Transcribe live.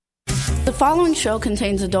The following show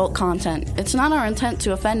contains adult content. It's not our intent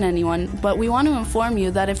to offend anyone, but we want to inform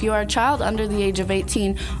you that if you are a child under the age of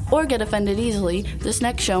 18 or get offended easily, this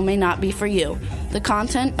next show may not be for you. The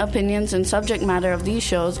content, opinions, and subject matter of these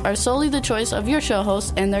shows are solely the choice of your show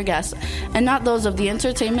hosts and their guests, and not those of the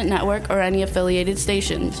Entertainment Network or any affiliated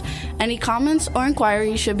stations. Any comments or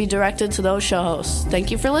inquiries should be directed to those show hosts.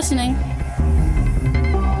 Thank you for listening.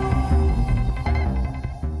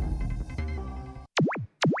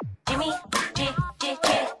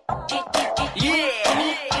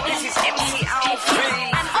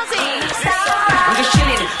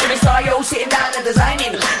 Sitting down and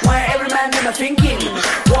designing, where every man never thinking,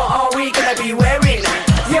 what are we gonna be wearing?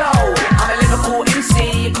 Yo, I'm a Liverpool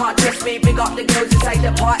MC, you can't test me. Big up the girls inside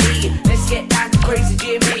the party. Let's get down to crazy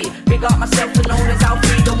Jimmy. Big up myself and known as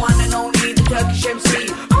Alfie, the one and only, the Turkish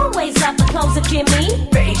MC. Always love the clothes of Jimmy.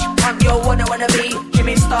 British punk, yo, wanna be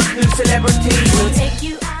Jimmy Star's new celebrity. We'll take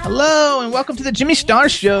you out. Hello and welcome to the Jimmy Star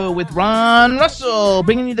Show with Ron Russell,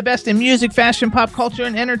 bringing you the best in music, fashion, pop culture,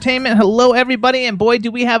 and entertainment. Hello, everybody, and boy,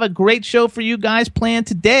 do we have a great show for you guys planned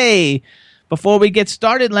today. Before we get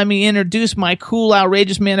started, let me introduce my cool,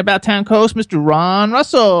 outrageous man about town co-host, Mr. Ron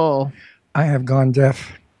Russell. I have gone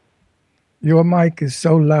deaf. Your mic is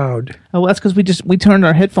so loud. Oh, well, that's because we turned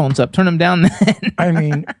our headphones up. Turn them down then. I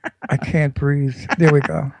mean, I can't breathe. There we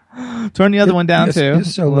go. Turn the other one down, too. You're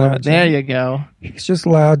so loud. There you go. It's just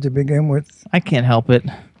loud to begin with. I can't help it.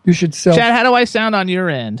 You should Chad, how do I sound on your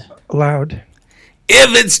end? Loud.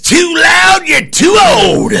 If it's too loud, you're too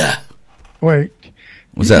old. Wait.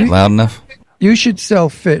 Was that loud enough? You should sell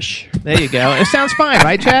fish. There you go. It sounds fine,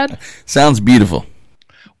 right, Chad? Sounds beautiful.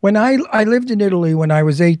 When I lived in Italy when I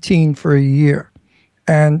was 18 for a year,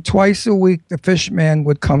 and twice a week the fish man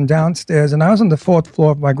would come downstairs, and I was on the fourth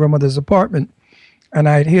floor of my grandmother's apartment, and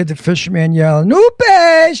I'd hear the fisherman yell, "Nu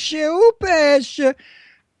pesce, u pesce."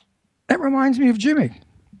 That reminds me of Jimmy.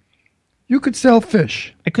 You could sell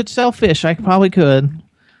fish. I could sell fish. I probably could.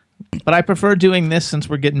 But I prefer doing this since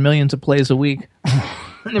we're getting millions of plays a week.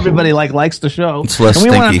 And everybody likes the show. It's less and we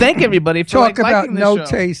want stinky. to thank everybody for Talk about liking the no show.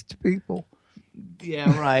 taste, people.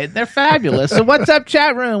 Yeah, right. They're fabulous. So what's up,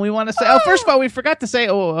 chat room? We want to say, first of all, we forgot to say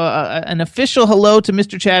an official hello to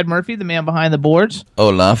Mr. Chad Murphy, the man behind the boards.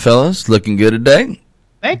 Hola, fellas. Looking good today?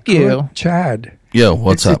 Thank you. Good. Chad. Yo,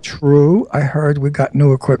 what's up? Is it true? I heard we got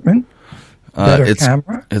new equipment. Better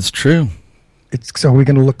camera. It's true. So we're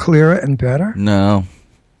going to look clearer and better? No.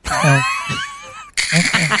 Oh.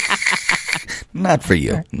 Okay. Not for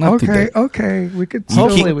you. Not too bad. Okay. We could still...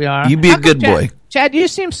 Hopefully we are. You be a good boy. Chad, you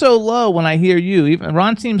seem so low when I hear you. Even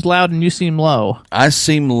Ron seems loud and you seem low. I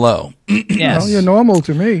seem low. Yes. Well, you're normal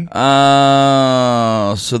to me.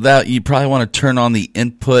 So that you probably want to turn on the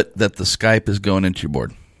input that the Skype is going into your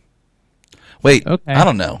board. Wait, okay. I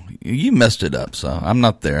don't know. You messed it up, so I'm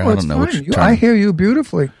not there. Well, I don't know what fine. you're I trying. hear you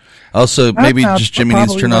beautifully. Also, maybe That's just Jimmy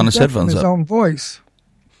needs to turn on his headphones his up. own voice.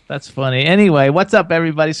 That's funny. Anyway, what's up,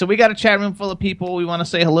 everybody? So we got a chat room full of people. We want to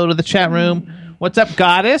say hello to the chat room. What's up,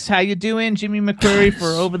 Goddess? How you doing? Jimmy McCurry for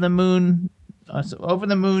Over the Moon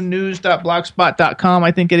News.blogspot.com,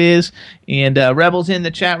 I think it is. And Rebels in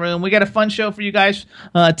the chat room. We got a fun show for you guys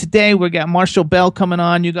today. We got Marshall Bell coming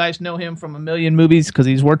on. You guys know him from a million movies because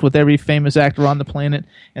he's worked with every famous actor on the planet.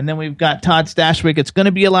 And then we've got Todd Stashwick. It's going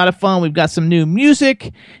to be a lot of fun. We've got some new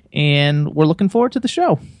music, and we're looking forward to the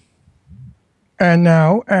show. And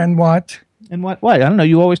now, and what? And what? I don't know.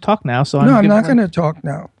 You always talk now, so No, I'm not going to talk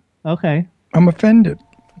now. Okay. I'm offended.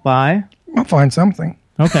 Bye. I'll find something.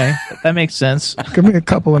 Okay, that makes sense. Give me a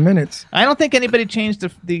couple of minutes. I don't think anybody changed the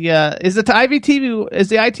is the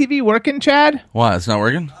ITV working, Chad? Why? It's not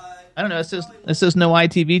working? I don't know. It says no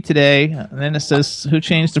ITV today, and then it says who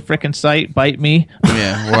changed the frickin' site? Bite me.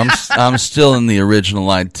 Yeah, well, I'm still in the original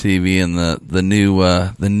ITV, and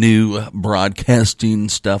the new broadcasting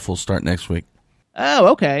stuff will start next week. Oh,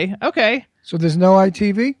 okay. So there's no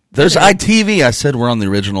ITV? There's ITV. I said we're on the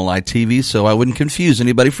original ITV, so I wouldn't confuse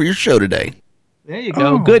anybody for your show today. There you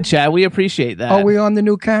go. Oh. Good, Chad. We appreciate that. Are we on the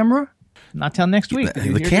new camera? Not till next week.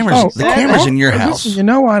 The camera's in your house. Listen, you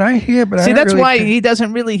know what? I hear, but I See, don't that's really why care. he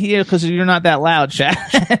doesn't really hear because you're not that loud, Chad.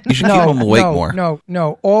 You should keep him awake more.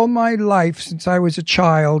 No. All my life, since I was a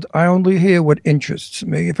child, I only hear what interests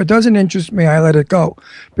me. If it doesn't interest me, I let it go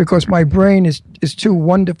because my brain is too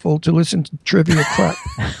wonderful to listen to trivia crap.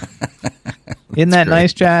 Isn't that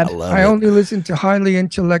nice, Chad? I only listen to highly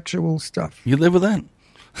intellectual stuff. You live with that?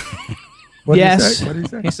 What Yes. What did he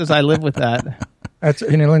say? He says, I live with that. That's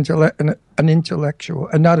an intellectual,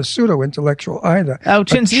 and not a pseudo-intellectual either. Oh,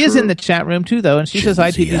 Chinzia's true- in the chat room, too, though, and she says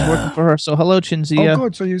ITV's working for her. So, hello, Chinzia. Oh,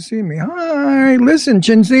 good. So you see me. Hi. Listen,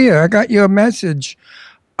 Chinzia, I got your message.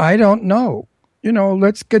 I don't know.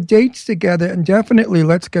 let's get dates together, and definitely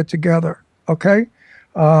let's get together. Okay.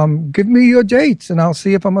 Give me your dates, and I'll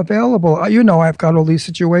see if I'm available. I've got all these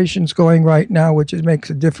situations going right now, which makes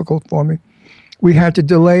it difficult for me. We had to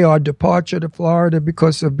delay our departure to Florida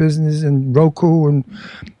because of business and Roku, and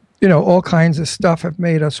all kinds of stuff have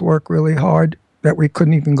made us work really hard that we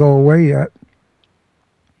couldn't even go away yet.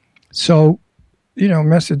 So,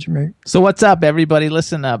 message me. So what's up, everybody?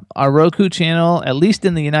 Listen up. Our Roku channel, at least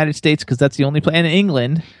in the United States, because that's the only place, and in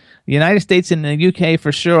England, the United States and the UK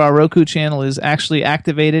for sure, our Roku channel is actually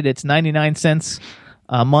activated. It's 99 cents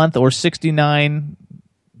a month or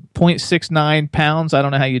 69.69 pounds. I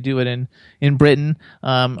don't know how you do it in Britain.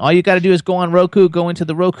 All you got to do is go on Roku, go into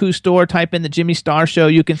the Roku store, type in the Jimmy Star Show.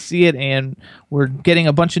 You can see it, and we're getting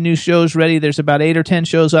a bunch of new shows ready. There's about 8 or 10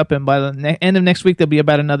 shows up, and by the end of next week, there'll be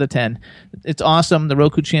about another 10. It's awesome. The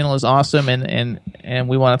Roku channel is awesome, and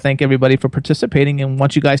we want to thank everybody for participating and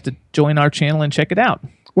want you guys to join our channel and check it out.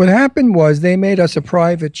 What happened was they made us a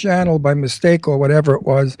private channel by mistake or whatever it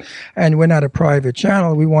was, and we're not a private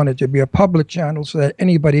channel. We wanted to be a public channel so that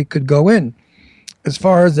anybody could go in. As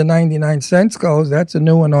far as the 99 cents goes, that's a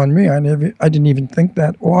new one on me. I didn't even think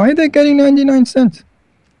that. Why are they getting 99 cents?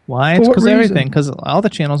 Why? It's because everything. Because all the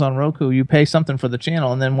channels on Roku, you pay something for the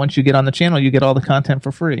channel, and then once you get on the channel, you get all the content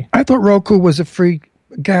for free. I thought Roku was a free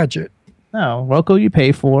gadget. No, Roku you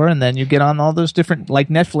pay for, and then you get on all those different, like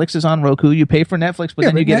Netflix is on Roku. You pay for Netflix, but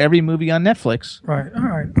then you get every movie on Netflix. Right. All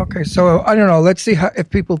right. Okay. So I don't know. Let's see if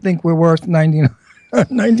people think we're worth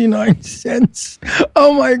 99 cents.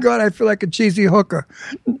 Oh my God, I feel like a cheesy hooker.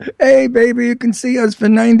 Hey, baby, you can see us for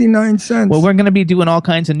 99 cents. Well, we're going to be doing all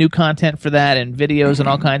kinds of new content for that and videos and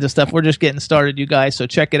all kinds of stuff. We're just getting started, you guys, so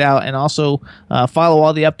check it out. And also follow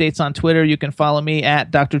all the updates on Twitter. You can follow me at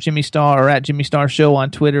Dr. Jimmy Star or at Jimmy Star Show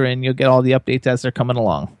on Twitter, and you'll get all the updates as they're coming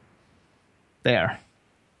along. There,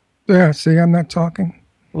 see, I'm not talking.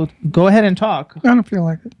 Well, go ahead and talk. I don't feel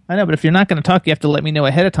like it. I know, but if you're not going to talk, you have to let me know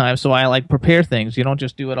ahead of time so I prepare things. You don't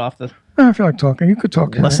just do it off the... I don't feel like talking. You could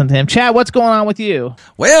talk. Listen to him. Chad, what's going on with you?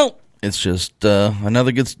 Well, it's just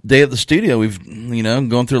another good day at the studio. We've,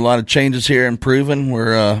 going through a lot of changes here, improving.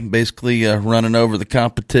 We're basically running over the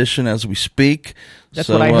competition as we speak. That's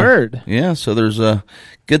what I heard. Yeah, so there's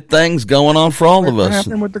good things going on for all of us. What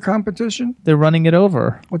happened with the competition? They're running it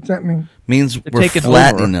over. What's that mean? Means we're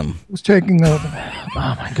flattening them. Who's taking over?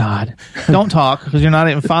 Oh, my God. Don't talk, because you're not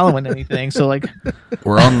even following anything. So,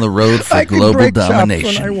 we're on the road for global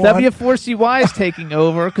domination. W4CY is taking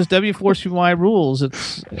over, because W4CY rules.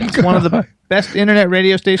 It's one of the best internet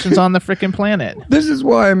radio stations on the frickin' planet. This is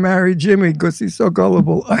why I married Jimmy, because he's so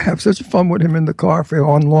gullible. I have such fun with him in the car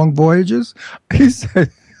on long voyages. He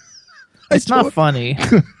said... It's not funny.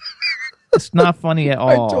 It's not funny at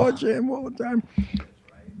all. I torture him all the time.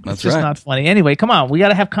 That's just not funny. Anyway, come on. We got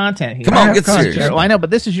to have content here. Come on, get serious. Oh, I know, but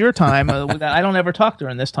this is your time. I don't ever talk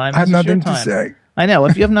during this time. I have nothing to say. I know.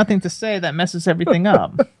 If you have nothing to say, that messes everything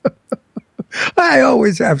up. I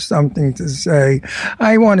always have something to say.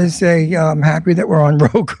 I want to say I'm happy that we're on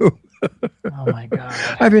Roku. Oh, my God.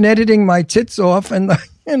 I've been editing my tits off, and,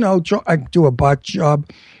 I do a bot job.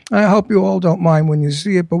 I hope you all don't mind when you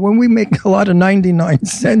see it, but when we make a lot of 99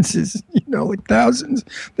 cents, like thousands,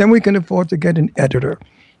 then we can afford to get an editor.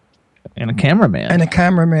 And a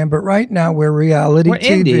cameraman. But right now, we're reality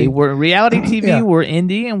TV. Indie. We're reality TV, yeah. We're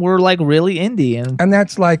indie, and we're really indie. And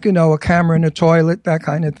that's like, a camera in a toilet, that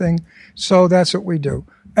kind of thing. So that's what we do.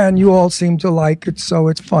 And you all seem to like it, so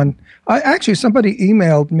it's fun. Actually, somebody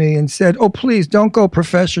emailed me and said, oh, please, don't go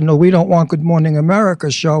professional. We don't want Good Morning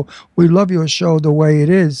America show. We love your show the way it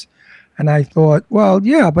is. And I thought, well,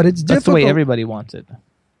 yeah, but it's difficult. That's the way everybody wants it.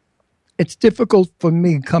 It's difficult for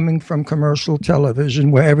me coming from commercial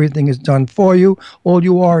television where everything is done for you. All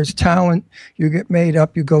you are is talent. You get made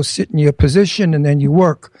up, you go sit in your position, and then you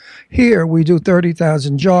work. Here, we do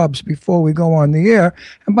 30,000 jobs before we go on the air.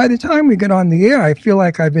 And by the time we get on the air, I feel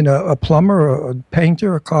like I've been a plumber, a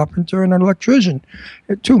painter, a carpenter, and an electrician.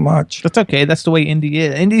 It's too much. That's okay. That's the way indie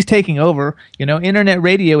is. Indie's taking over. Internet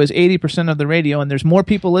radio is 80% of the radio, and there's more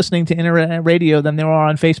people listening to internet radio than there are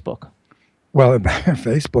on Facebook. Well,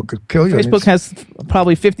 Facebook could kill you. Facebook has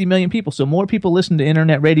probably 50 million people, so more people listen to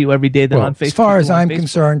internet radio every day than on Facebook. As far as I'm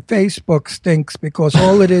concerned, Facebook stinks because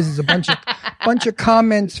all it is a bunch of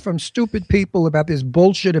comments from stupid people about this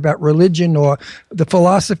bullshit about religion or the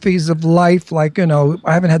philosophies of life. Like, I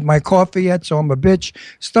haven't had my coffee yet, so I'm a bitch.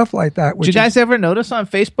 Stuff like that. Did you guys ever notice on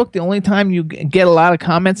Facebook the only time you get a lot of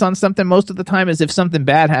comments on something most of the time is if something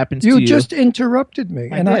bad happens to you? You just interrupted me,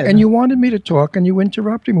 and you wanted me to talk, and you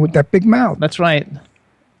interrupted me with that big mouth. That's right.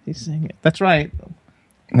 He's saying it. That's right.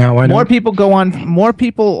 No, I More don't. people go on. More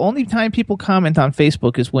people. Only time people comment on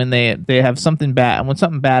Facebook is when they have something bad. When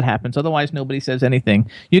something bad happens. Otherwise, nobody says anything.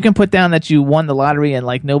 You can put down that you won the lottery, and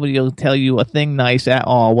like nobody will tell you a thing nice at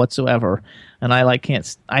all whatsoever. And I can't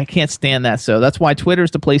stand that. So that's why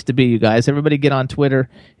Twitter's the place to be, you guys. Everybody get on Twitter.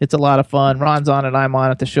 It's a lot of fun. Ron's on it. I'm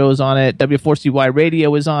on it. The show's on it. W4CY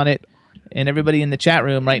Radio is on it, and everybody in the chat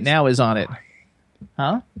room right now is on it.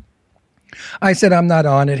 Huh? I said I'm not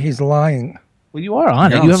on it. He's lying. Well, you are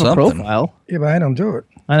on You're it. You on have a something. profile. Yeah, but I don't do it.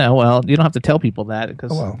 I know. Well, you don't have to tell people that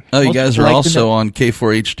because. Oh, well. Oh, you most guys people are like to also know. on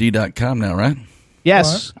K4HD.com now, right?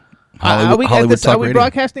 Yes. Hollywood Talk Are we Radio.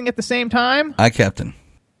 broadcasting at the same time? Captain.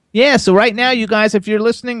 Yeah. So right now, you guys, if you're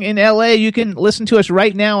listening in LA, you can listen to us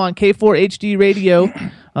right now on K4HD Radio,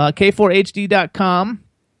 K4HD.com.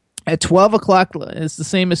 At 12 o'clock, it's the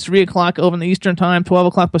same as 3 o'clock over in the Eastern Time, 12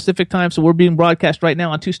 o'clock Pacific Time. So we're being broadcast right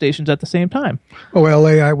now on 2 stations at the same time. Oh,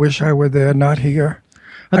 L.A., I wish I were there, not here.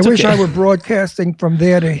 That's I wish okay. I were broadcasting from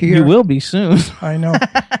there to here. You will be soon. I know.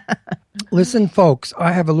 Listen, folks,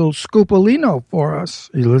 I have a little scoopalino for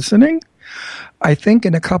us. Are you listening? I think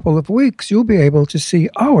in a couple of weeks, you'll be able to see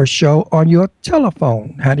our show on your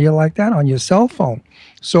telephone. How do you like that? On your cell phone.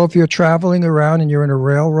 So if you're traveling around and you're in a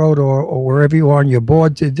railroad or wherever you are and you're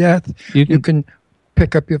bored to death, you can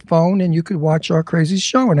pick up your phone and you could watch our crazy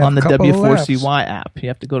show and have on the a couple of laughs. W4CY app. You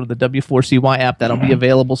have to go to the W4CY app. That'll be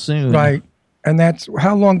available soon. Right. And that's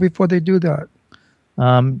how long before they do that?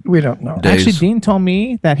 We don't know. Days. Actually, Dean told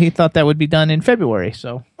me that he thought that would be done in February.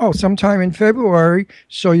 So Oh, sometime in February,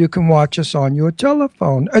 so you can watch us on your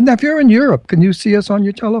telephone. And if you're in Europe, can you see us on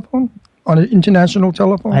your telephone? On an international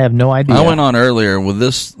telephone? I have no idea. I went on earlier with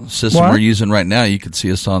this system What? we're using right now. You could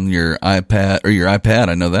see us on your iPad or your iPad.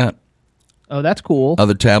 I know that. Oh, that's cool.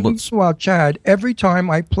 Other tablets. Well, Chad, every time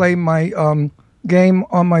I play my game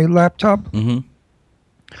on my laptop,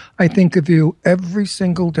 I think of you every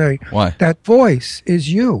single day. Why? That voice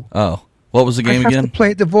is you. Oh, what was the game I have again? to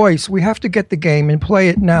play the voice. We have to get the game and play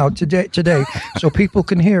it now today, so people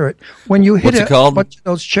can hear it. When you hit What's it called? bunch of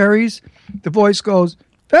those cherries, the voice goes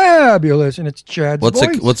fabulous, and it's Chad's What's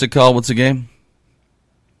voice. it? What's it called? What's the game?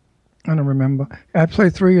 I don't remember. I play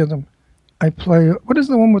 3 of them. I play. What is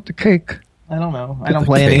the one with the cake? I don't know. I don't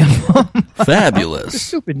play any of them. They're Fabulous.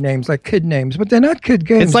 stupid names, like kid names, but they're not kid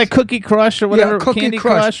games. It's like Cookie Crush or whatever. Cookie Candy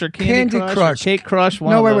Crush. or Candy Crush. Or Cake Crush.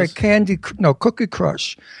 One No, of wait, those. Cookie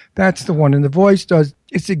Crush. That's the one, and the voice does.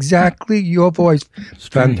 It's exactly your voice.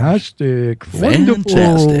 Fantastic, Fantastic.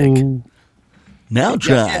 wonderful. Now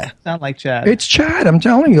try. Sound like Chad. It's Chad. I'm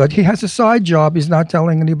telling you, he has a side job he's not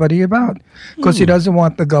telling anybody about because he doesn't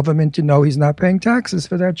want the government to know he's not paying taxes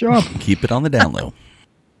for that job. Keep it on the down low.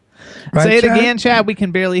 Right, Say it Chad? again, Chad. We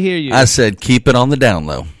can barely hear you. I said keep it on the down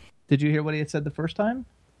low. Did you hear what he had said the first time?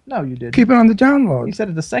 No, you didn't. Keep it on the He download. said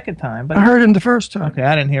it the second time, but I heard him the first time. okay,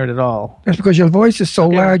 I didn't hear it at all. That's because your voice is so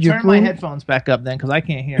Okay, loud. turn my headphones back up then, because I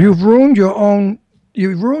can't hear. You've ruined your own.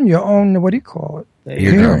 You ruined your own. What do you call it? There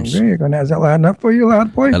you go. Eardrums. There you go. Now, is that loud enough for you,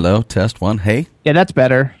 loud boy? Hello, test 1. Hey. Yeah, that's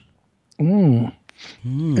better. You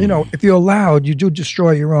know, if you're loud, you do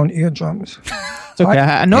destroy your own eardrums. It's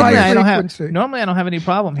okay. Normally, high I don't have. frequency. Normally, I don't have any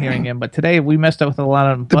problem hearing him, but today we messed up with a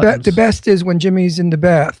lot of The, buttons. the best is when Jimmy's in the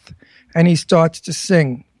bath and he starts to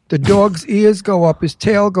sing. The dog's ears go up, his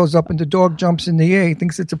tail goes up, and the dog jumps in the air. He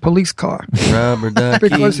thinks it's a police car Rubber ducky.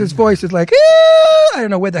 because his voice is like, "Ah!" I don't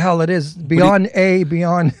know where the hell it is. Beyond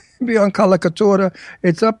beyond Calicatura.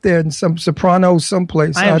 It's up there in some sopranos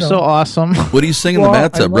someplace. I am don't so know. awesome. What do you sing in the Well, I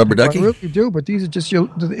bathtub? love Rubber you. ducky? I really do, but these are just your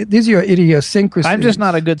idiosyncrasies. I'm just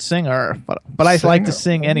not a good singer, but I like to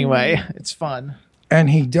sing anyway. It's fun. And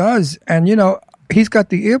he does. And, you know, he's got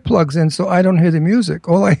the earplugs in, so I don't hear the music.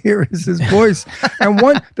 All I hear is his voice. And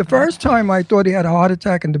the first time I thought he had a heart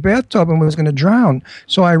attack in the bathtub and was going to drown.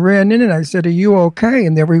 So I ran in and I said, "Are you okay?"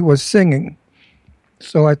 And there he was singing.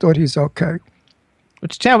 So I thought he's okay.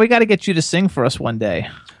 Which, Chad, we got to get you to sing for us one day.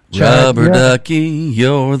 Chad, Rubber yeah. ducky,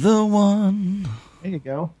 you're the one. There you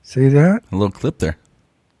go. See that? A little clip there.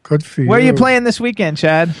 Good for you. Where are you playing this weekend,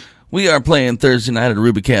 Chad? We are playing Thursday night at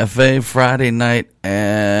Ruby Cafe, Friday night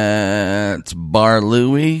at Bar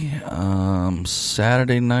Louie,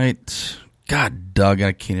 Saturday night. God, Doug,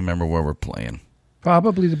 I can't remember where we're playing.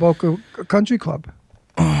 Probably the Boca Country Club.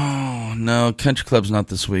 Oh, no, Country Club's not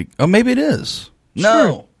this week. Oh, maybe it is.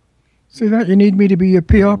 No. See that? You need me to be your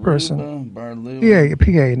PR person. Aruba, Bar Louie. Yeah, a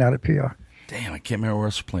PA, not a PR. Damn, I can't remember where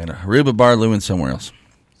else we're playing. Aruba, Bar Louie, and somewhere else.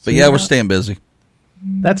 But yeah, we're staying busy.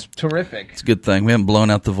 That's terrific. It's a good thing. We haven't blown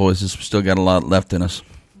out the voices. We still got a lot left in us.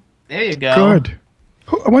 There you go. Good.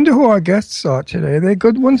 I wonder who our guests are today. Are they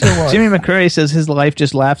good ones or what? Jimmy McCurry says his life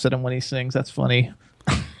just laughs at him when he sings. That's funny.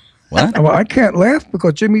 What? Well, I can't laugh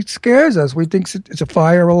because Jimmy scares us. We think it's a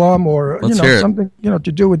fire alarm or Let's hear it. something to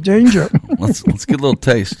do with danger. Let's get a little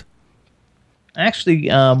taste. Actually,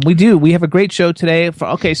 we do. We have a great show today.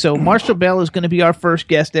 So Marshall Bell is going to be our first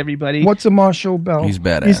guest, everybody. What's a Marshall Bell? He's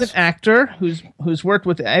badass. He's an actor who's worked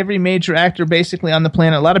with every major actor basically on the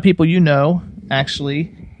planet. A lot of people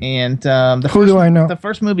actually. And Who do I know? The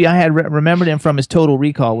first movie I had remembered him from is Total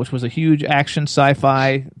Recall, which was a huge action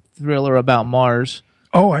sci-fi thriller about Mars.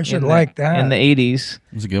 Oh, I should like that. In the 80s.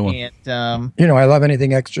 It's a good one. And, I love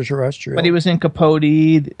anything extraterrestrial. But he was in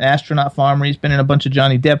Capote, Astronaut Farmer. He's been in a bunch of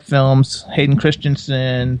Johnny Depp films. Hayden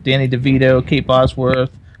Christensen, Danny DeVito, Kate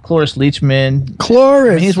Bosworth, Cloris Leachman.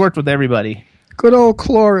 Cloris. He's worked with everybody. Good old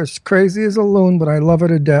Cloris. Crazy as a loon, but I love her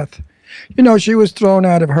to death. She was thrown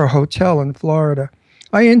out of her hotel in Florida.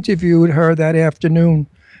 I interviewed her that afternoon,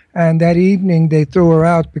 and that evening they threw her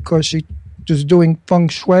out because she was doing feng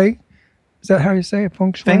shui. Is that how you say it?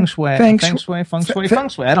 Feng shui? Feng shui. Feng shui. Feng shui. Feng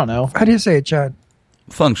shui. I don't know. How do you say it, Chad?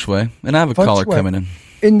 Feng shui. And I have a caller coming in.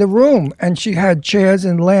 In the room, and she had chairs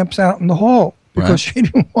and lamps out in the hall because she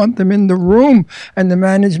didn't want them in the room, and the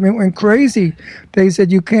management went crazy. They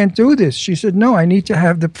said, you can't do this. She said, no, I need to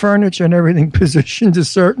have the furniture and everything positioned a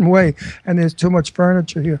certain way, and there's too much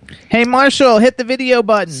furniture here. Hey, Marshall, hit the video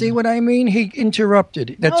button. See what I mean? He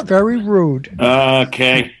interrupted. That's very rude.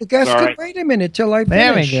 Okay. The guest Sorry. could wait a minute till I finish.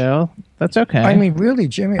 There we go. That's okay. I mean, really,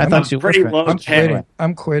 Jimmy. I thought you were pretty low tech.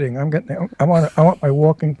 I'm quitting. I want my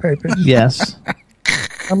walking papers. Yes.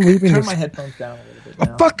 I'm leaving Turn this. my headphones down a little bit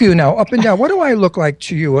now. Fuck you now, up and down. What do I look like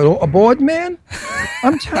to you? A bored man?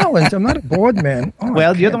 I'm talented. I'm not a bored man. Oh,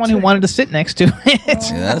 Well, you're the one who wanted to sit next to it. Yeah,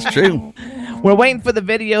 that's true. We're waiting for the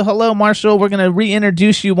video. Hello, Marshall. We're going to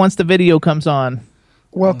reintroduce you once the video comes on.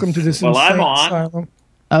 Welcome to this Well, insane I'm on. asylum.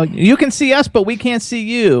 Oh, you can see us, but we can't see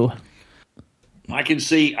you. I can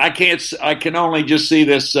see. I can't. I can only just see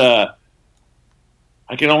this. I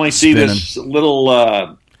can only see this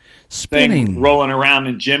little thing rolling around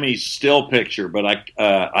in Jimmy's still picture, but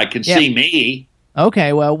I can see me.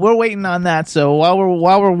 Okay, well, we're waiting on that. So while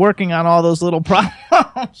we're working on all those little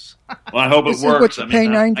problems, Well, I hope it This is works. what you pay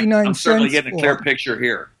 99 I'm certainly cents getting a clear for. picture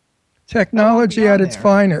here. Technology at its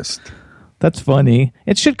finest. that's funny.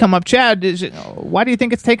 It should come up. Chad, why do you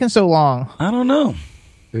think it's taking so long? I don't know.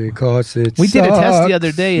 Because it We did a test the sucks.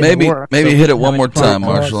 other day. and Maybe it worked, maybe so hit it we one have more any problem.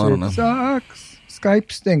 time, Marshall. I don't know. It sucks.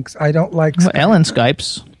 Skype stinks. I don't like Well, Skype. Ellen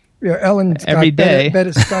Skypes. Yeah, Ellen's every got day.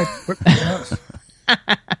 better Skype equipment than us.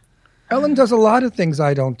 Ellen does a lot of things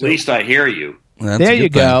I don't At do. least I hear you. That's There a you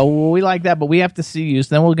good thing. go. Well, we like that, but we have to see you.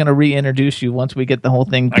 So then we're going to reintroduce you once we get the whole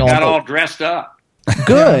thing I going. got all dressed up.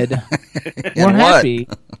 Good. We're what? happy.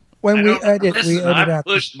 When we I don't- edit, we listen, edit I out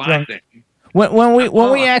pushed this my drunk. thing.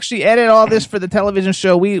 When we actually edit all this for the television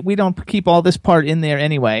show, we don't keep all this part in there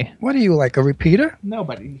anyway. What are you, like a repeater? No,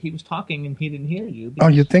 but he was talking and he didn't hear you. Oh,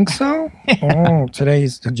 you think so? Oh,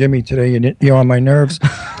 Jimmy, today you're on my nerves.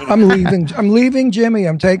 I'm leaving, Jimmy.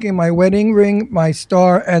 I'm taking my wedding ring, my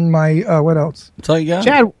star, and my, what else? That's all you got?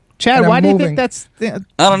 Chad, And why I'm do you moving. think that's...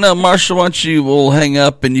 I don't know, Marshall. Why don't we'll hang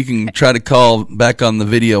up and you can try to call back on the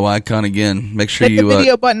video icon again. Make sure Hit you the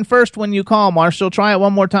video button first when you call, Marshall. Try it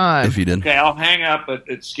one more time. if you did. Okay, I'll hang up, but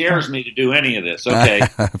it scares me to do any of this. Okay.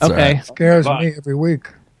 That's all Okay, right. Scares Bye. me every week.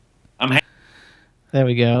 there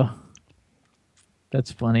we go.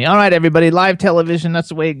 That's funny. All right, everybody. Live television, that's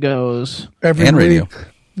the way it goes. Every And week. radio.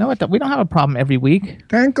 No, we don't have a problem every week.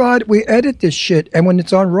 Thank God we edit this shit, and when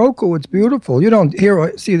it's on Roku, it's beautiful. You don't hear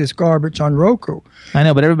or see this garbage on Roku. I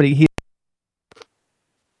know, but everybody here...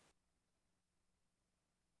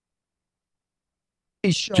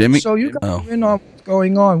 Jimmy? So you guys Oh. are in on what's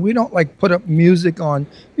going on. We don't like put up music on.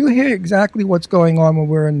 You hear exactly what's going on when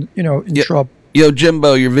we're in Yeah. trouble. Yo,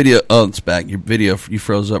 Jimbo, your video. Oh, it's back. Your video, you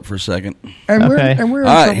froze up for a second. And Okay. we're in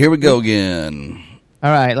All right, trouble. here we go again.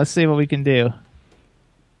 All right, let's see what we can do.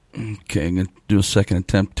 Okay, I'm going to do a second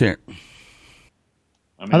attempt here.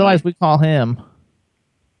 I mean, Otherwise, we call him.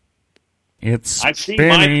 It's I see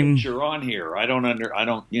my spinning. picture on here. I don't.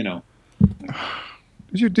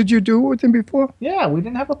 Did you do it with him before? Yeah, we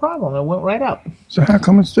didn't have a problem. It went right up. So how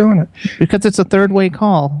come it's doing it? Because it's a three-way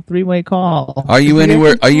call. Are you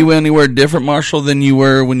anywhere different, Marshall, than you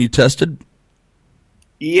were when you tested?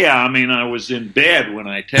 Yeah, I mean, I was in bed when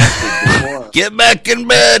I tested before. Get back in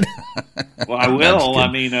bed. Well, I will.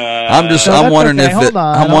 I mean, I'm that's wondering okay. if Hold it.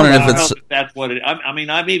 on, I'm wondering I if don't know it's. if that's what it. I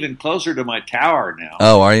mean, I'm even closer to my tower now.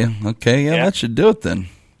 Oh, are you? Okay, yeah, Yeah. that should do it then.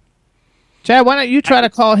 Chad, why don't you try to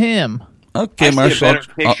call him? Okay, I see Marshall. a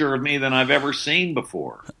better picture of me than I've ever seen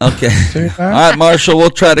before. Okay. See that? All right, Marshall, we'll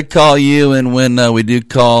try to call you, and when we do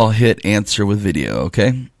call, hit answer with video,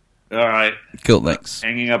 okay? All right. Cool, thanks.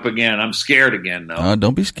 Hanging up again. I'm scared again, though.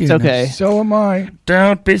 Don't be scared. It's okay. So am I.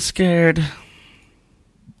 Don't be scared.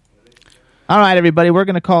 All right, everybody. We're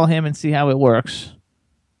going to call him and see how it works.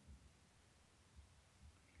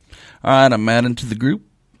 All right, I'm adding to the group.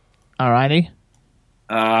 All righty.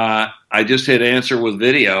 I just hit answer with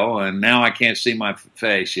video, and now I can't see my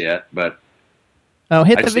face yet. But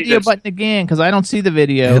hit the video button again because I don't see the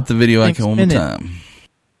video. Hit the video icon one more time.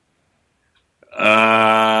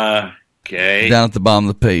 Okay. Down at the bottom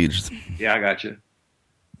of the page. Yeah, I got you.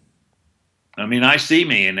 I mean, I see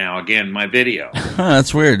me now again, my video.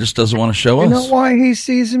 That's weird. It just doesn't want to show us. You know why he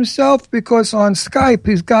sees himself? Because on Skype,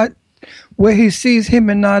 he's got where he sees him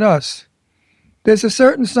and not us. There's a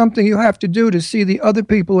certain something you have to do to see the other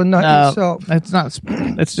people and not yourself. It's not.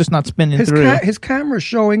 It's just not spinning through. His camera's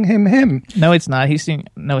showing him. No, it's not. He's seeing.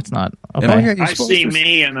 No, it's not. Okay. Oh, yeah, I see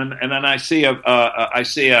me, and then I see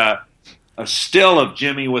a still of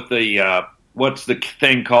Jimmy with the what's the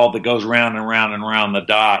thing called that goes round and round and round the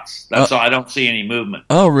dots. That's all. I don't see any movement.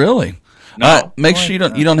 Oh, really? No. Make sure you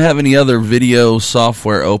don't have any other video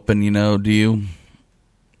software open. Do you?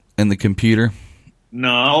 In the computer?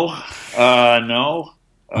 No.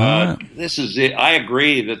 This is it. I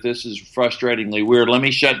agree that this is frustratingly weird. Let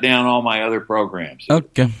me shut down all my other programs.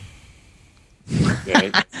 Okay.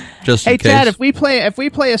 Just in hey, case. Chad, if we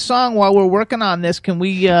play a song while we're working on this, can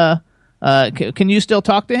we? Can you still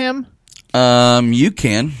talk to him? You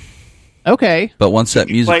can. Okay. But once that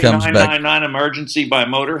music comes back, 999 Emergency by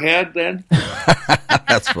Motorhead. Then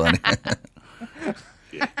that's funny.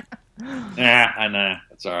 I know.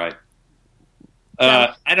 That's all right.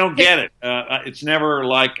 I don't get it. It's never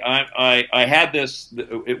like I had this.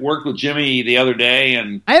 It worked with Jimmy the other day,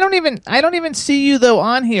 and I don't even see you though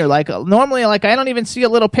on here. Like normally, like I don't even see a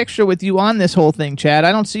little picture with you on this whole thing, Chad.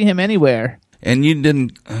 I don't see him anywhere. And you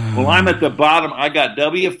didn't. Well, I'm at the bottom. I got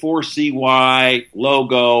W4CY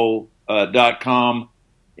logo .com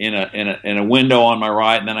in a window on my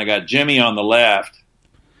right, and then I got Jimmy on the left.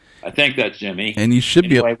 I think that's Jimmy. And you should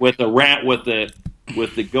be with the rant with the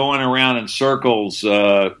going around in circles.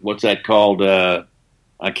 What's that called? I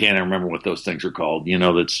can't remember what those things are called.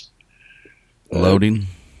 That's loading.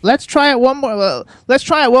 Let's try it one more. Let's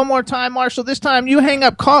try it one more time, Marshall. This time, you hang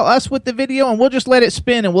up, call us with the video, and we'll just let it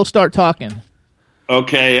spin, and we'll start talking.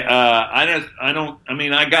 Okay.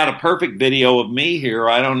 I got a perfect video of me here.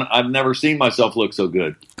 I've never seen myself look so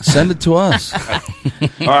good. Send it to us.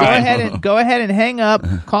 All right. Go ahead and hang up.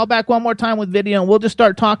 Call back one more time with video, and we'll just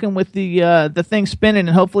start talking with the thing spinning,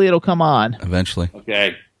 and hopefully it'll come on eventually.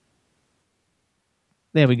 Okay.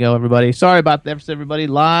 There we go, everybody. Sorry about that, everybody.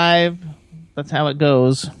 Live. That's how it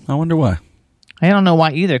goes. I wonder why. I don't know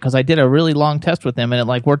why either, because I did a really long test with him, and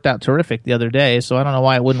it worked out terrific the other day. So I don't know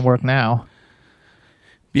why it wouldn't work now.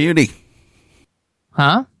 Beauty.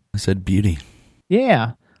 Huh? I said beauty.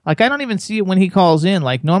 Yeah. I don't even see it when he calls in.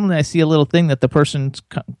 Normally I see a little thing that the person's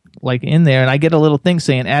in there, and I get a little thing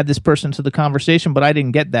saying add this person to the conversation, but I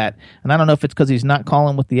didn't get that. And I don't know if it's because he's not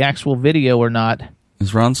calling with the actual video or not.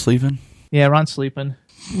 Is Ron sleeping? Yeah, Ron's sleeping.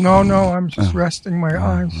 No, I'm just resting my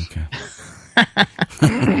eyes. Okay.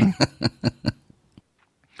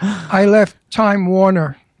 I left Time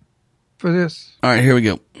Warner for this. All right, here we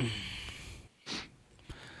go.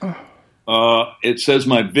 It says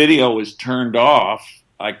my video is turned off.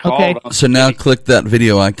 I called. Okay. So now click that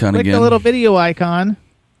video icon Click again. the little video icon.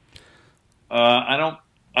 I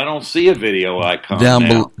don't see a video icon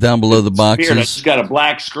down below the boxes. It's got a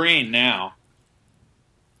black screen now.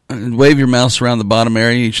 And wave your mouse around the bottom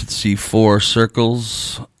area. You should see 4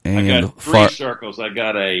 circles. And I got 3 circles. I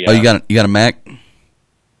got a. You got a Mac?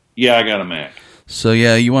 Yeah, I got a Mac. So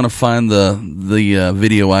yeah, you want to find the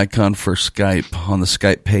video icon for Skype on the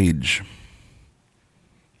Skype page.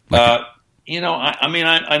 I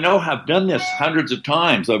know I've done this hundreds of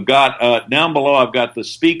times. I've got down below. I've got the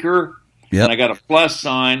speaker, and I got a plus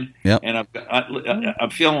sign, and I'm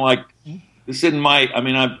feeling like this isn't my. I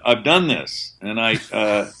mean, I've done this, and I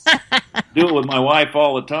do it with my wife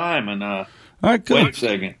all the time. And all right, cool. Wait a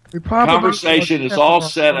second. Conversation is all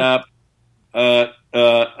set up.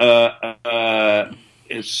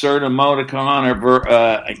 Insert emoticon or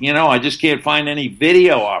I just can't find any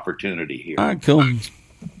video opportunity here. All right, cool.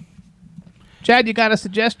 Chad, you got a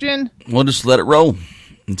suggestion? We'll just let it roll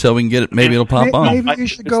until we can get it. Maybe it'll pop on. Maybe you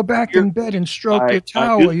should go back in bed and stroke your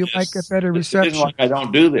towel. You might get better reception. Like I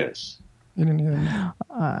don't do this. You didn't hear me.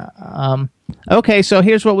 Okay, so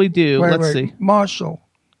here's what we do. Let's see. Marshall,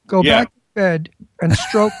 go back to bed and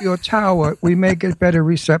stroke your tower. We may get better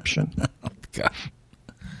reception. God.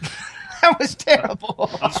 That was terrible.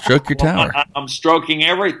 Stroke your tower. I'm stroking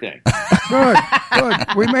everything. Good.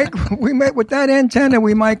 We make with that antenna.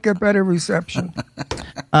 We might get better reception.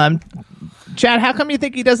 Chad, how come you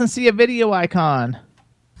think he doesn't see a video icon?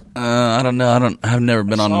 I don't know. I've never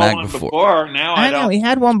been on Mac before. Now I know he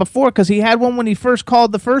had one before because he had one when he first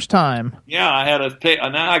called the first time. Yeah, I had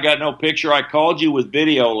now I got no picture. I called you with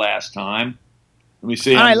video last time. Let me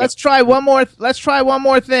see. All right, let's try one more. Let's try one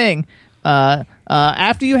more thing.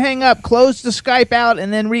 After you hang up, close the Skype out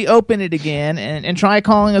and then reopen it again, and try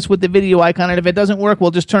calling us with the video icon. And if it doesn't work,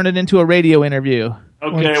 we'll just turn it into a radio interview.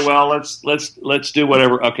 Okay, well let's do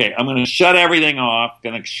whatever. Okay, I'm going to shut everything off.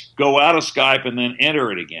 Going to go out of Skype and then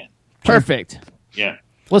enter it again. Perfect. Yeah.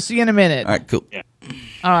 We'll see you in a minute. All right, cool. Yeah.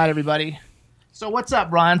 All right, everybody. So what's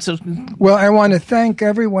up, Ron? Well, I want to thank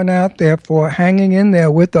everyone out there for hanging in there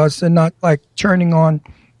with us and not like turning on,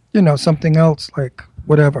 something else like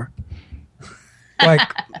whatever.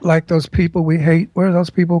 Like those people we hate. What are those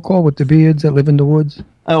people called with the beards that live in the woods?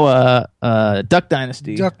 Oh, Duck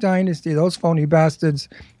Dynasty. Duck Dynasty. Those phony bastards.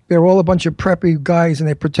 They're all a bunch of preppy guys, and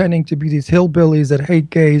they're pretending to be these hillbillies that hate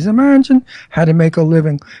gays. Imagine how to make a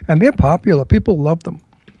living. And they're popular. People love them.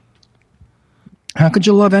 How could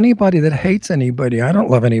you love anybody that hates anybody? I don't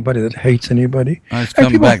love anybody that hates anybody. And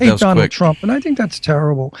people hate Donald Trump, and I think that's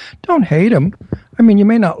terrible. Don't hate him. I mean, you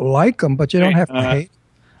may not like him, but you don't have to hate.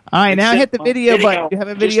 All right, now hit the video button. You have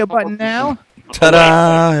a video button now?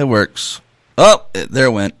 Ta-da! It works. Oh, there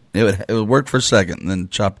it went. It would work for a second and then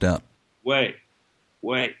chopped out. Wait.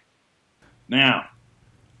 Now.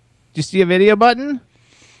 Do you see a video button?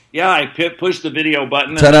 Yeah, I pushed the video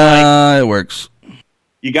button. Ta-da! It works.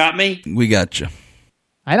 You got me? We got you.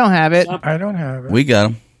 I don't have it. I don't have it. We got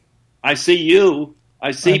him. I see you.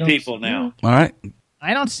 I see people now. All right.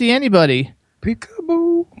 I don't see anybody.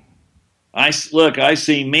 Peekaboo. I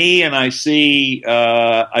see me, and I see,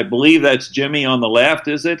 I believe that's Jimmy on the left,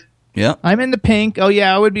 is it? Yeah. I'm in the pink. Oh,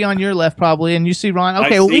 yeah, I would be on your left probably, and you see Ron.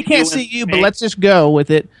 Okay, well, we can't see you, but let's just go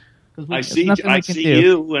with it. I see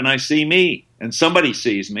you, and I see me, and somebody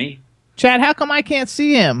sees me. Chad, how come I can't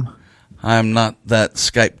see him? I'm not that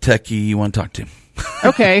Skype techie you want to talk to.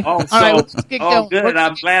 Okay. All right, let's get going. Good.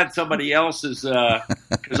 I'm glad somebody else is,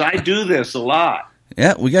 because I do this a lot.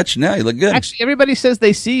 Yeah, we got you now. You look good. Actually, everybody says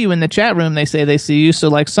they see you in the chat room. They say they see you. So,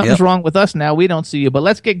 like, something's wrong with us now. We don't see you. But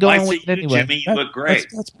let's get going with it anyway. Jimmy. You look great.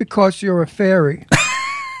 That's because you're a fairy.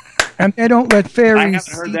 And they don't let fairies. I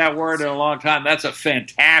haven't heard that word in a long time. That's a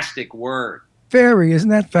fantastic word. Fairy, isn't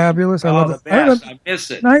that fabulous? I love it. I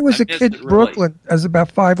miss it. When I was a kid in Brooklyn, as about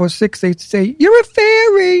 5 or 6, they'd say, "You're a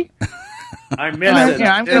fairy." I miss it.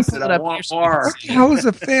 Yeah, I'm going to pull it up. Want more. What the hell is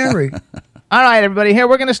a fairy? All right, everybody. Here,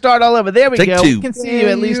 we're going to start all over. There we Take go. two. We can see you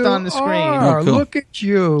at least on the screen. Oh, cool. Look at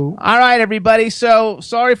you. All right, everybody. So,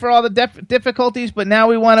 sorry for all the difficulties, but now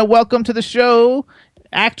we want to welcome to the show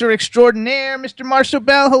actor extraordinaire, Mr. Marshall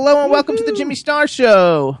Bell. Hello, and welcome to the Jimmy Star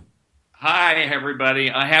Show. Hi,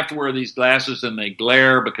 everybody. I have to wear these glasses, and they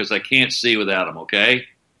glare because I can't see without them, okay?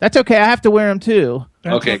 That's okay. I have to wear them, too.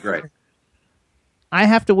 Okay, great. I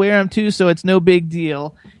have to wear them, too, so it's no big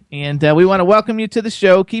deal. And we want to welcome you to the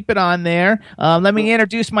show. Keep it on there. Let me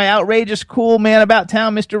introduce my outrageous cool man about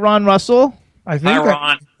town, Mr. Ron Russell. I think Hi,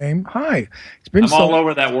 Ron. Name. Hi. It's been I'm all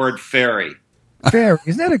over that word fairy. Fairy.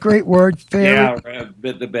 Isn't that a great word, fairy? Yeah,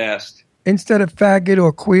 the best. Instead of faggot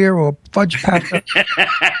or queer or fudge packer.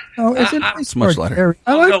 No, it's a nice much word, lighter. fairy.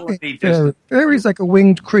 I like fairy. Fairy's like a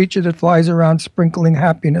winged creature that flies around sprinkling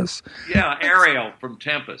happiness. Yeah, Ariel from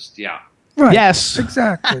Tempest, yeah. Right. Yes.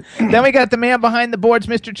 Exactly. Then we got the man behind the boards,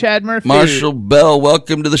 Mr. Chad Murphy. Marshall Bell,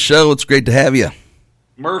 welcome to the show. It's great to have you.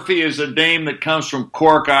 Murphy is a name that comes from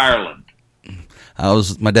Cork, Ireland.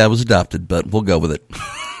 My dad was adopted, but we'll go with it.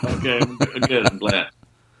 Okay, good. I'm glad.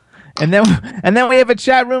 And then we have a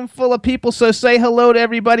chat room full of people, so say hello to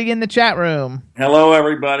everybody in the chat room. Hello,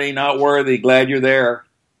 everybody. Not worthy. Glad you're there.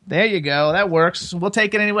 There you go. That works. We'll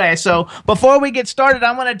take it anyway. So before we get started,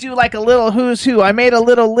 I'm going to do like a little who's who. I made a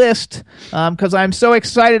little list because I'm so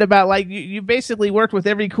excited about, like, you basically worked with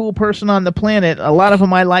every cool person on the planet. A lot of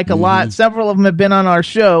them I like a lot. Several of them have been on our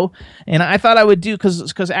show. And I thought I would do,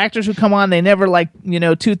 because actors who come on, they never, like,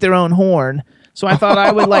 toot their own horn. So I thought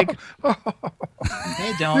I would like.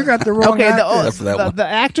 They don't. You got the wrong. Okay, actor. the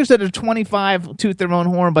actors that are 25 toot their own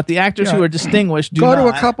horn, but the actors who are distinguished do Go not.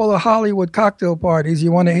 to a couple of Hollywood cocktail parties.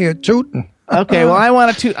 You want to hear tooting? Okay, well, I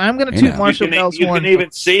want to toot. I'm going to toot Marshall Bell's You horn. can even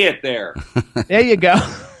see it there. There you go.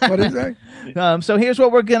 What is that? So here's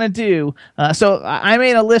what we're going to do. So I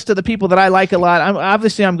made a list of the people that I like a lot.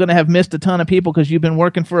 I'm going to have missed a ton of people because you've been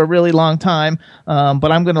working for a really long time,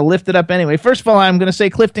 but I'm going to lift it up anyway. First of all, I'm going to say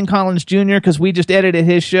Clifton Collins Jr. because we just edited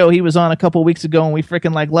his show. He was on a couple weeks ago, and we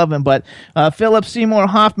freaking love him. But Philip Seymour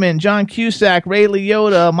Hoffman, John Cusack, Ray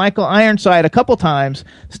Liotta, Michael Ironside a couple times,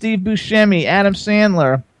 Steve Buscemi, Adam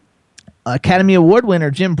Sandler, Academy Award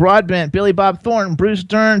winner Jim Broadbent, Billy Bob Thornton, Bruce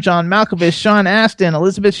Dern, John Malkovich, Sean Astin,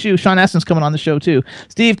 Elizabeth Shue. Sean Astin's coming on the show too.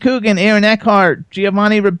 Steve Coogan, Aaron Eckhart,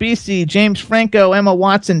 Giovanni Ribisi, James Franco, Emma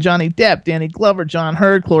Watson, Johnny Depp, Danny Glover, John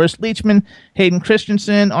Hurd, Cloris Leachman, Hayden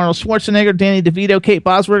Christensen, Arnold Schwarzenegger, Danny DeVito, Kate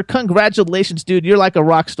Bosworth. Congratulations, dude! You're like a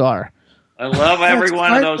rock star. I love every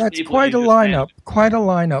one of those that's people. Quite a lineup. Quite a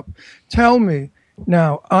lineup. Tell me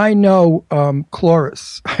now. I know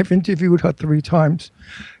Cloris. I've interviewed her 3 times.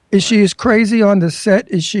 Is she as crazy on the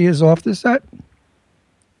set as she is off the set?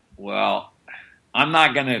 Well, I'm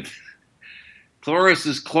not going to. Cloris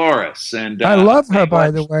is Cloris, and I love her.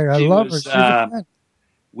 By the way, I love her. She's a fan.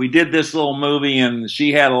 We did this little movie, and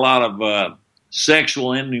she had a lot of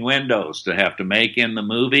sexual innuendos to have to make in the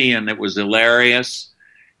movie, and it was hilarious.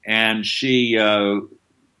 And she,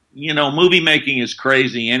 movie making is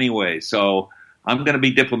crazy anyway, so I'm going to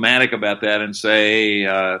be diplomatic about that and say.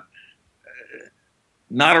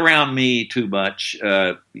 Not around me too much.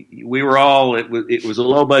 We were all, it was a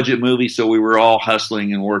low budget movie, so we were all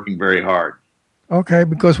hustling and working very hard. Okay,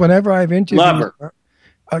 because whenever I've interviewed her,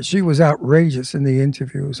 she was outrageous in the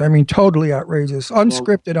interviews. I mean, totally outrageous.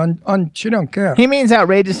 Unscripted, she don't care. He means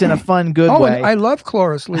outrageous in a fun, good way. I love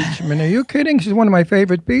Cloris Leachman. Are you kidding? She's one of my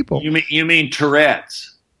favorite people. You mean Tourette's?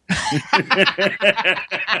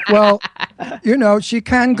 Well, she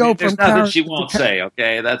can go from character. She won't say.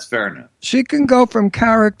 Okay, that's fair enough. She can go from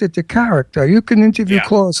character to character. You can interview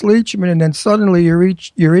Cloris Leachman, and then suddenly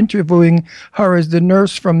you're interviewing her as the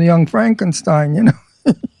nurse from the Young Frankenstein.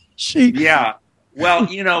 Yeah. Well,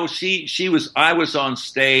 she was. I was on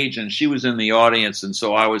stage, and she was in the audience, and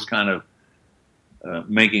so I was kind of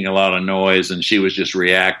making a lot of noise, and she was just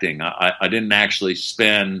reacting. I didn't actually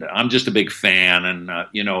spend. I'm just a big fan, and I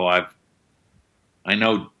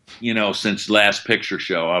know since Last Picture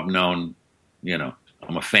Show, I've known.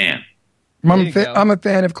 I'm a fan. I'm a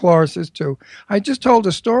fan of Cloris's too. I just told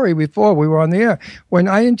a story before we were on the air. When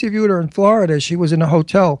I interviewed her in Florida, she was in a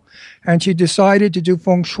hotel, and she decided to do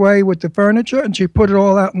feng shui with the furniture, and she put it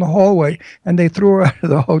all out in the hallway, and they threw her out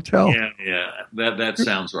of the hotel. Yeah, that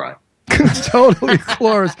sounds right. Totally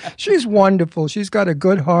Cloris. She's wonderful. She's got a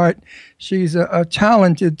good heart. She's a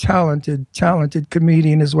talented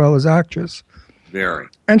comedian as well as actress. Very.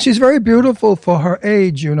 And she's very beautiful for her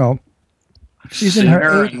age, She's in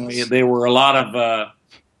her 80s. There were a lot of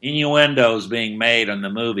innuendos being made in the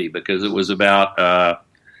movie because it was about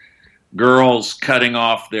girls cutting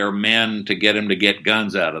off their men to get them to get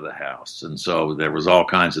guns out of the house. And so there was all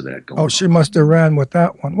kinds of that going on. Oh, she must have ran with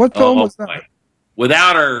that one. What film was that? Boy.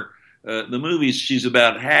 Without her, the movies, she's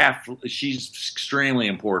about half. She's extremely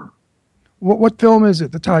important. What film is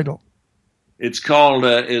it? The title? It's called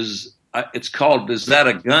Is That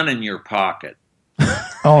a Gun in Your Pocket?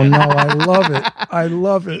 Oh no, I love it. I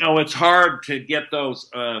love it. It's hard to get those.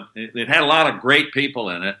 It had a lot of great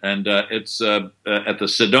people in it, and it's at the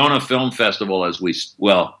Sedona Film Festival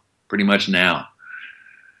pretty much now.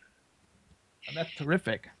 Oh, that's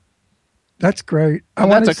terrific. That's great.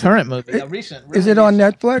 That's a current movie. A recent. Is it on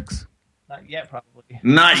Netflix? Not yet, probably.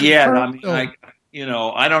 Not yet. I mean,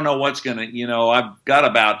 I don't know what's going to. I've got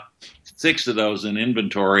about 6 of those in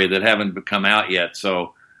inventory that haven't come out yet.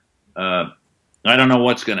 So I don't know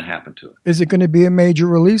what's going to happen to it. Is it going to be a major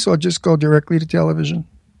release or just go directly to television?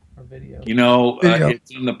 Or video? It's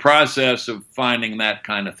in the process of finding that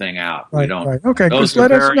kind of thing out. Right, we don't. Right. Okay, just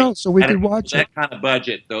let us know so we can watch it. That kind of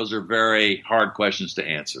budget, those are very hard questions to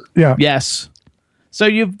answer. Yeah. Yes. So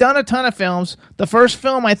you've done a ton of films. The first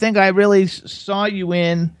film I think I really saw you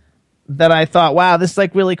in that I thought, wow, this is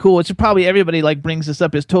like really cool. It's probably everybody like brings this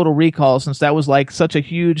up is Total Recall, since that was like such a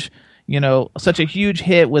huge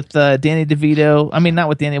hit with Danny DeVito. I mean, not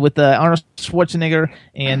with Danny, with Arnold Schwarzenegger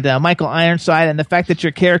and Michael Ironside, and the fact that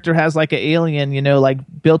your character has like an alien, like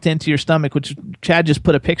built into your stomach, which Chad just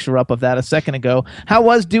put a picture up of that a second ago. How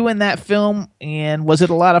was doing that film, and was it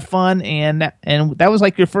a lot of fun? And that was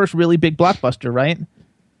like your first really big blockbuster, right?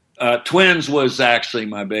 Twins was actually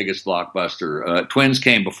my biggest blockbuster. Twins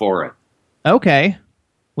came before it. Okay.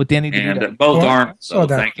 With Danny DeVito. And both Arnold. So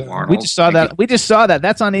thank you, Arnold. We just saw that.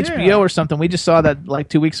 That's on HBO or something. We just saw that like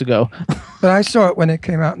 2 weeks ago. But I saw it when it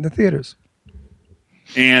came out in the theaters.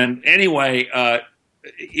 And anyway,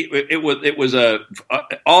 it was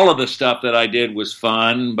all of the stuff that I did was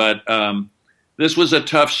fun, but this was a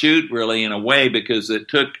tough shoot, really, in a way, because it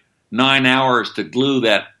took 9 hours to glue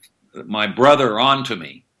my brother onto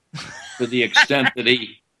me, to the extent that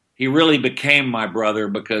he really became my brother,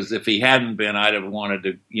 because if he hadn't been, I'd have wanted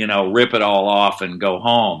to, rip it all off and go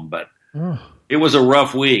home. But it was a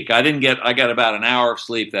rough week. I got about an hour of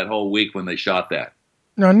sleep that whole week when they shot that.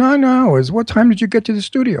 No, 9 hours. What time did you get to the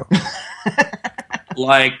studio?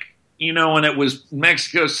 When it was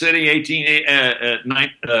Mexico City,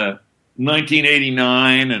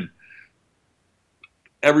 1989, and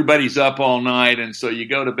everybody's up all night, and so you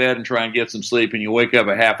go to bed and try and get some sleep, and you wake up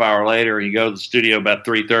a half hour later, and you go to the studio about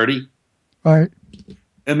 3:30. Right.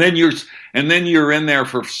 And then you're in there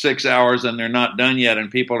for 6 hours, and they're not done yet,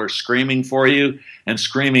 and people are screaming for you and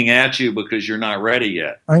screaming at you because you're not ready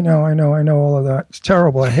yet. I know all of that. It's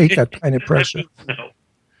terrible. I hate that kind of pressure.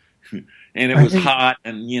 And it was hot,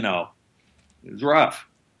 and it was rough.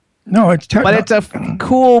 No, it's terrible. But it's a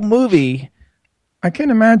cool movie. I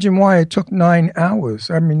can't imagine why it took 9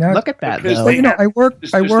 hours. I mean, look at that. Because well, I worked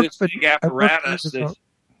this for big apparatus.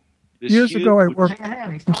 Years ago, I worked.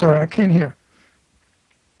 I'm sorry, I can't hear.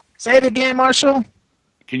 Say it again, Marshall.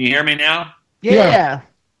 Can you hear me now? Yeah.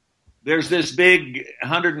 There's this big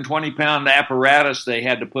 120-pound apparatus they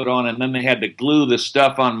had to put on, and then they had to glue the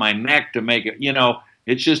stuff on my neck to make it.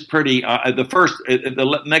 It's just pretty.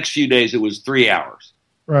 The next few days it was 3 hours.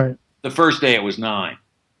 Right. The first day it was 9.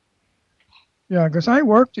 Yeah, because I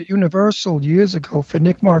worked at Universal years ago for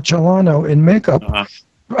Nick Marcellano in makeup. Uh-huh.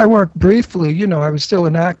 I worked briefly. I was still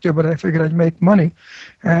an actor, but I figured I'd make money.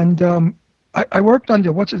 And I worked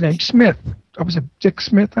under, what's his name, Smith. Was it Dick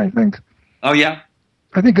Smith, I think? Oh, yeah?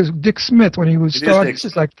 I think it was Dick Smith when he was starting.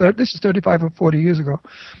 This is 35 or 40 years ago.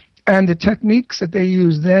 And the techniques that they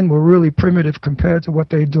used then were really primitive compared to what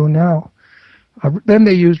they do now. Then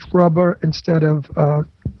they used rubber instead of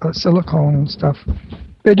silicone and stuff.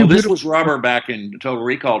 This was rubber back in Total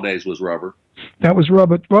Recall days. Was rubber. That was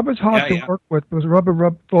rubber. Rubber's hard to work with because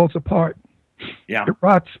rubber falls apart. Yeah. It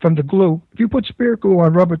rots from the glue. If you put spirit glue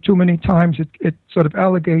on rubber too many times, it sort of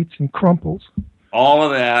alligates and crumples. All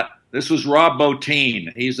of that. This was Rob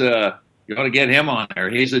Bottin. You ought to get him on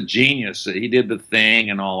there. He's a genius. He did The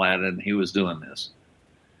Thing and all that, and he was doing this.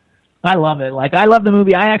 I love it. I love the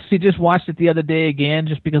movie. I actually just watched it the other day again,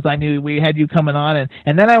 just because I knew we had you coming on,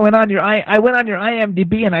 and then I went on your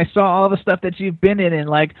IMDb and I saw all the stuff that you've been in, and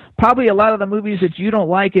probably a lot of the movies that you don't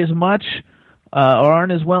like as much or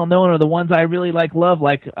aren't as well known are the ones I really love.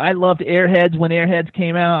 I loved Airheads when Airheads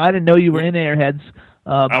came out. I didn't know you were in Airheads.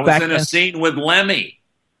 I was in a scene with Lemmy.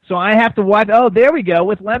 So I have to watch. Oh, there we go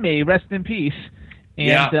with Lemmy. Rest in peace.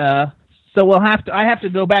 And so I have to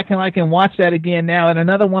go back and watch that again now. And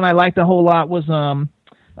another one I liked a whole lot was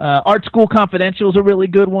Art School Confidential is a really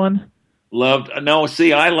good one. I loved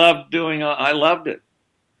it.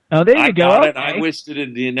 Oh, there you go. Okay. I wished it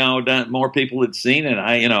had, more people had seen it.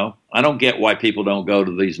 I don't get why people don't go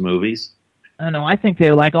to these movies. I know. I think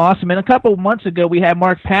they're awesome. And a couple of months ago, we had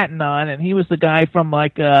Mark Patton on, and he was the guy from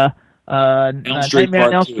Nightmare on Elm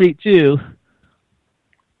Street 2.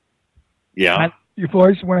 Yeah. Your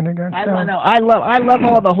voice went again. I don't know. I love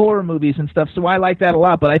all the horror movies and stuff, so I like that a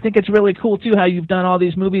lot. But I think it's really cool too how you've done all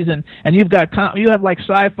these movies, and you've got you have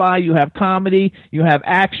sci-fi, you have comedy, you have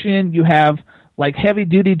action, you have heavy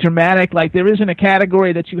duty dramatic. There isn't a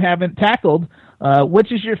category that you haven't tackled.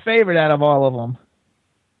 Which is your favorite out of all of them?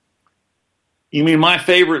 You mean my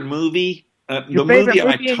favorite movie? Your favorite movie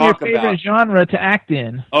and your favorite genre to act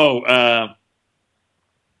in? I'm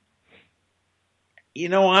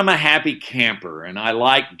a happy camper, and I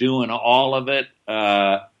like doing all of it.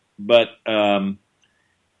 But I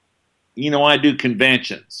do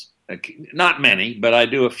conventions. Not many, but I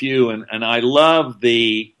do a few, and I love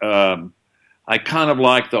I kind of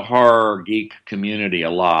like the horror geek community a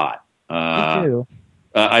lot. Me too.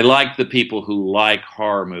 I like the people who like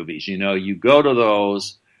horror movies. You go to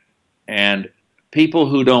those, and people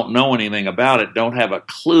who don't know anything about it don't have a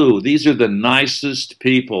clue. These are the nicest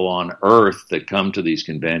people on earth that come to these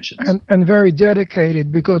conventions. And very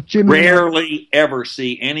dedicated, because Jimmy rarely ever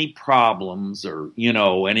see any problems or,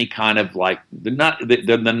 any kind of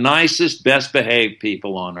they're the nicest, best behaved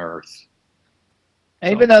people on earth.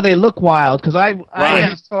 Even though they look wild, because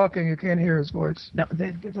he's talking, you can't hear his voice. No,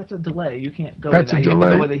 that's a delay. You can't go with that. You have to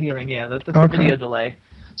go with the hearing. Yeah, that's a video delay.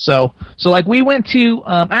 So we went to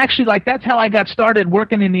that's how I got started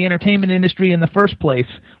working in the entertainment industry in the first place,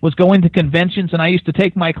 was going to conventions, and I used to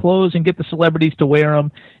take my clothes and get the celebrities to wear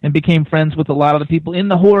them, and became friends with a lot of the people in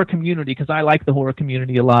the horror community, because I like the horror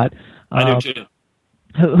community a lot. I do too.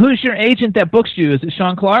 Who's your agent that books you? Is it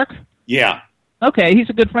Sean Clark? Yeah. Okay, he's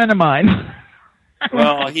a good friend of mine.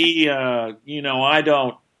 Well, he, I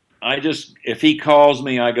don't. if he calls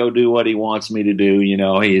me, I go do what he wants me to do. You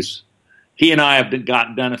know, he and I have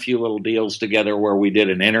done a few little deals together where we did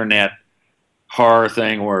an internet horror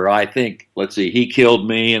thing where I think, let's see, he killed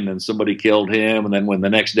me and then somebody killed him. And then when the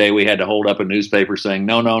next day we had to hold up a newspaper saying,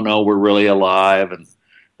 no, we're really alive. And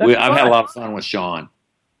I've had a lot of fun with Sean.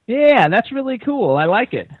 Yeah, that's really cool. I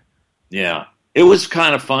like it. Yeah, it was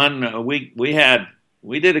kind of fun. We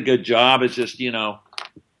did a good job. It's just, you know,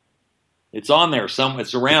 it's on there.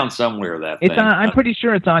 It's around somewhere. Thing. I'm pretty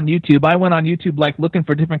sure it's on YouTube. I went on YouTube like looking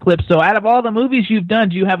for different clips. So out of all the movies you've done,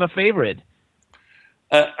 do you have a favorite?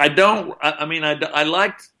 I don't. I mean, I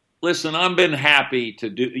liked. Listen, I've been happy to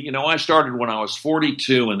do. You know, I started when I was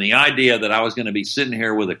 42, and the idea that I was going to be sitting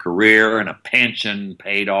here with a career and a pension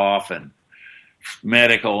paid off and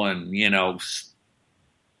medical and, you know,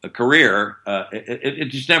 a career, it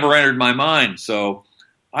just never entered my mind. So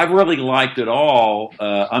I've really liked it all.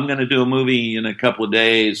 I'm going to do a movie in a couple of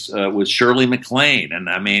days with Shirley MacLaine, and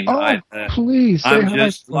I mean, please, I'm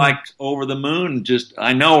just like over the moon. Just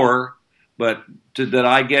I know her, but that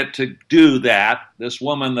I get to do that. This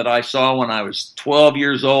woman that I saw when I was 12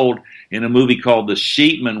 years old in a movie called The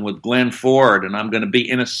Sheepman with Glenn Ford, and I'm going to be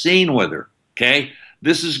in a scene with her. Okay,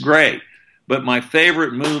 this is great. But my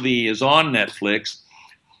favorite movie is on Netflix.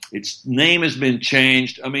 Its name has been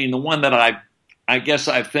changed. I mean, the one that I guess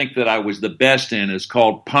I think that I was the best in is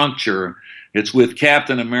called Puncture. It's with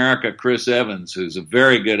Captain America, Chris Evans, who's a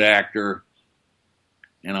very good actor,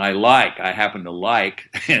 and I happen to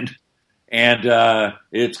like, and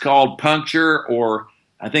it's called Puncture, or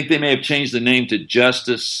I think they may have changed the name to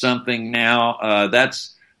Justice something now.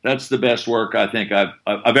 That's the best work I think I've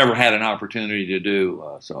ever had an opportunity to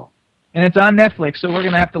do. And it's on Netflix, so we're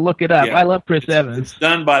going to have to look it up. Yeah. I love Chris Evans. It's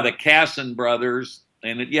done by the Casson brothers,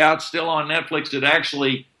 and it's still on Netflix. It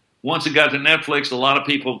actually, once it got to Netflix, a lot of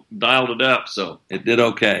people dialed it up, so it did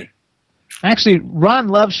okay. Actually, Ron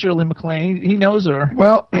loves Shirley MacLaine. He knows her.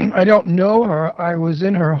 Well, I don't know her. I was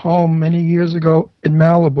in her home many years ago in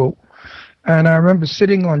Malibu, and I remember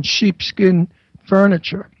sitting on sheepskin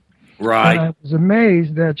furniture. Right. And I was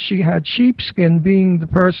amazed that she had sheepskin. Being the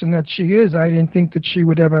person that she is, I didn't think that she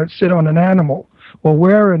would ever sit on an animal or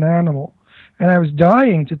wear an animal. And I was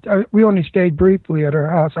dying to. We only stayed briefly at her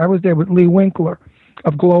house. I was there with Lee Winkler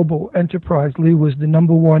of Global Enterprise. Lee was the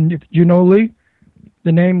number one. Do you know Lee?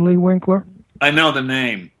 The name Lee Winkler? I know the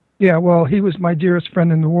name. Yeah, well, he was my dearest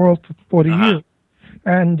friend in the world for 40 years.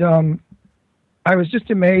 And I was just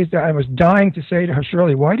amazed. I was dying to say to her,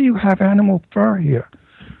 Shirley, why do you have animal fur here?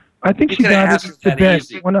 I think she got it to bed.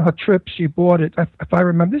 One of her trips, she bought it. If I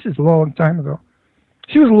remember, this is a long time ago.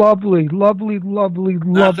 She was lovely.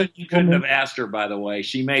 Nothing you couldn't have asked her, by the way.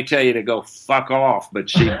 She may tell you to go fuck off,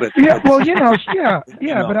 but yeah, well,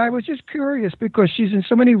 but I was just curious because she's in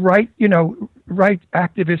so many right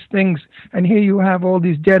activist things, and here you have all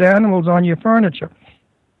these dead animals on your furniture.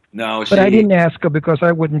 No, but I didn't ask her because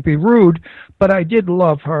I wouldn't be rude. But I did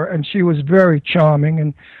love her, and she was very charming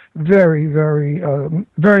and very, very,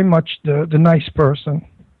 very much the nice person.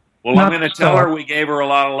 Well, I'm going to tell her we gave her a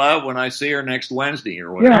lot of love when I see her next Wednesday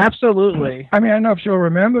or whatever. Yeah, absolutely. I mean, I don't know if she'll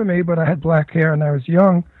remember me, but I had black hair and I was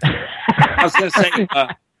young. I was going to say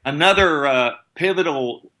another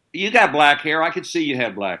pivotal. You got black hair. I could see you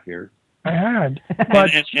had black hair. I had,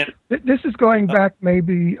 but this is going back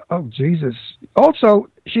maybe. Oh Jesus!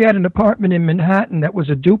 Also, she had an apartment in Manhattan that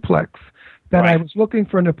was a duplex. That I was looking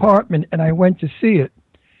for an apartment, and I went to see it,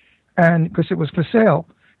 and because it was for sale.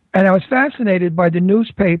 And I was fascinated by the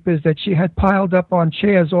newspapers that she had piled up on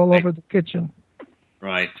chairs all over the kitchen.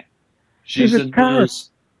 Right. She's a nurse.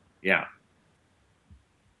 Yeah.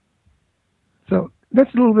 So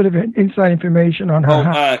that's a little bit of inside information on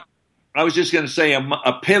her. I was just going to say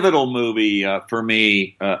a pivotal movie for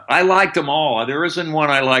me. I liked them all. There isn't one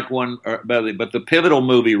I like one better, but the pivotal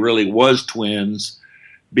movie really was Twins,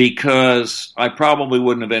 because I probably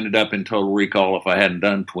wouldn't have ended up in Total Recall if I hadn't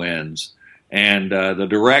done Twins. And the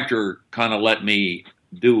director kind of let me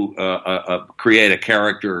do create a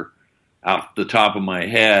character out the top of my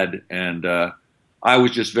head, and I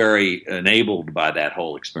was just very enabled by that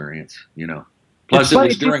whole experience. Plus, it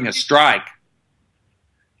was during a strike.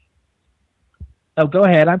 Oh, go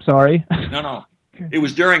ahead. I'm sorry. No. It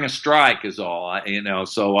was during a strike, is all.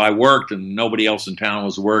 So I worked, and nobody else in town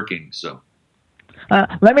was working. So.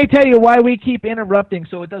 Let me tell you why we keep interrupting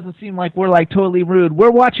so it doesn't seem like we're like totally rude.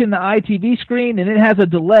 We're watching the ITV screen and it has a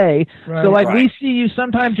delay. Right, so we see you,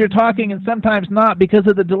 sometimes you're talking and sometimes not because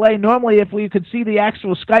of the delay. Normally if we could see the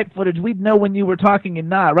actual Skype footage, we'd know when you were talking and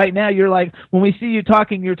not. Right now you're like, when we see you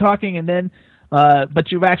talking, you're talking and then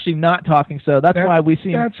but you're actually not talking. So that's why we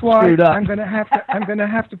seem screwed up. I'm going to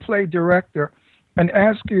have to play director and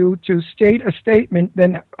ask you to state a statement,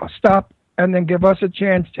 then stop and then give us a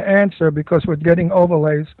chance to answer because we're getting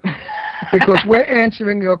overlays. Because we're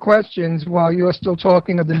answering your questions while you're still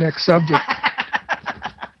talking of the next subject.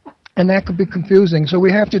 And that could be confusing. So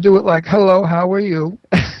we have to do it like, hello, how are you?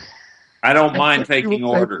 I don't mind taking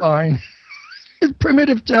orders. Fine. It's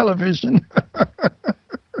primitive television.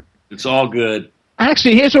 It's all good.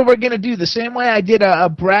 Actually, here's what we're going to do. The same way I did a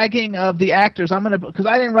bragging of the actors, I'm going to, because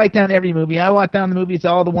I didn't write down every movie. I wrote down the movies,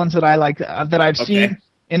 all the ones that I like, that I've seen.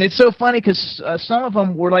 And it's so funny because some of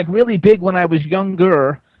them were like really big when I was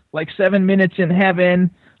younger, like 7 Minutes in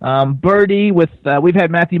Heaven, Birdie with, we've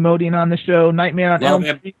had Matthew Modine on the show, Nightmare on Elm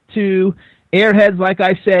Street 2, Airheads, like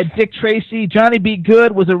I said, Dick Tracy, Johnny Be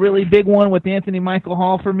Good was a really big one with Anthony Michael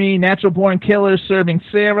Hall for me, Natural Born Killers, Serving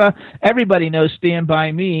Sarah, everybody knows Stand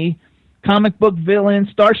By Me, Comic Book Villain,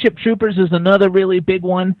 Starship Troopers is another really big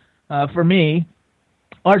one for me.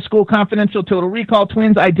 Art School Confidential, Total Recall,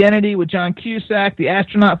 Twins, Identity with John Cusack, The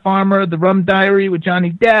Astronaut Farmer, The Rum Diary with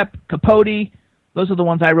Johnny Depp, Capote. Those are the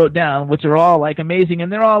ones I wrote down, which are all like amazing,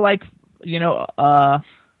 and they're all like,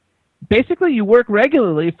 basically you work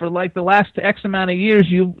regularly for like the last X amount of years.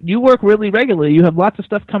 You work really regularly. You have lots of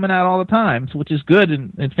stuff coming out all the time, which is good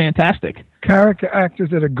and fantastic. Character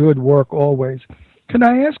actors that are good work always. Can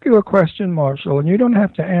I ask you a question, Marshall? And you don't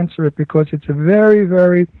have to answer it because it's a very,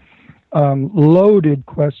 very loaded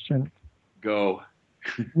question. Go.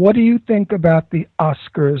 What do you think about the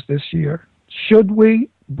Oscars this year? Should we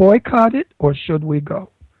boycott it or should we go?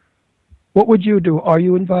 What would you do? Are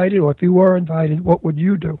you invited? Or if you were invited, what would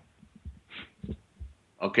you do?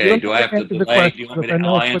 Okay, do I have to delay? Do you want me to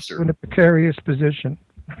answer? In a precarious position.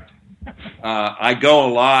 I go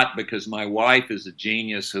a lot because my wife is a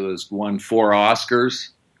genius who has won 4 Oscars,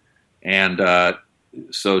 and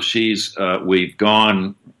so we've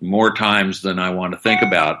gone more times than I want to think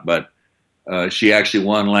about. But she actually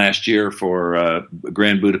won last year for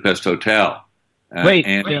Grand Budapest Hotel.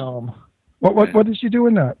 Film. What did she do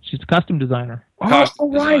in that? She's a costume designer.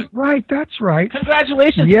 Right, that's right.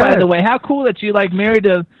 Congratulations, by the way. How cool that you married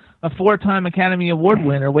a 4-time Academy Award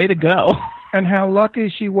winner. Way to go. And how lucky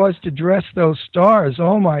she was to dress those stars.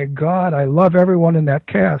 Oh, my God. I love everyone in that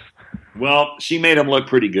cast. Well, she made them look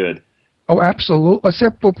pretty good. Oh, absolutely.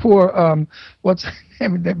 Except for poor, what's her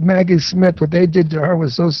name? Maggie Smith. What they did to her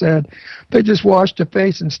was so sad. They just washed her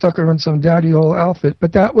face and stuck her in some dowdy old outfit.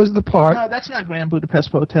 But that was the part. No, that's not Grand Budapest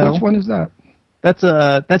Hotel. Which one is that? That's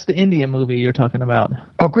the Indian movie you're talking about.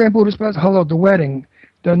 Oh, Grand Budapest. Hello, The Wedding.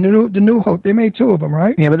 The new they made 2 of them,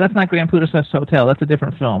 right? Yeah, but that's not Grand Budapest Hotel. That's a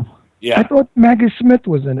different film. Yeah. I thought Maggie Smith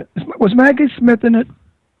was in it. Was Maggie Smith in it?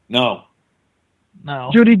 No.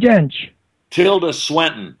 Judi Dench. Tilda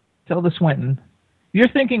Swinton. You're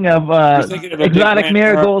thinking of Exotic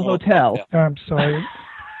Marigold Hotel. I'm sorry.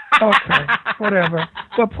 Okay, whatever.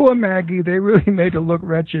 But poor Maggie, they really made her look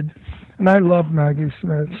wretched. And I love Maggie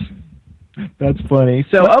Smith. That's funny.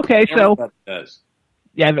 So, okay, so... Everybody does.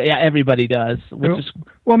 Yeah, everybody does.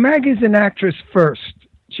 Well, Maggie's an actress first.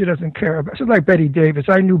 She doesn't care about. She's like Betty Davis.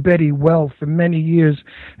 I knew Betty well for many years,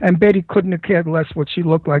 and Betty couldn't have cared less what she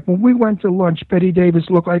looked like. When we went to lunch, Betty Davis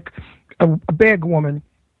looked like a bag woman.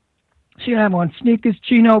 She'd have on sneakers,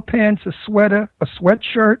 chino pants, a sweater, a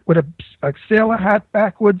sweatshirt with a sailor hat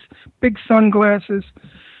backwards, big sunglasses.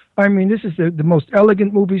 I mean, this is the most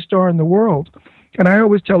elegant movie star in the world. And I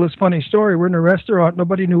always tell this funny story. We're in a restaurant.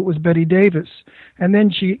 Nobody knew it was Betty Davis. And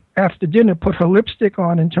then she, after dinner, put her lipstick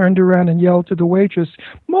on and turned around and yelled to the waitress,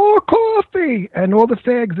 "More coffee!" And all the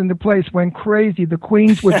fags in the place went crazy. The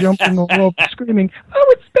queens were jumping all over, screaming,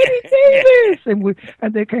 "Oh, it's Betty Davis!"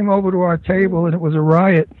 And they came over to our table, and it was a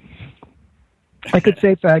riot. I could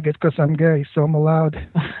say faggots because I'm gay, so I'm allowed.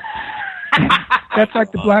 That's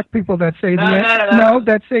like the black people that say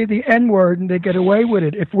that say the N-word and they get away with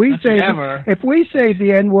it. If we say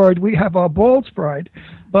the N-word, we have our balls fried.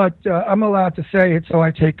 But I'm allowed to say it, so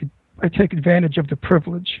I take advantage of the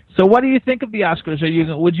privilege. So, what do you think of the Oscars? Do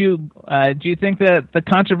you think that the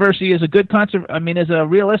controversy is a good controversy? I mean, is a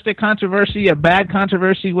realistic controversy a bad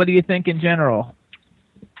controversy? What do you think in general?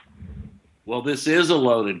 Well, this is a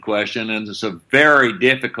loaded question, and it's a very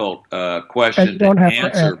difficult question to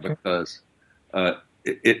answer because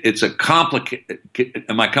it's a complicated.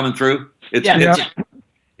 Am I coming through?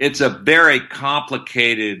 It's a very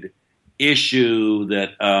complicated issue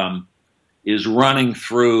that is running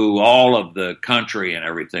through all of the country and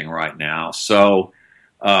everything right now. So,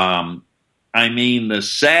 I mean, the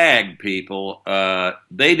SAG people,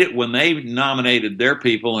 they did when they nominated their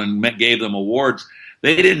people and gave them awards.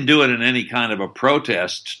 They didn't do it in any kind of a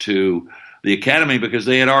protest to the Academy because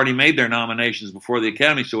they had already made their nominations before the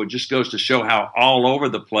Academy. So it just goes to show how all over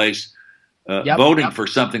the place voting for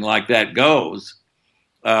something like that goes.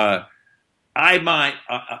 I might,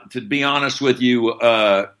 to be honest with you,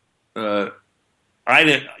 I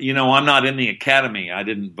didn't. I'm not in the Academy. I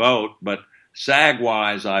didn't vote, but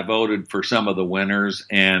SAG-wise, I voted for some of the winners,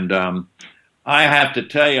 and I have to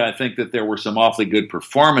tell you, I think that there were some awfully good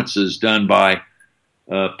performances done by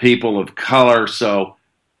people of color. So,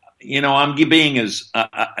 I'm being as,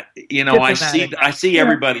 I see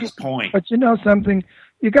everybody's point. But you know something?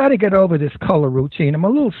 You got to get over this color routine. I'm a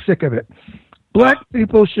little sick of it. Black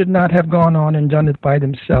people should not have gone on and done it by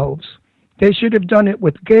themselves. They should have done it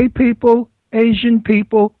with gay people, Asian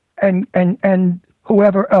people, and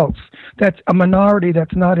whoever else. That's a minority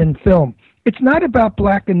that's not in film. It's not about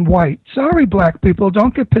black and white. Sorry, black people,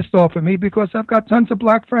 don't get pissed off at me because I've got tons of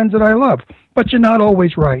black friends that I love. But you're not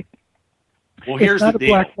always right. Well, here's it's not the a deal.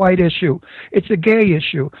 black-white issue. It's a gay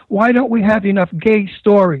issue. Why don't we have enough gay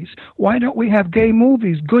stories? Why don't we have gay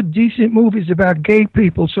movies, good, decent movies about gay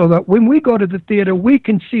people so that when we go to the theater, we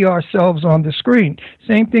can see ourselves on the screen?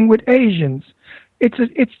 Same thing with Asians.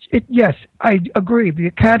 Yes, I agree. The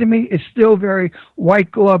Academy is still very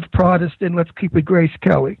white-glove Protestant. Let's keep it Grace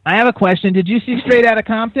Kelly. I have a question. Did you see Straight Outta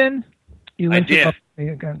Compton? You I did. interrupted me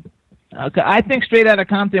again. Okay, I think Straight Outta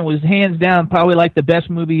Compton was hands down probably like the best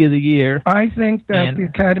movie of the year. I think that the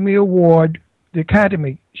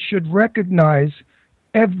Academy should recognize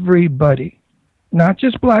everybody, not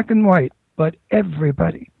just black and white, but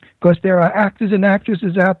everybody. Because there are actors and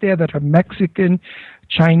actresses out there that are Mexican,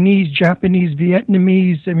 Chinese, Japanese,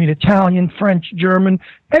 Vietnamese, Italian, French, German.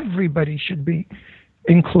 Everybody should be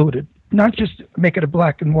included. Not just make it a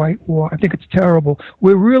black and white war. I think it's terrible.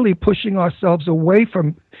 We're really pushing ourselves away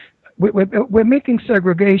from... We're making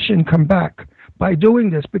segregation come back by doing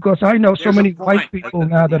this because I know so many white people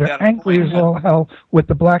now that are angry as all hell with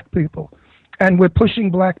the black people. And we're pushing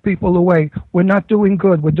black people away. We're not doing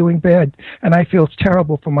good. We're doing bad. And I feel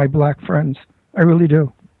terrible for my black friends. I really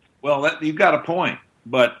do. Well, you've got a point.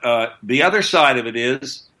 But the other side of it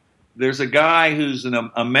is there's a guy who's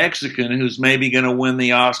a Mexican who's maybe going to win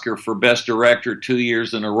the Oscar for Best Director 2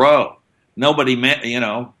 years in a row. Nobody meant,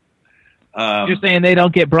 You're saying they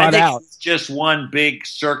don't get brought out. It's just one big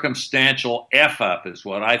circumstantial F-up is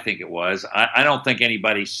what I think it was. I don't think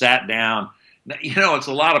anybody sat down. It's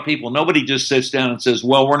a lot of people. Nobody just sits down and says,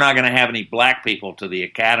 well, we're not going to have any black people to the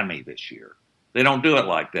Academy this year. They don't do it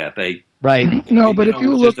like that. Right. No, but if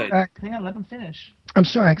you look back... Hang on, let them finish. I'm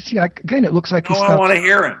sorry. See, again, it looks like No, I want to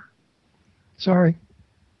hear him. Sorry.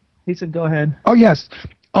 He said, go ahead. Oh, yes.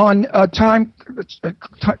 On Time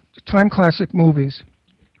Classic Movies,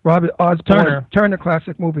 Robert Osborne, Turner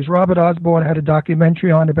Classic Movies, Robert Osborne had a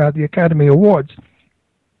documentary on about the Academy Awards.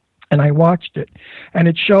 And I watched it. And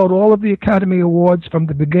it showed all of the Academy Awards from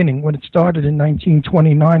the beginning, when it started in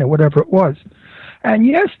 1929 or whatever it was. And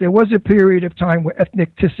yes, there was a period of time where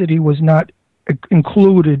ethnicity was not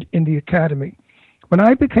included in the Academy. When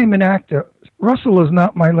I became an actor, Russell is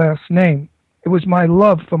not my last name. It was my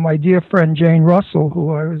love for my dear friend Jane Russell,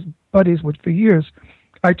 who I was buddies with for years.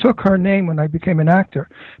 I took her name when I became an actor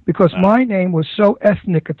because my name was so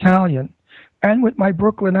ethnic Italian. And with my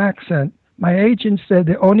Brooklyn accent, my agent said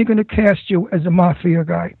they're only going to cast you as a mafia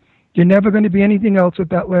guy. You're never going to be anything else with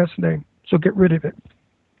that last name, so get rid of it.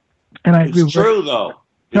 And it's true, though.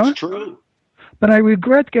 It's true. But I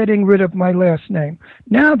regret getting rid of my last name.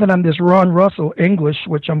 Now that I'm this Ron Russell English,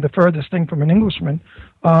 which I'm the furthest thing from an Englishman,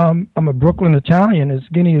 I'm a Brooklyn Italian, as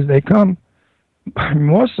skinny as they come.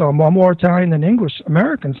 More so, I'm more Italian than English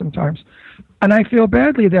American sometimes. And I feel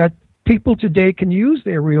badly that people today can use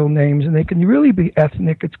their real names and they can really be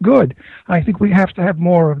ethnic. It's good. I think we have to have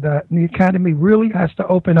more of that. And the Academy really has to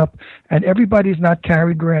open up. And everybody's not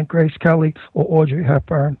Cary Grant, Grace Kelly, or Audrey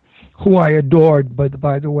Hepburn, who I adored,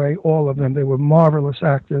 by the way, all of them. They were marvelous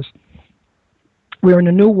actors. We're in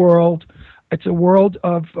a new world. It's a world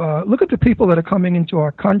of, look at the people that are coming into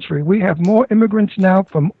our country. We have more immigrants now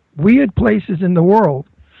from weird places in the world,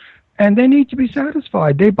 and they need to be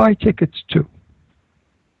satisfied. They buy tickets too.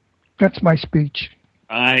 That's my speech.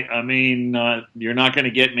 I mean, you're not going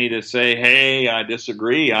to get me to say, "Hey, I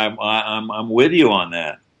disagree." I'm with you on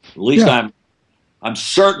that. At least I'm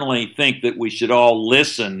certainly think that we should all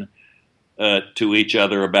listen to each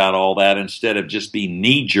other about all that instead of just be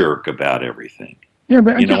knee jerk about everything. Yeah,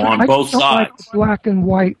 but on both sides. Like the black and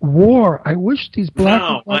white war. I wish these black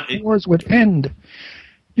and white wars would end.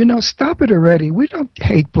 Stop it already. We don't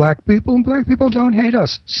hate black people, and black people don't hate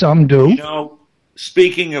us. Some do.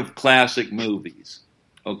 Speaking of classic movies,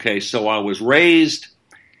 okay, so I was raised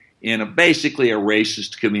in basically a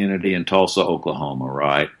racist community in Tulsa, Oklahoma,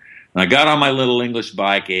 right? And I got on my little English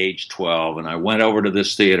bike, age 12, and I went over to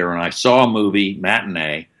this theater, and I saw a movie,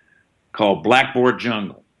 matinee, called Blackboard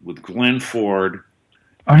Jungle with Glenn Ford.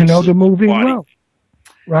 I know the movie well.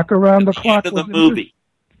 Rock Around the Clock. End of the movie.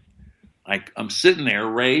 I'm sitting there,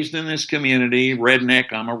 raised in this community,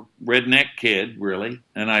 redneck. I'm a redneck kid, really.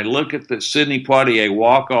 And I look at the Sidney Poitier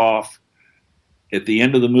walk off at the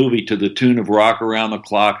end of the movie to the tune of Rock Around the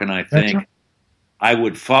Clock, and I think I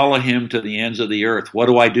would follow him to the ends of the earth. What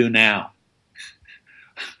do I do now?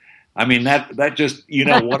 I mean, that just,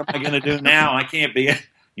 what am I going to do now? I can't be,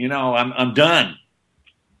 I'm done.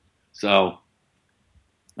 So,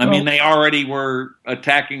 I mean, they already were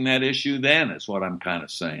attacking that issue then, is what I'm kind of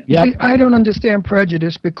saying. Yeah, I don't understand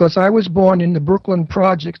prejudice because I was born in the Brooklyn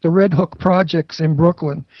projects, the Red Hook projects in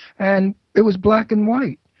Brooklyn, and it was black and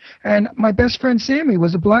white. And my best friend Sammy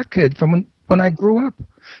was a black kid from when I grew up.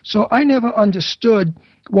 So I never understood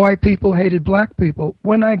why people hated black people.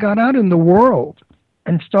 When I got out in the world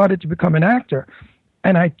and started to become an actor,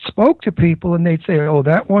 and I spoke to people, and they'd say, oh,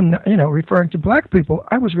 that one, referring to black people,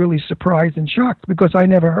 I was really surprised and shocked because I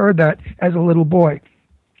never heard that as a little boy.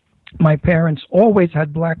 My parents always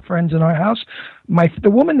had black friends in our house. The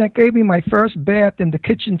woman that gave me my first bath in the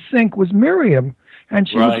kitchen sink was Miriam, and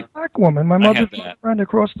she was a black woman. My mother's friend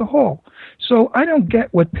across the hall. So I don't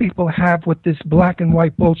get what people have with this black and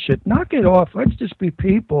white bullshit. Knock it off. Let's just be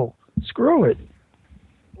people. Screw it.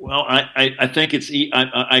 Well, I think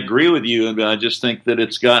I agree with you, and I just think that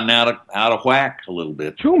it's gotten out of whack a little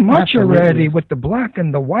bit. Too much already with the black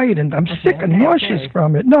and the white, and I'm sick and nauseous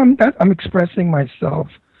from it. No, I'm expressing myself.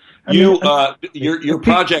 Your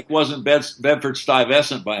project wasn't Bedford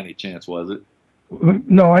Stuyvesant by any chance, was it?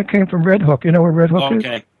 No, I came from Red Hook. You know where Red Hook is?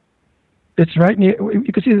 Okay. It's right near.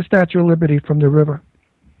 You can see the Statue of Liberty from the river.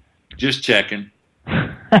 Just checking.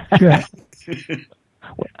 Yeah.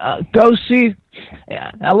 Go see.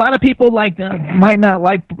 A lot of people might not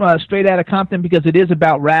like Straight Outta Compton because it is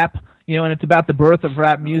about rap, and it's about the birth of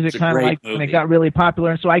rap music, kind of like when it got really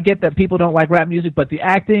popular. And so I get that people don't like rap music, but the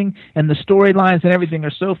acting and the storylines and everything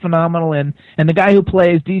are so phenomenal. And the guy who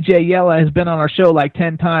plays DJ Yella has been on our show like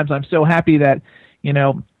 10 times. I'm so happy that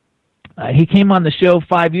he came on the show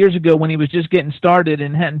 5 years ago when he was just getting started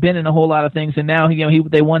and hadn't been in a whole lot of things. And now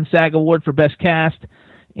they won SAG Award for Best Cast,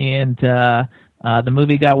 and the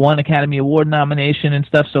movie got one Academy Award nomination and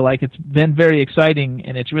stuff, so it's been very exciting,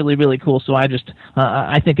 and it's really, really cool. So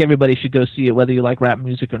I think everybody should go see it, whether you like rap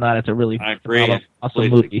music or not. It's a really awesome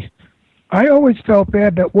movie. I always felt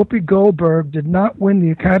bad that Whoopi Goldberg did not win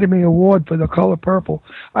the Academy Award for The Color Purple.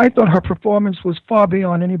 I thought her performance was far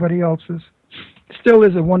beyond anybody else's. Still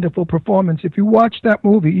is a wonderful performance. If you watch that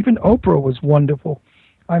movie, even Oprah was wonderful.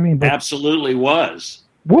 I mean, absolutely was.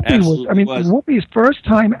 Whoopi's first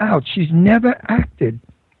time out. She's never acted.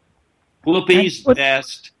 Whoopi's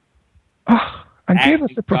best acting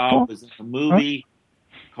job was in a movie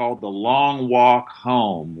called The Long Walk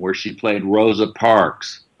Home, where she played Rosa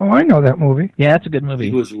Parks. Oh, I know that movie. Yeah, that's a good movie.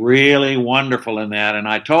 She was really wonderful in that, and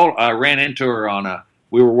I ran into her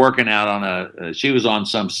we were working out on she was on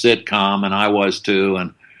some sitcom, and I was too,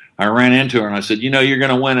 and I ran into her, and I said, you're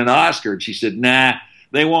going to win an Oscar, and she said, nah,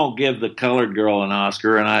 they won't give the colored girl an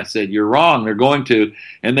Oscar. And I said, you're wrong. They're going to.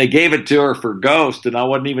 And they gave it to her for Ghost, and I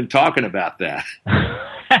wasn't even talking about that.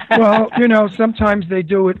 Well, sometimes they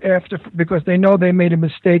do it after because they know they made a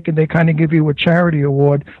mistake, and they kind of give you a charity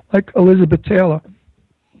award, like Elizabeth Taylor.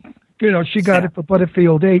 She got it for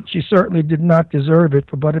Butterfield 8. She certainly did not deserve it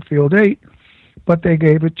for Butterfield 8, but they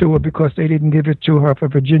gave it to her because they didn't give it to her for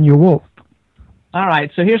Virginia Woolf. All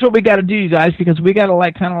right, so here's what we got to do, you guys, because we got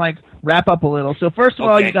to wrap up a little. So first of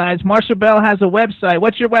all, you guys, Marshall Bell has a website.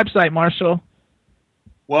 What's your website, Marshall?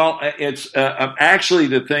 Well, it's actually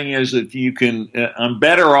the thing is that you can. I'm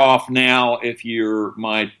better off now if you're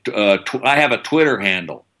my. I have a Twitter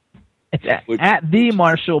handle. It's at the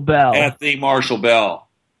Marshall Bell. At the Marshall Bell.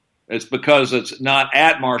 It's because it's not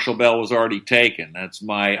at Marshall Bell was already taken. That's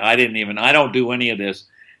I don't do any of this.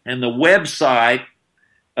 And the website.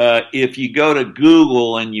 If you go to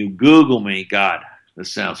Google and you Google me, God,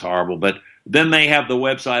 this sounds horrible, but then they have the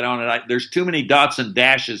website on it. There's too many dots and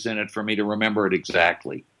dashes in it for me to remember it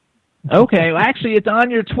exactly. Okay, well, actually, it's on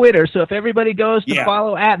your Twitter, so if everybody goes to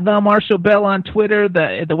follow at the Marshall Bell on Twitter,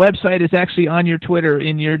 the website is actually on your Twitter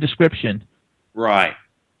in your description. Right.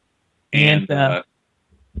 And now,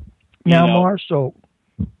 Marshall.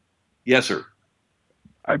 Yes, sir.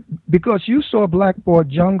 Because you saw Blackboard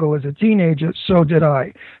Jungle as a teenager, so did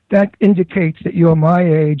I. That indicates that you're my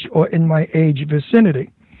age or in my age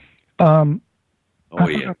vicinity. I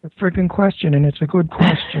forgot the freaking question, and it's a good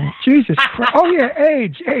question. Jesus Christ. Oh, yeah,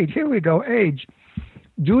 age. Here we go, age.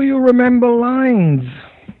 Do you remember lines?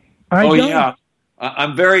 Yeah.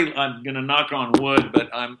 I'm going to knock on wood, but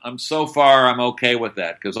I'm so far I'm okay with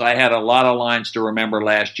that because I had a lot of lines to remember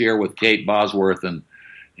last year with Kate Bosworth, and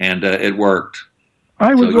it worked.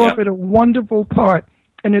 I was offered a wonderful part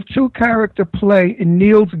in a two-character play in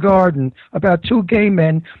Neil's Garden about two gay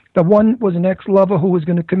men. The one was an ex-lover who was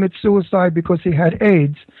going to commit suicide because he had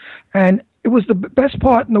AIDS, and it was the best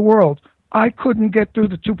part in the world. I couldn't get through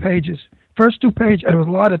the 2 pages. First 2 pages, and there was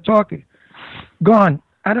a lot of talking. Gone.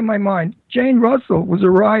 Out of my mind. Jane Russell was a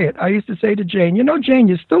riot. I used to say to Jane, Jane,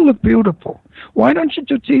 you still look beautiful. Why don't you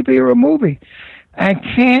do TV or a movie? I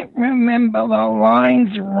can't remember the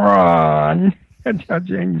lines, Ron. That's how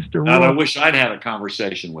Jane used to roll. I wish I'd had a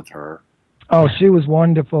conversation with her. Oh, she was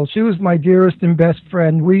wonderful. She was my dearest and best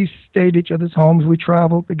friend. We stayed at each other's homes. We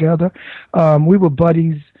traveled together. We were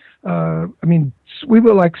buddies. We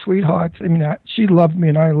were like sweethearts. She loved me,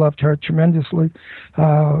 and I loved her tremendously.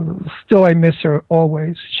 Still, I miss her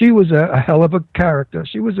always. She was a hell of a character.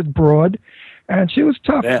 She was a broad, and she was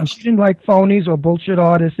tough. Yes. And she didn't like phonies or bullshit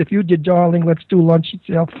artists. If you did, darling, let's do lunch, she'd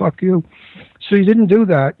say, oh, fuck you. She didn't do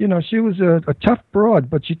that. She was a tough broad,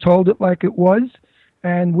 but she told it like it was,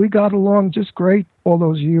 and we got along just great all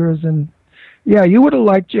those years. And, yeah, you would have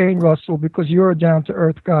liked Jane Russell because you're a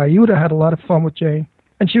down-to-earth guy. You would have had a lot of fun with Jane.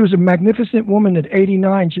 And she was a magnificent woman at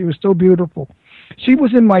 89. She was so beautiful. She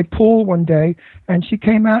was in my pool one day, and she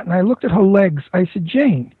came out, and I looked at her legs. I said,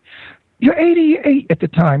 Jane, you're 88 at the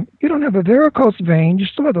time. You don't have a varicose vein. You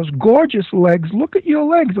still have those gorgeous legs. Look at your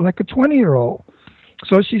legs. They're like a 20-year-old.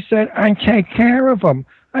 So she said, I take care of them.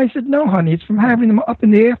 I said, no, honey, it's from having them up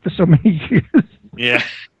in the air for so many years. Yeah.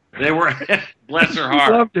 They were, bless her heart.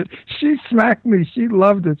 She loved it. She smacked me. She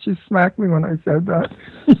loved it. She smacked me when I said that.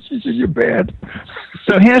 She said, you're bad.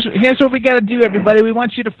 So here's what we got to do, everybody. We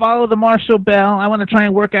want you to follow the Marshall Bell. I want to try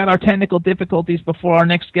and work out our technical difficulties before our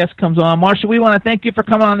next guest comes on. Marshall, we want to thank you for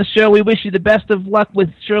coming on the show. We wish you the best of luck with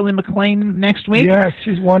Shirley MacLaine next week. Yes,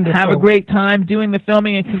 she's wonderful. Have a great time doing the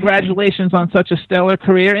filming, and congratulations on such a stellar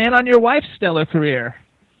career and on your wife's stellar career.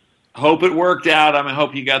 Hope it worked out. I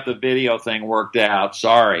hope you got the video thing worked out.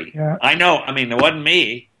 Sorry. Yeah. I know. It wasn't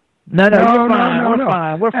me. No,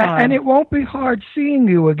 we're fine. And it won't be hard seeing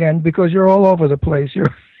you again because you're all over the place.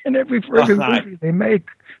 You're in every friggin' movie they make.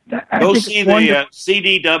 Go see the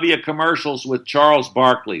CDW commercials with Charles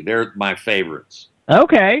Barkley. They're my favorites.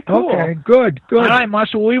 Okay, cool. Okay, good. All right,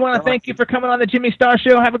 Marshall. We want to thank you for coming on the Jimmy Star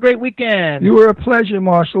Show. Have a great weekend. You were a pleasure,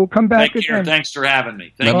 Marshall. Come back again. Thanks for having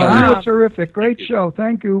me. Thank you. You were terrific. Great show.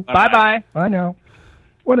 Thank you. Bye-bye. I know.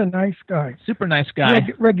 What a nice guy. Super nice guy.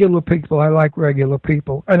 Regular people. I like regular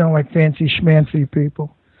people. I don't like fancy schmancy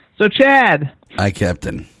people. So, Chad. Hi,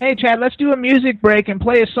 Captain. Hey, Chad, let's do a music break and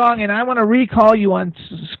play a song, and I want to recall you on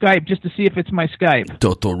Skype just to see if it's my Skype.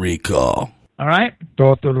 Total recall. All right?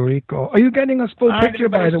 Total Rico. Are you getting a full picture,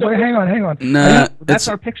 by the way? Hang on. Nah, that's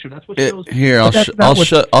our picture. That's what shows. Here,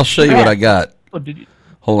 I'll show you what I got.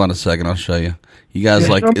 Hold on a second. I'll show you. You guys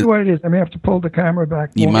show me what it is. I may have to pull the camera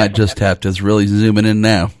back. You might just have to. It's really zooming in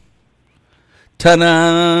now.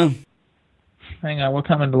 Ta-da! Hang on. We're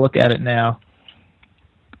coming to look at it now.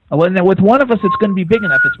 With one of us, it's going to be big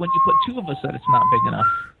enough. It's when you put two of us that it's not big enough.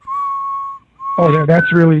 Oh,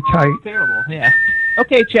 that's really tight. Terrible, yeah.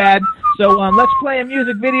 Okay, Chad. So let's play a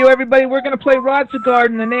music video, everybody. We're going to play Rod Segard,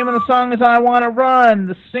 and the name of the song is I Want to Run.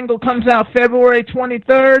 The single comes out February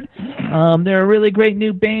 23rd. They're a really great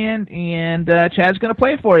new band, and Chad's going to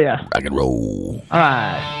play it for you. Rock and roll. All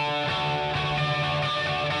right.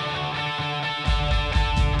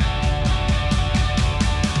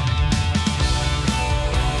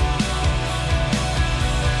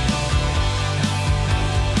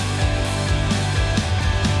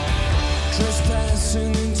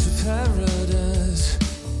 Trespassing into paradise,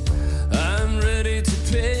 I'm ready to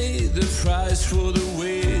pay the price for the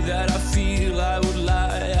way that I feel. I would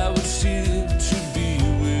lie, I would steal to be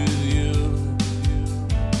with you.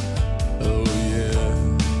 Oh yeah.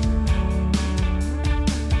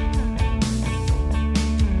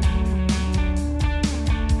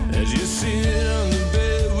 As you sit on the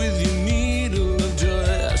bed with your needle of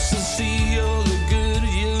joy, I still see all the good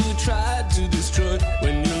you tried to destroy.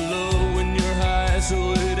 When you're low, when you're high,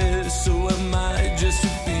 so it is, so am I, just to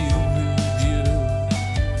be with you.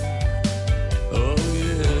 Oh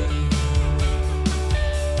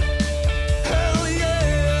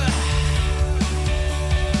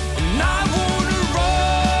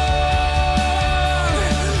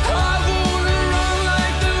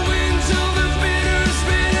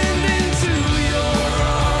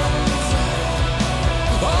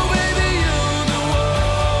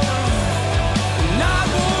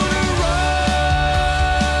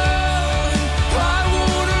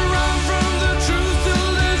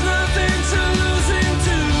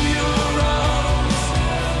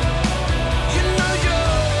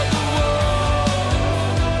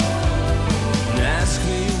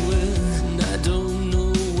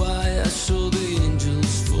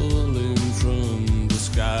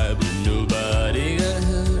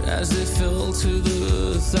fell to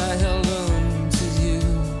the earth, I held on to you.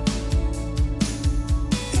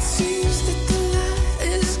 It seems that the light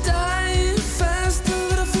is dying faster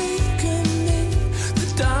than I think I make the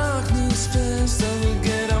darkness fast. I will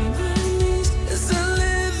get on my knees as I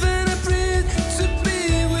live and I breathe to be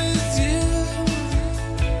with you.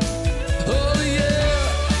 Oh yeah,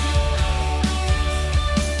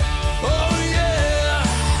 oh yeah.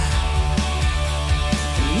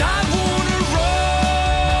 And I wanna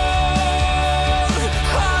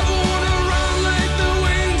run like the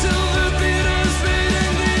wind till the bitter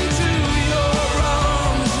spin into your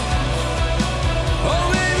arms. Oh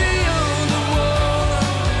baby, you're the one.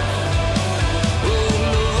 Oh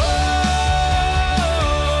Lord,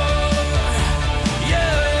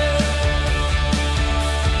 yeah.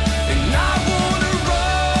 And I wanna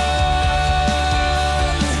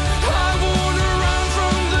run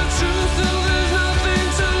from the truth till there's nothing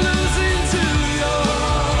to lose into your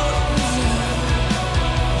arms.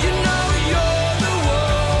 You know you're the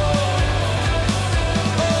one.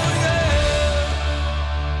 Oh yeah.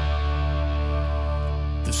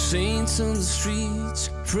 The saints on the streets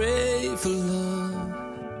pray for love.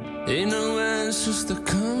 Ain't no answers that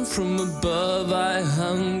come from above. I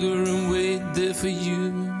hunger and wait there for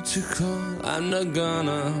you to call. I'm not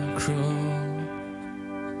gonna crawl.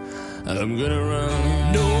 I'm gonna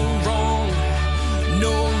run. No wrong,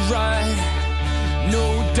 no right, no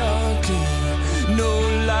darkening, no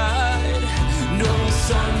light, no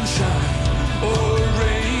sunshine or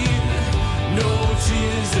rain, no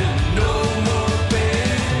tears and no more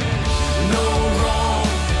pain. No wrong,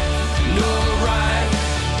 no right,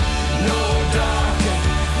 no darkening,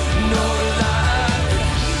 no light,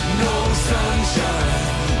 no sunshine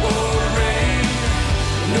or rain,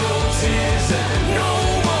 no tears and no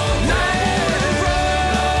more pain.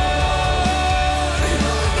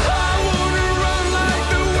 I wanna run like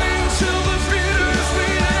the wind till the bitter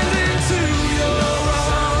sweet end into your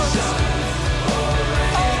arms.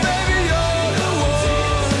 Oh baby, you're the one.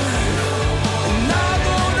 And I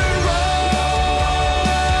wanna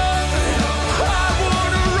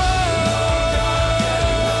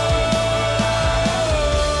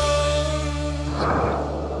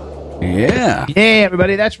Yeah. Yeah,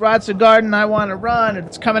 everybody, that's Rod Garden. I Want to Run.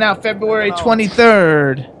 It's coming out February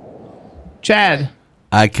 23rd. Chad,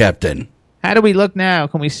 Hi, Captain. how do we look now?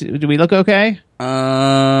 Can we see, do we look okay?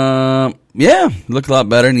 Yeah, look a lot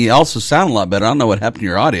better, and you also sound a lot better. I don't know what happened to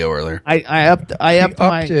your audio earlier. I upped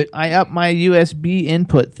my USB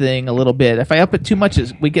input thing a little bit. If I up it too much,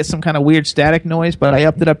 we get some kind of weird static noise. But I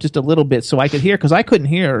upped it up just a little bit so I could hear, because I couldn't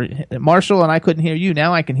hear Marshall and I couldn't hear you.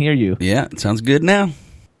 Now I can hear you. Yeah, it sounds good now.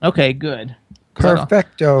 Okay, good.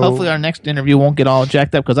 Perfecto. Hopefully our next interview won't get all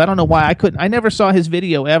jacked up, because I don't know why I couldn't. I never saw his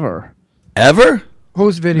video ever. Ever?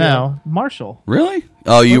 Whose video? No, Marshall. Really?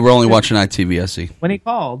 Oh, you were only watching ITV, I see. When he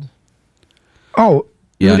called. Oh,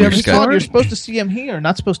 Yeah, on your He Skype. called, you're supposed to see him here.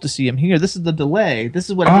 Not supposed to see him here. This is the delay. This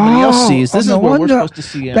is what everybody else sees. This is no where wonder. we're supposed to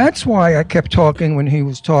see him. That's why I kept talking when he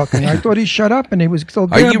was talking. I thought he shut up and he was still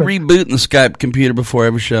Are you gabbing. rebooting the Skype computer before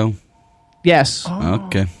every show? Yes.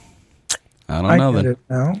 Okay. I don't I know get then. it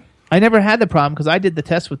now. I never had the problem because I did the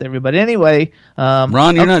test with everybody. Anyway.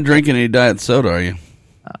 Ron, you're not drinking any diet soda, are you?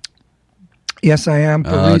 Yes, I am.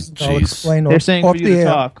 For reasons I'll jeez. explain They're off, saying off for you the to air.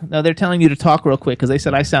 talk. No, they're telling you to talk real quick because they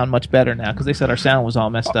said I sound much better now because they said our sound was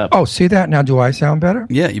all messed up. Oh, see that? Now do I sound better?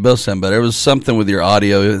 Yeah, you both sound better. It was something with your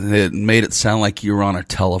audio that made it sound like you were on a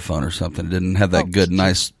telephone or something. It didn't have that good,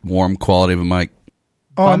 nice, warm quality of a mic.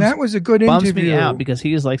 Oh, and that was a good Bums interview. me out because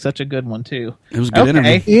he is like such a good one too. It was a good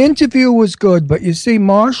interview. The interview was good, but you see,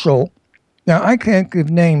 Marshall, now I can't give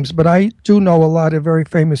names, but I do know a lot of very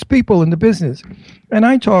famous people in the business, and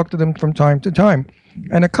I talk to them from time to time.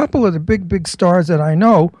 And a couple of the big stars that I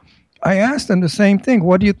know, I asked them the same thing.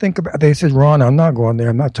 What do you think about? They said, Ron, I'm not going there.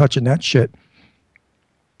 I'm not touching that shit.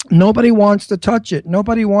 Nobody wants to touch it.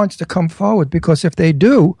 Nobody wants to come forward because if they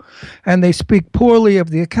do and they speak poorly of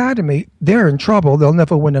the Academy, they're in trouble. They'll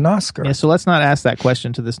never win an Oscar. Yeah, so let's not ask that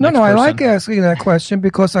question to this No, next I person. like asking that question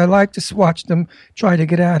because I like to watch them try to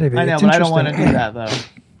get out of it. I know, It's but I don't want to interesting. do that, though.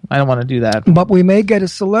 I don't want to do that. But we may get a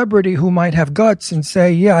celebrity who might have guts and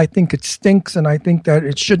say, yeah, I think it stinks and I think that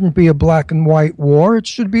it shouldn't be a black and white war. It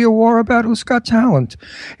should be a war about who's got talent.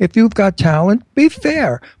 If you've got talent, be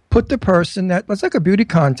fair. Put the person that, it's like a beauty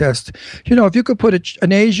contest. You know, if you could put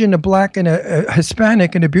an Asian, a black, and a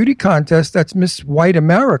Hispanic in a beauty contest that's Miss White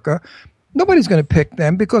America, nobody's going to pick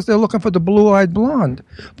them because they're looking for the blue-eyed blonde.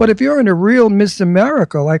 But if you're in a real Miss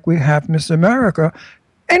America, like we have Miss America,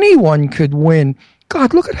 anyone could win.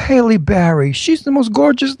 God, look at Halle Berry. She's the most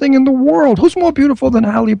gorgeous thing in the world. Who's more beautiful than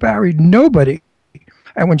Halle Berry? Nobody.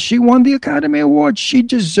 And when she won the Academy Award, she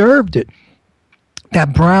deserved it.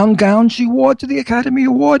 That brown gown she wore to the Academy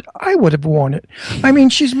Award, I would have worn it. I mean,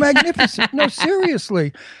 she's magnificent. No,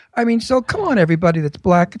 seriously. I mean, so come on, everybody that's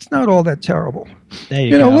black. It's not all that terrible. There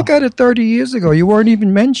you go. Look at it 30 years ago. You weren't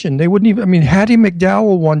even mentioned. They wouldn't even, I mean, Hattie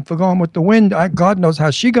McDowell won for Gone with the Wind. God knows how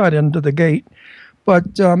she got into the gate.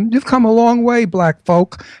 But you've come a long way, black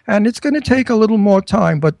folk, and it's going to take a little more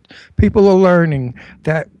time. But people are learning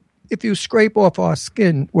that if you scrape off our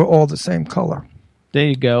skin, we're all the same color. There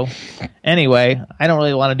you go. Anyway, I don't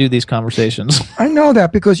really want to do these conversations. I know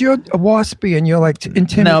that because you're a waspy and you're like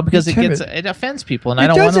timid. No, because it offends people, and I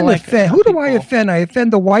don't want to offend. Who do I offend? I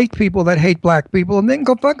offend the white people that hate black people, and they can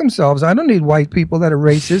go fuck themselves. I don't need white people that are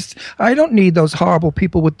racist. I don't need those horrible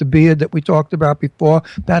people with the beard that we talked about before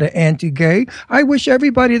that are anti-gay. I wish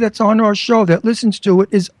everybody that's on our show that listens to it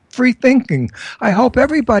is free thinking. I hope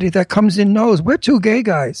everybody that comes in knows we're two gay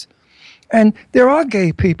guys. And there are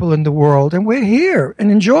gay people in the world, and we're here and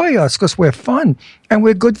enjoy us because we're fun and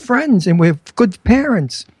we're good friends and we're good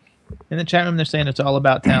parents. In the chat room, they're saying it's all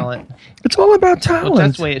about talent. It's all about talent. Well,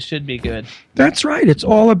 that's the way it should be good. That's right. It's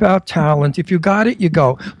all about talent. If you got it, you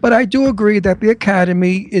go. But I do agree that the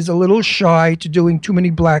Academy is a little shy to doing too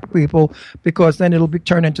many black people because then it'll be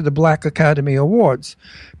turned into the Black Academy Awards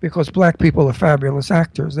because black people are fabulous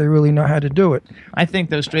actors. They really know how to do it. I think,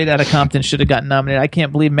 though, Straight Outta Compton should have gotten nominated. I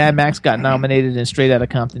can't believe Mad Max got nominated and Straight Outta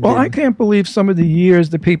Compton Well, didn't. I can't believe some of the years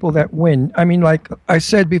the people that win. I mean, like I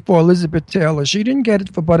said before, Elizabeth Taylor, she didn't get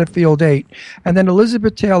it for Butterfield 8. And then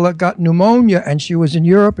Elizabeth Taylor got pneumonia and she was in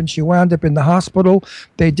Europe and she wound up in the hospital.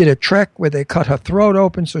 They did a trek where they cut her throat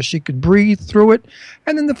open so she could breathe through it.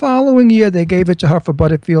 And then the following year, they gave it to her for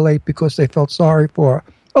Butterfield 8 because they felt sorry for her.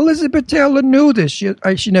 Elizabeth Taylor knew this.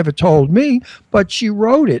 She never told me, but she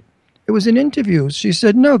wrote it. It was in interviews. She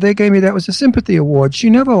said, no, they gave me that was a sympathy award. She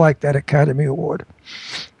never liked that Academy Award.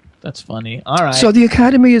 That's funny. All right. So the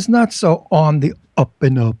Academy is not so on the up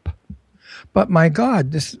and up. But my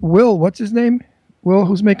God, this Will, what's his name? Will,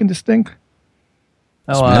 who's making this thing?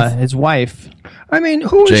 Oh, his wife. I mean,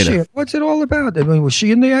 who is Jada. she? What's it all about? I mean, was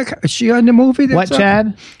she in the movie? What, That's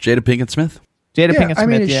Chad? Jada Pinkett Smith. Jada Pinkett Smith, I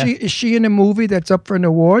mean, is she in a movie that's up for an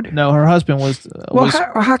award? No, her husband was... Well,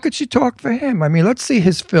 how could she talk for him? I mean, let's see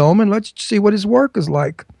his film and let's see what his work is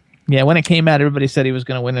like. Yeah, when it came out, everybody said he was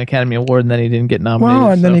going to win an Academy Award, and then he didn't get nominated.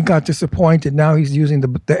 Well, and then he got disappointed. Now he's using the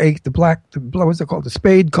black, what's it called? The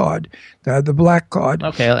spade card, the black card.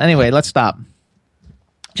 Okay, anyway, let's stop.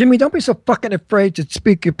 Jimmy, don't be so fucking afraid to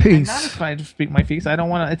speak your piece. I'm not afraid to speak my piece. I don't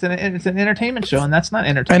want to. It's an entertainment show, and that's not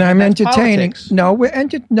entertainment. And I'm that's entertaining.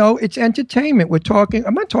 Politics. No, it's entertainment. We're talking.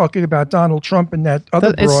 I'm not talking about Donald Trump and that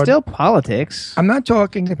other broad. It's still politics. I'm not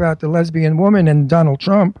talking about the lesbian woman and Donald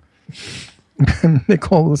Trump. They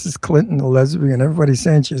call Mrs. Clinton a lesbian. Everybody's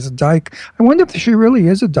saying she's a dyke. I wonder if she really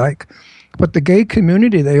is a dyke. But the gay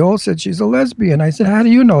community, they all said she's a lesbian. I said, how do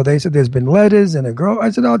you know? They said there's been letters and a girl.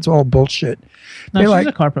 I said, oh, it's all bullshit. No, she's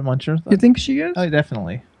a carpet muncher. You think she is? Oh,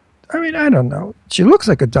 definitely. I mean, I don't know. She looks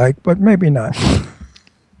like a dyke, but maybe not.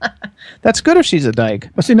 That's good if she's a dyke.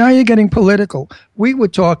 But see, now you're getting political. We were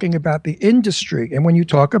talking about the industry. And when you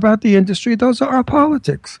talk about the industry, those are our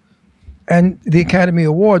politics. And the Academy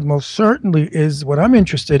Award most certainly is what I'm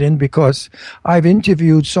interested in because I've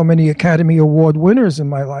interviewed so many Academy Award winners in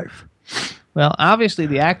my life. Well, obviously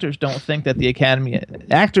the actors don't think that the Academy...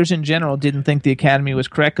 Actors in general didn't think the Academy was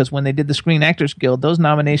correct because when they did the Screen Actors Guild, those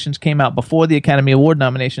nominations came out before the Academy Award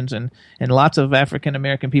nominations and lots of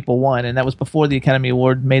African-American people won, and that was before the Academy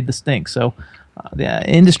Award made the stink. So the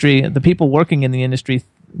industry, the people working in the industry...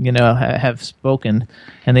 have spoken,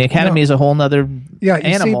 and the Academy is a whole nother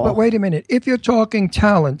animal. See, but wait a minute. If you're talking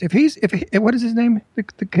talent, what is his name?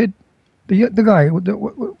 The kid, the guy,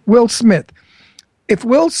 Will Smith. If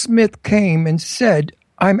Will Smith came and said,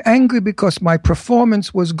 I'm angry because my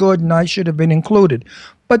performance was good and I should have been included.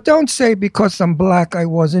 But don't say because I'm black I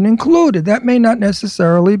wasn't included. That may not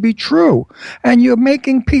necessarily be true. And you're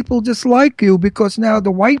making people dislike you because now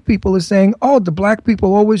the white people are saying, oh, the black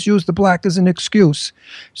people always use the black as an excuse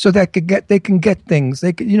so that they can get things.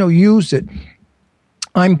 They can, use it.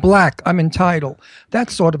 I'm black. I'm entitled. That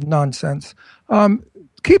sort of nonsense.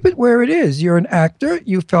 Keep it where it is. You're an actor.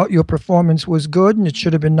 You felt your performance was good and it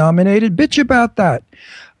should have been nominated. Bitch about that.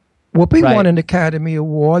 Whoopi won an Academy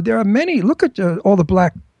Award. There are many. Look at all the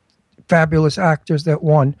black fabulous actors that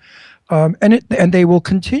won. And they will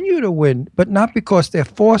continue to win, but not because they're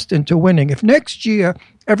forced into winning. If next year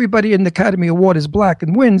everybody in the Academy Award is black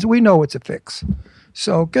and wins, we know it's a fix.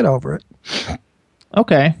 So get over it.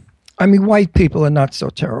 Okay. I mean, white people are not so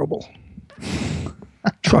terrible.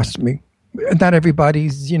 Trust me. Not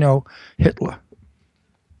everybody's, Hitler.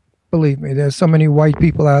 Believe me, there's so many white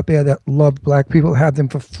people out there that love black people, have them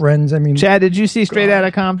for friends. I mean, Chad, did you see Straight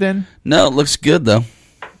Outta Compton? No, it looks good though.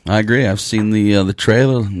 I agree. I've seen the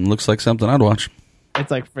trailer. It looks like something I'd watch. It's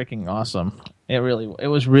like freaking awesome. It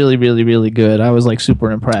was really, really, really good. I was like super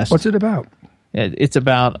impressed. What's it about? It's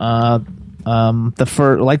about the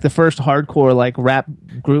first hardcore like rap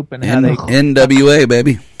group and how they NWA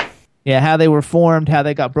baby. Yeah, how they were formed, how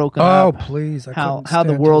they got broken up. Oh, please! How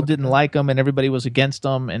the world didn't like them and everybody was against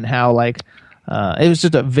them, and how like it was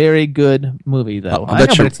just a very good movie though. I know,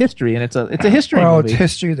 but it's history, and it's a history movie. Well, it's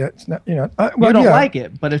history. That's not you don't like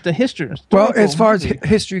it, but it's a history. Well, as far as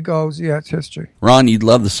history goes, yeah, it's history. Ron, you'd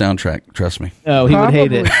love the soundtrack. Trust me. No, he would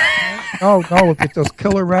hate it. No, with those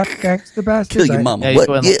killer rap gangster bastards. Kill your mama. Yeah, you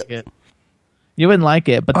wouldn't like it. You wouldn't like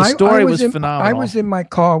it, but the story was phenomenal. I was in my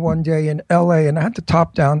car one day in L.A. and I had the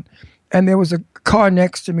top down, and there was a car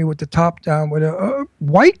next to me with the top down with a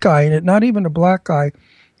white guy in it, not even a black guy.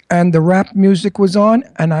 And the rap music was on,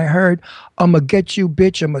 and I heard, "I'ma get you,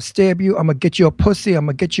 bitch. I'ma stab you. I'ma get you a pussy.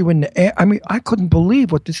 I'ma get you in the air." I mean, I couldn't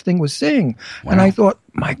believe what this thing was saying. Wow. And I thought,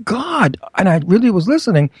 my God. And I really was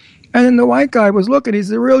listening. And then the white guy was looking. He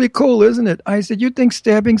said, "Really cool, isn't it?" I said, "You think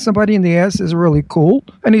stabbing somebody in the ass is really cool?"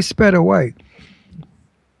 And he sped away.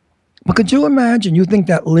 But could you imagine, you think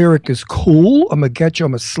that lyric is cool? I'm going to get you,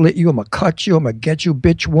 I'm going to slit you, I'm going to cut you, I'm going to get you,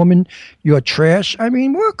 bitch woman, you're trash. I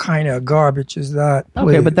mean, what kind of garbage is that?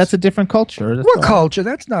 Please? Okay, but that's a different culture. What culture?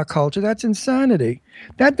 That's not culture. That's insanity.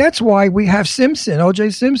 That's why we have Simpson, O.J.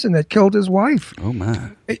 Simpson, that killed his wife. Oh,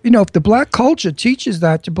 man. You know, if the black culture teaches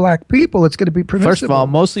that to black people, it's going to be permissible. First of all,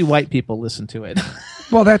 mostly white people listen to it.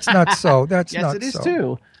 Well, that's not so. That's yes, not it is so.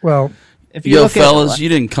 too. Well, if you yo, fellas, you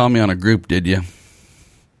didn't call me on a group, did you?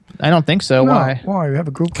 I don't think so. No. Why? Why? You have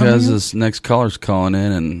a group coming Because in? this next caller's calling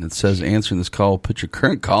in, and it says answering this call, put your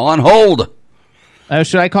current call on hold.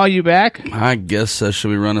 Should I call you back? I guess, should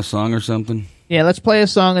we run a song or something? Yeah, let's play a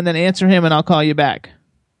song and then answer him, and I'll call you back.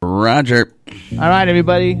 Roger. All right,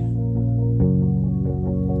 everybody.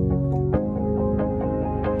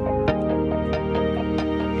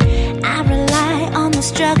 I rely on the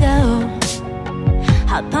struggle,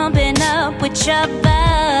 heart pumping up with trouble.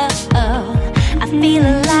 I feel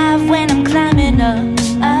alive when I'm climbing up.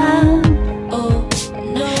 Oh,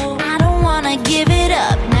 no, I don't wanna give it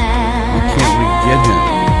up now. Can't we get him?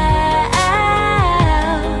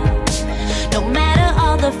 No matter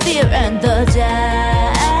all the fear and the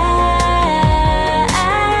doubt,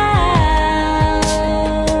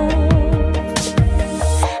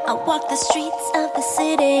 I walk the streets of the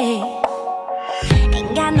city.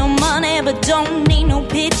 Ain't got no money, but don't need no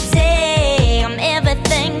pity. I'm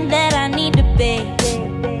everything that I need to be.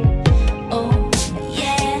 Oh,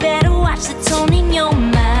 yeah. Better watch the tone in your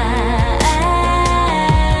mouth,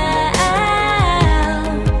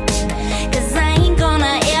 'cause I ain't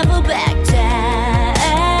gonna ever back down.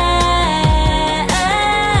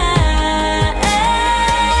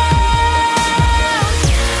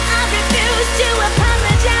 I refuse to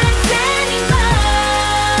apologize anymore.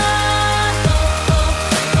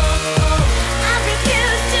 I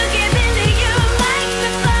refuse to give in to you like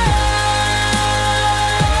before.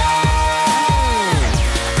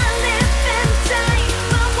 I live and die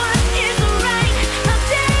for what is right. How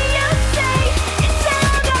dare you say it's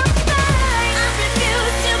out of line? I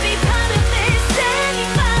refuse to be part of this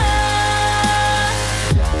anymore.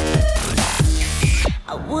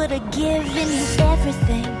 I would've given you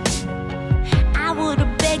everything. I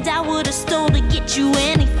would've begged, I would've stole to get you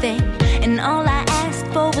anything. And all I asked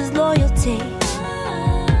for was loyalty.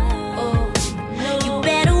 Oh, you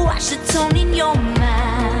better watch the tone in your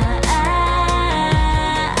mouth,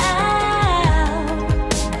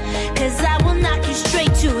 'cause I will knock you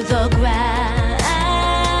straight to the ground.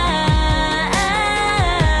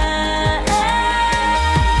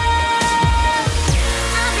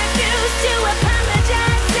 I refuse to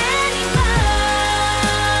apologize anymore.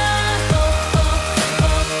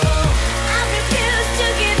 I refuse to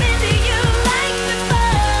give in to you like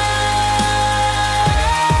before.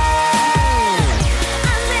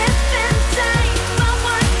 I live and die for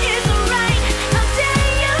what is right. How dare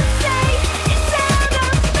you say it's out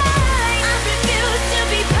of line? I refuse to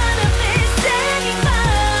be part of this anymore.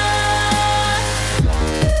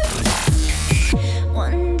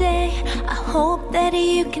 One day I hope that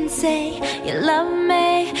you can say you love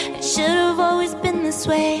me. It should have always been this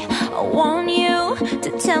way. I want you to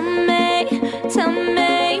tell me, tell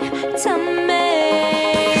me, tell me.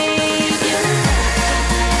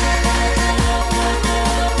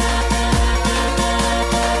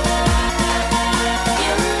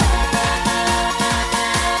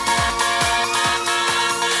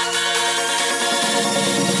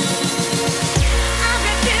 I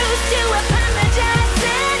refuse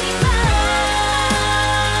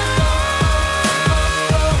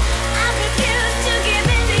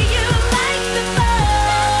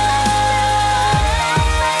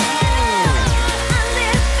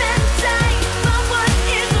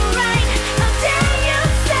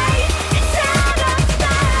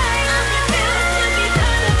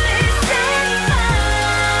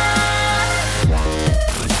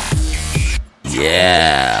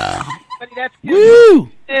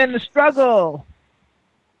struggle.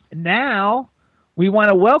 Now, we want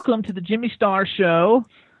to welcome to the Jimmy Star Show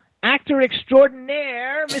actor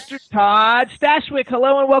extraordinaire, Mr. Todd Stashwick.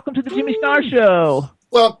 Hello and welcome to the Jimmy Star Show.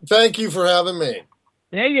 Well, thank you for having me.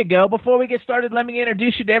 There you go. Before we get started, let me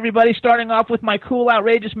introduce you to everybody, starting off with my cool,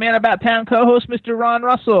 outrageous man about town co-host, Mr. Ron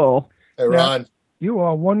Russell. Hey, Ron. Now, you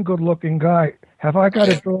are one good-looking guy. Have I got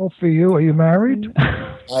a girl for you? Are you married?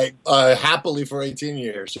 I happily for 18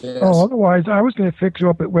 years. Yes. Oh, otherwise, I was going to fix you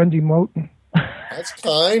up at Wendy Moten. That's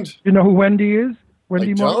kind. You know who Wendy is?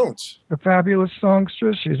 Wendy Moten? Don't. The fabulous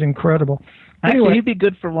songstress. She's incredible. Actually, Anyway, you'd be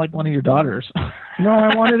good for like one of your daughters. no,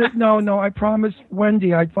 I wanted it. No, I promised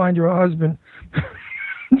Wendy I'd find her a husband.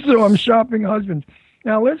 So I'm shopping husbands.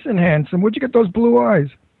 Now listen, handsome, where'd you get those blue eyes?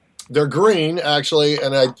 They're green, actually,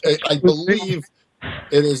 and I believe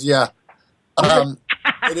it is. Yeah,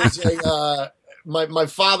 it is a. My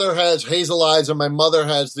father has hazel eyes, and my mother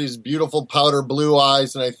has these beautiful powder blue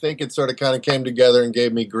eyes, and I think it sort of kind of came together and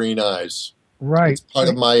gave me green eyes. Right. It's part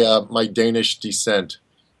of my my Danish descent.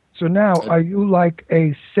 So now, are you like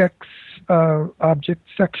a sexual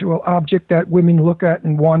object that women look at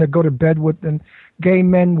and want to go to bed with, and gay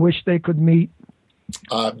men wish they could meet?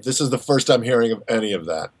 This is the first I'm hearing of any of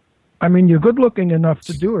that. I mean, you're good looking enough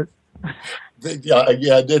to do it.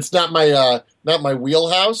 Yeah, it's not my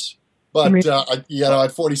wheelhouse, but I mean,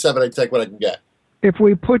 at 47, I take what I can get. If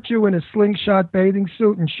we put you in a slingshot bathing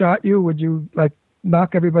suit and shot you, would you like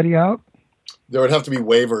knock everybody out? There would have to be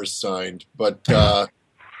waivers signed, but.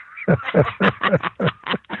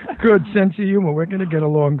 Good sense of humor. We're going to get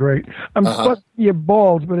along great. I'm busting your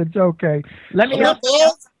balls, but it's okay. Let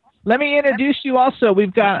me introduce you also.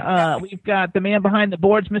 We've got the man behind the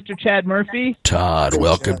boards, Mr. Chad Murphy. Todd,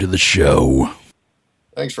 welcome to the show.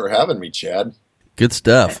 Thanks for having me, Chad. Good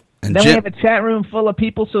stuff. And then we have a chat room full of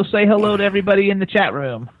people, so say hello to everybody in the chat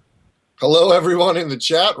room. Hello, everyone in the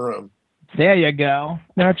chat room. There you go.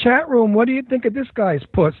 Now, chat room, what do you think of this guy's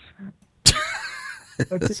puss?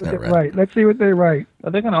 Let's see what they write. Let's see what they write.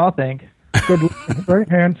 Well, they're going to all think. Good, very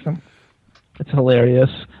handsome. It's hilarious.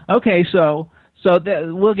 Okay, so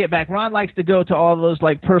we'll get back. Ron likes to go to all those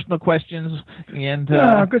like personal questions, and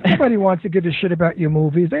because somebody wants to give a shit about your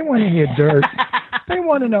movies. They want to hear dirt. They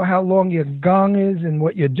want to know how long your gong is and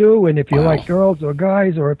what you do, and if you like girls or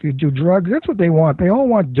guys, or if you do drugs. That's what they want. They all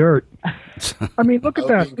want dirt. I mean, look at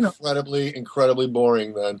that. Incredibly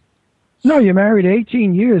boring. Then. No, you're married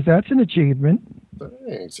 18 years. That's an achievement.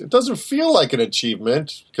 Thanks. It doesn't feel like an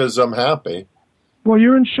achievement because I'm happy. Well,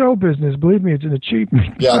 you're in show business. Believe me, it's an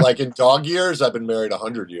achievement. Yeah, like in dog years, I've been married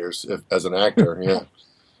 100 years as an actor. Yeah.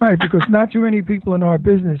 Right, because not too many people in our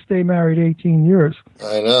business stay married 18 years.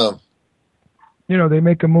 I know. You know, they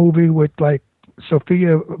make a movie with like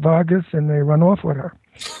Sofia Vargas and they run off with her.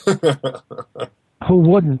 Who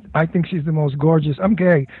wouldn't? I think she's the most gorgeous. I'm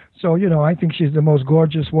gay, so I think she's the most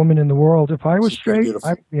gorgeous woman in the world. If I was straight,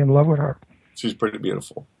 I'd be in love with her. She's pretty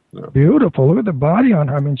beautiful. Yeah. Beautiful. Look at the body on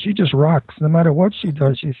her. I mean, she just rocks. No matter what she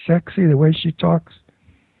does, she's sexy. The way she talks.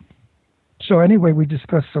 So anyway, we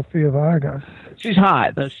discussed Sofia Vargas. She's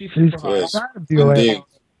hot, though. She's hot. Indeed.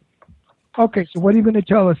 Okay, so what are you going to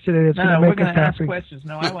tell us today that's going to make us happy? Ask questions.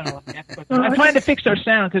 No, I want to ask questions. I'm trying to fix our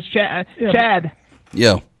sound because Chad.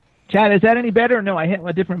 Yo. Chad, is that any better or no? I hit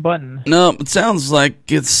a different button. No, it sounds like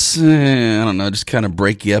it's, I don't know, just kind of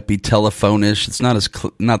breaky-uppy, telephone-ish. It's not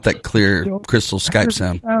not that clear, crystal Skype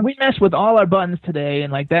sound. We messed with all our buttons today,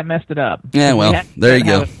 and that messed it up. Yeah, well, there you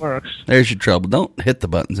go. It works. There's your trouble. Don't hit the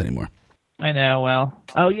buttons anymore. I know, well.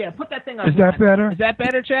 Oh, yeah, put that thing on. Is that better? Is that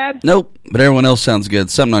better, Chad? Nope, but everyone else sounds good.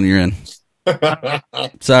 Something on your end.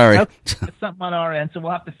 Sorry. Okay. It's something on our end, so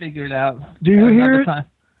we'll have to figure it out. Do you hear it?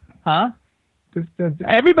 Huh?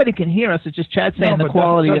 Everybody can hear us. It's just Chad saying the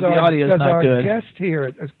quality of the audio is not good. Does our guest hear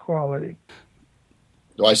it as quality?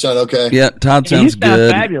 Do I sound okay? Yeah, Todd sounds good. You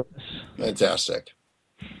sound fabulous. Fantastic.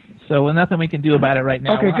 So nothing we can do about it right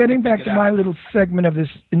now. Okay, getting back to my little segment of this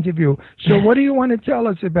interview. So what do you want to tell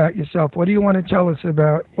us about yourself? What do you want to tell us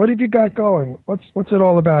about? What have you got going? What's it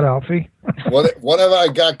all about, Alfie? what have I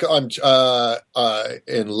got going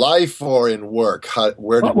in life or in work?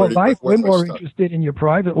 We're more interested in your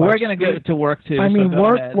private life. We're going to go to work, too. I mean,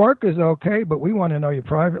 work is okay, but we want to know your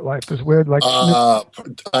private life because we're like...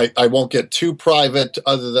 I won't get too private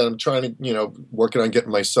other than I'm trying to, working on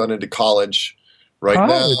getting my son into college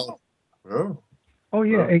now. Oh,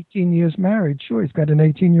 yeah, 18 years married. Sure, he's got an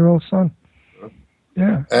 18-year-old son.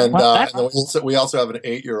 Yeah. And we also have an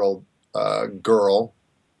 8-year-old girl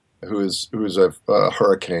who's a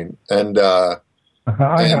hurricane. And I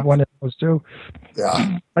have one of those, too.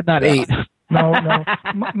 Yeah. But not 8. No.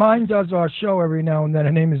 Mine does our show every now and then.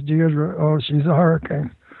 Her name is Deirdre. Oh, she's a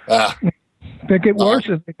hurricane. They get worse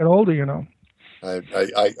as they get older, I'm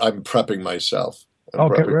prepping myself.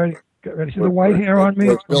 Get ready. Get ready. See the white hair on me?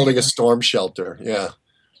 We're building a storm shelter. Yeah.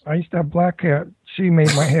 I used to have black hair. She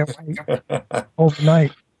made my hair white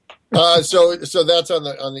overnight. So that's on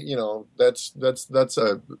the that's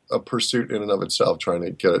a pursuit in and of itself, trying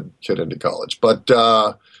to get a kid into college. But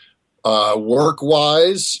work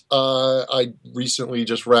wise, I recently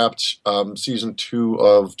just wrapped season 2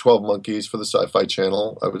 of 12 Monkeys for the Sci-Fi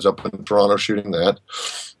Channel. I was up in Toronto shooting that.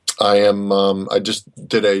 I just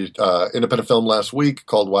did a independent film last week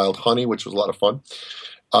called Wild Honey, which was a lot of fun,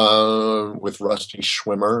 with Rusty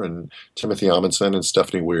Schwimmer and Timothy Amundsen and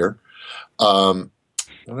Stephanie Weir.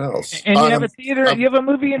 What else? And you have a theater. You have a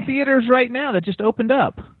movie in theaters right now that just opened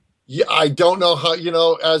up. Yeah, I don't know how,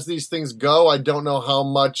 as these things go, I don't know how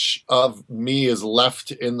much of me is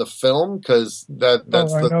left in the film, because that's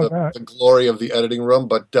the glory of the editing room.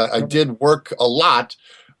 But I did work a lot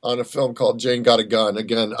on a film called Jane Got a Gun.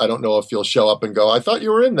 Again, I don't know if you'll show up and go, I thought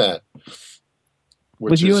you were in that.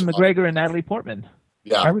 With Ewan McGregor and Natalie Portman.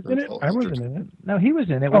 Yeah, I was in it. I wasn't in it. No, he was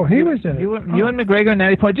in it. Oh, he was in it. Ewan McGregor and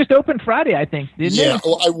Natalie Portman just opened Friday, I think. Didn't it? Yeah,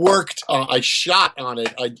 well, I worked. I shot on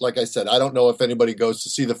it. Like I said, I don't know if anybody goes to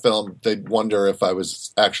see the film, they'd wonder if I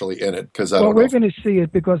was actually in it, because I don't know. Well, we're going to see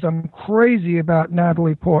it because I'm crazy about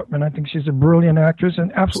Natalie Portman. I think she's a brilliant actress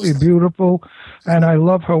and absolutely beautiful, and I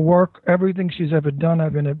love her work. Everything she's ever done,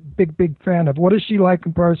 I've been a big, big fan of. What is she like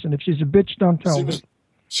in person? If she's a bitch, don't tell me.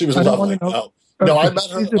 She was lovely. No, I met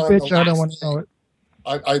her. She's a bitch. I don't want to know it.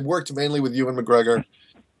 I worked mainly with Ewan McGregor,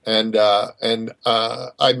 and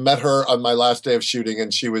I met her on my last day of shooting,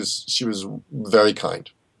 and she was very kind,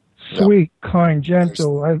 sweet, kind,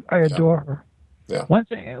 gentle. I adore her. Yeah.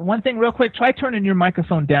 One thing, real quick. Try turning your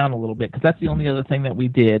microphone down a little bit, because that's the only other thing that we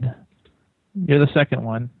did. You're the second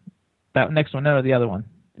one. That next one, no, the other one.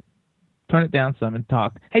 Turn it down some and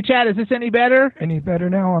talk. Hey, Chad, is this any better? Any better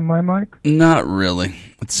now on my mic? Not really.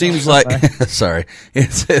 It seems like sorry.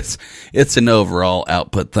 It's an overall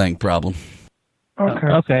output thing problem.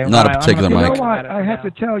 Okay. Not a particular mic. You know what? I have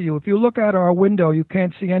to tell you, if you look out our window, you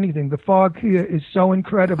can't see anything. The fog here is so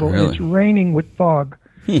incredible. Really? It's raining with fog.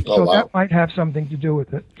 So wow. that might have something to do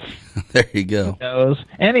with it. There you go.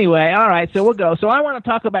 Anyway, all right, so we'll go. So I want to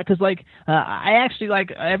talk about, because I actually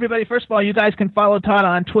everybody. First of all, you guys can follow Todd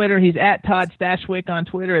on Twitter. He's at Todd Stashwick on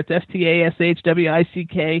Twitter. It's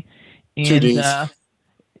STASHWICK. And, 2 Ds.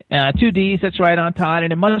 2 Ds. That's right, on Todd.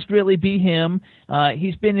 And it must really be him.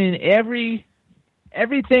 He's been in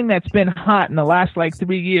everything that's been hot in the last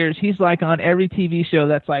 3 years. He's on every TV show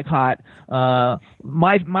that's hot.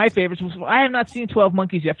 My favorites was, I have not seen 12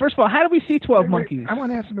 Monkeys yet. First of all, how do we see 12 Monkeys? I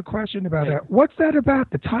want to ask him a question about that. What's that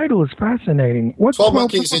about? The title is fascinating. What's 12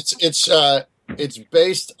 Monkeys? It's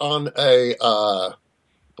based on a.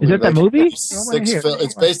 Is it the movie?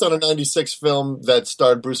 It's based on a '96 film that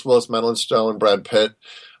starred Bruce Willis, Madeline Stowe, and Brad Pitt,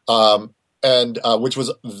 and which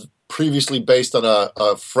was previously based on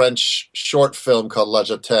a French short film called La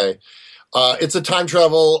Jetée. It's a time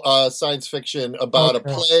travel science fiction about a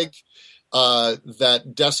plague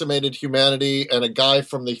that decimated humanity, and a guy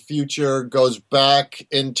from the future goes back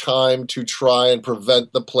in time to try and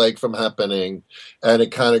prevent the plague from happening, and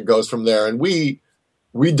it kind of goes from there. And we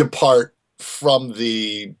depart from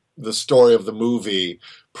the story of the movie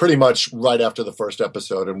pretty much right after the first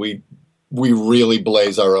episode, and we really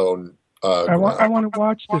blaze our own. I want to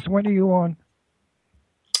watch this. When are you on?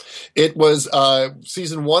 It was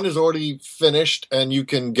season 1 is already finished, and you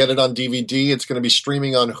can get it on DVD. It's going to be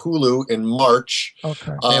streaming on Hulu in March.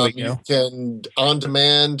 Okay, there we go. You can on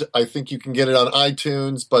demand. I think you can get it on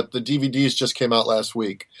iTunes, but the DVDs just came out last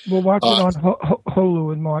week. We'll watch it on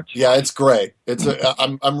Hulu in March. Yeah, it's great.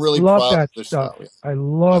 I'm really love proud that of this stuff. show. I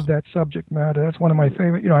love that subject matter. That's one of my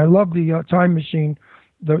favorite. I love the Time Machine.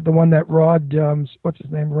 The one that Rod, what's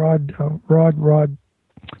his name? Rod,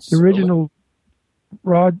 the original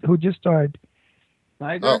Rod who just died.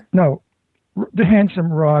 Tiger? No, the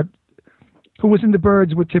handsome Rod, who was in The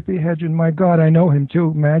Birds with Tippi Hedren. My God, I know him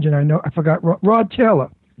too. Imagine, I forgot. Rod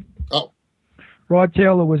Taylor. Oh. Rod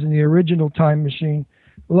Taylor was in the original Time Machine.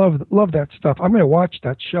 Love that stuff. I'm going to watch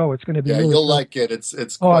that show. It's going to be really you'll good. like it.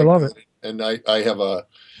 It's I love good. it. And I have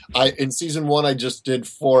in season 1 I just did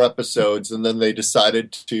 4 episodes, and then they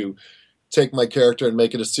decided to take my character and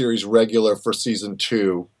make it a series regular for season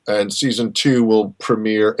 2. And season 2 will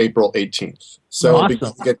premiere April 18th. So awesome.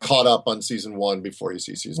 You get caught up on season 1 before you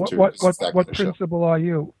see season 2. What principal are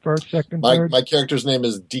you? First, second, third? My character's name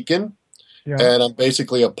is Deacon, yeah. And I'm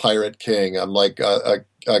basically a pirate king. I'm like a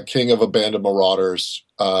king of a band of marauders.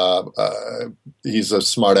 He's a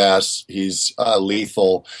smartass. He's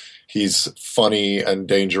lethal. he's funny and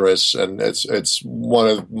dangerous, and it's one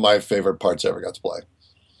of my favorite parts I ever got to play.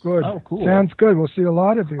 Good. Oh, cool. Sounds good. We'll see a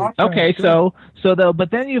lot of you. Okay, so but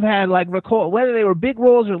then you've had like whether they were big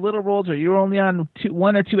roles or little roles, or you were only on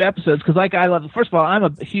one or two episodes. Because like I love, first of all, I'm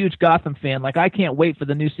a huge Gotham fan. Like I can't wait for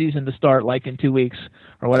the new season to start, like in 2 weeks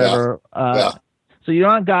or whatever. Yeah. So you're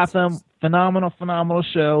on Gotham, phenomenal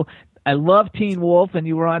show. I love Teen Wolf, and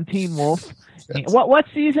you were on Teen Wolf. Yes. What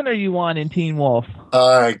season are you on in Teen Wolf?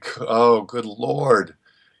 Oh, good Lord!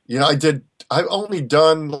 I've only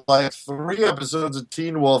done like 3 episodes of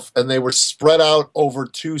Teen Wolf, and they were spread out over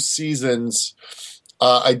 2 seasons.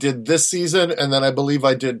 I did this season, and then I believe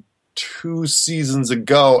I did 2 seasons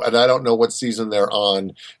ago, and I don't know what season they're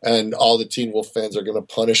on. And all the Teen Wolf fans are going to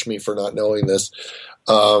punish me for not knowing this.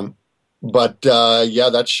 But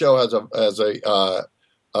that show has a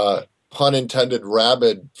pun intended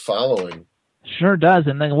rabid following. Sure does.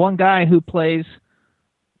 And then one guy who plays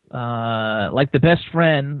like the best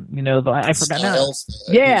friend, I forgot now.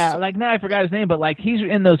 Yeah, like now I forgot his name, but like he's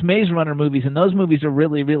in those Maze Runner movies, and those movies are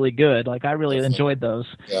really, really good. Like I really enjoyed those.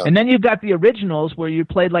 Yeah. And then you've got the originals where you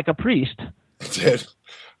played like a priest. I did.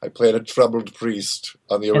 I played a troubled priest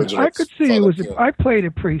on the original. I could see you I played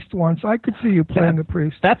a priest once. I could see you playing a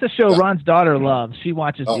priest. That's a show Ron's daughter loves. She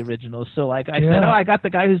watches the originals. So like I said, I got the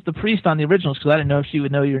guy who's the priest on the originals because I didn't know if she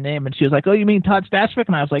would know your name. And she was like, oh, you mean Todd Stashwick?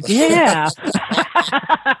 And I was like, yeah.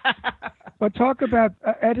 But talk about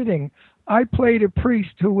editing. I played a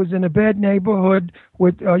priest who was in a bad neighborhood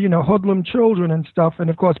with, hoodlum children and stuff. And,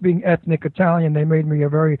 of course, being ethnic Italian, they made me a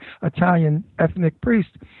very Italian ethnic priest.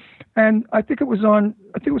 And I think it was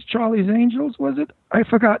Charlie's Angels, was it? I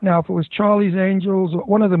forgot now if it was Charlie's Angels or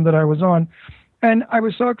one of them that I was on. And I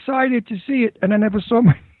was so excited to see it, and I never saw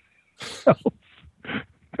myself.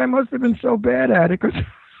 I must have been so bad at it because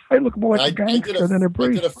I look more like a gangster than a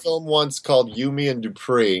priest. I did a film once called You, Me, and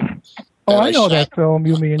Dupree. Oh, I know that film,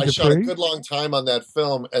 You, Me, and Dupree. I shot a good long time on that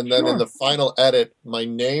film, and then in the final edit, my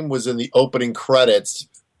name was in the opening credits.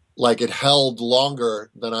 Like it held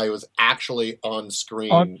longer than I was actually on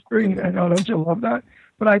screen. On screen, I know. Don't you love that?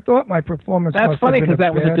 But I thought my performance. That's funny because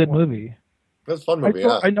that was a good movie. That's a fun movie.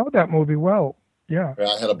 I know that movie well. Yeah.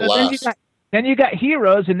 I had a blast. Then you got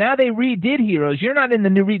Heroes, and now they redid Heroes. You're not in the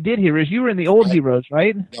new redid Heroes. You were in the old Heroes,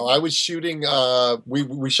 right? No, I was shooting.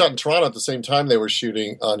 We shot in Toronto at the same time they were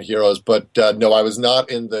shooting on Heroes, but no, I was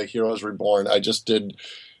not in the Heroes Reborn. I just did.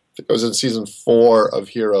 I was in season 4 of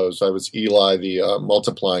Heroes. I was Eli, the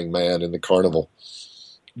multiplying man in the carnival.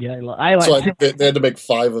 Yeah, they had to make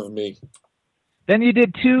 5 of me. Then you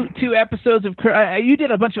did two episodes of you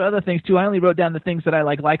did a bunch of other things too. I only wrote down the things that I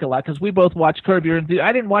like a lot because we both watched Curb Your Enthusiasm.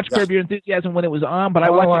 I didn't watch Curb Your Enthusiasm when it was on, but I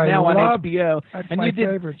watch it now on HBO. And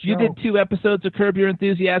you did 2 episodes of Curb Your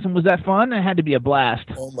Enthusiasm. Was that fun? It had to be a blast.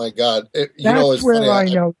 Oh my God! That's where I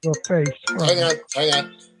know your face. Hang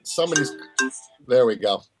on. Somebody's. There we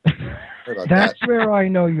go. That's where I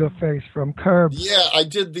know your face from. Curb. Yeah, I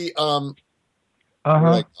did the.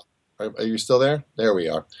 Are you still there? There we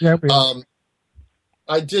are. Yeah, we are.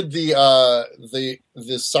 I did the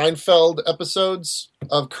Seinfeld episodes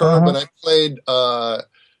of Curb, and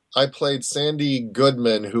I played Sandy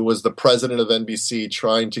Goodman, who was the president of NBC,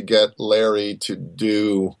 trying to get Larry to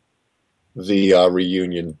do the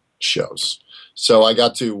reunion shows. So I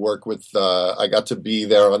got to work with. I got to be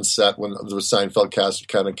there on set when the Seinfeld cast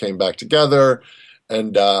kind of came back together,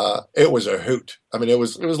 and it was a hoot. I mean, it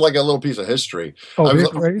was like a little piece of history.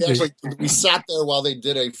 We sat there while they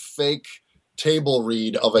did a fake table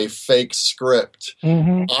read of a fake script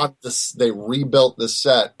on this. They rebuilt the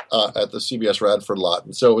set at the CBS Radford lot,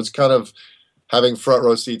 and so it was kind of having front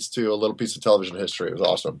row seats to a little piece of television history. It was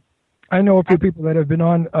awesome. I know a few people that have been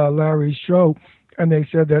on Larry's show, and they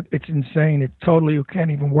said that it's insane. It totally, you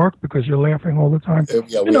can't even work because you're laughing all the time.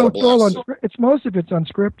 It's most of it's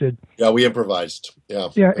unscripted. Yeah, we improvised. Yeah,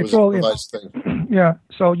 it's all improvised thing. Yeah,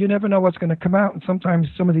 so you never know what's going to come out, and sometimes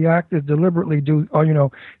some of the actors deliberately do,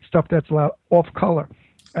 stuff that's off color,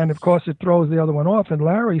 and of course it throws the other one off. And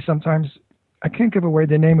Larry sometimes, I can't give away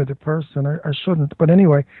the name of the person. I shouldn't, but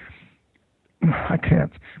anyway. I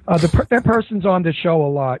can't. That person's on the show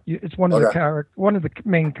a lot. It's one of the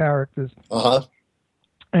main characters.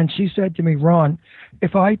 And she said to me, Ron,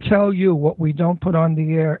 if I tell you what we don't put on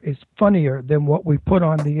the air is funnier than what we put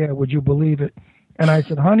on the air, would you believe it? And I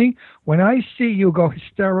said, honey, when I see you go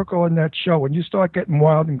hysterical in that show and you start getting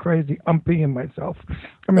wild and crazy, I'm peeing myself.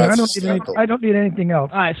 I mean, I don't need anything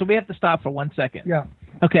else. All right, so we have to stop for 1 second. Yeah.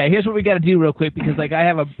 Okay, here's what we got to do real quick because I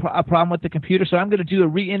have a problem with the computer, so I'm going to do a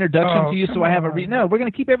reintroduction to you. So I have No, we're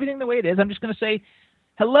going to keep everything the way it is. I'm just going to say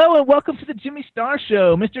hello and welcome to the Jimmy Star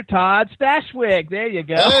Show, Mr. Todd Stashwick. There you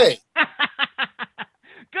go. Hey.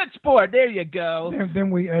 Good sport. There you go. Then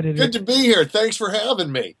we edited. Good to be here. Thanks for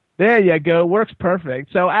having me. There you go. Works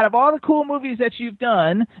perfect. So out of all the cool movies that you've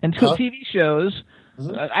done and cool TV shows,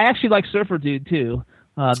 I actually like Surfer Dude too.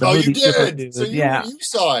 You did. So you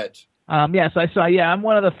saw it. Yes, I saw. Yeah, I'm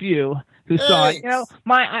one of the few who saw it. You know,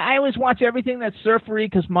 I always watch everything that's surfery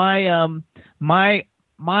because my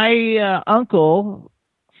uncle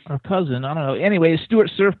or cousin, I don't know. Anyway, Stewart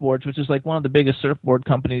Surfboards, which is like one of the biggest surfboard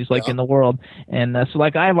companies in the world, and so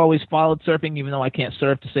like I've always followed surfing, even though I can't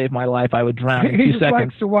surf to save my life. I would drown in 2 seconds. He just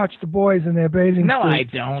likes to watch the boys in their bathing No, suits I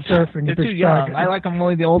don't. Surfing. They're too young. I like them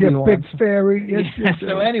only the older ones. Big fairy. Yes,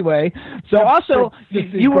 so anyway, also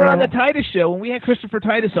you were on the Titus show when we had Christopher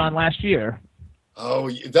Titus on last year. Oh,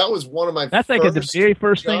 that was one of my. That's like the very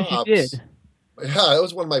first thing he did. Yeah, that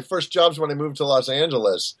was one of my first jobs when I moved to Los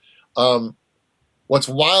Angeles. What's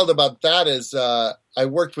wild about that is I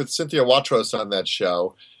worked with Cynthia Watros on that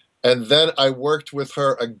show, and then I worked with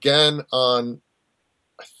her again on,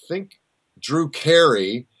 I think, Drew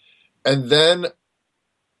Carey, and then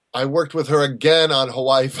I worked with her again on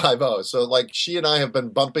Hawaii Five-0. So, like, she and I have been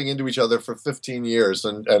bumping into each other for 15 years,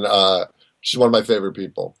 and she's one of my favorite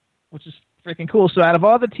people. Which is freaking cool. So out of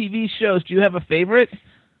all the TV shows, do you have a favorite?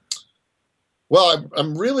 Well,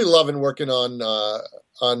 I'm really loving working on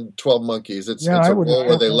 12 Monkeys. It's a role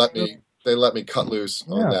where they let me cut loose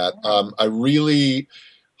on that. I really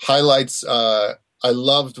highlights. I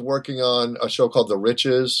loved working on a show called The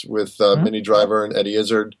Riches with Minnie Driver and Eddie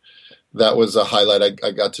Izzard. That was a highlight.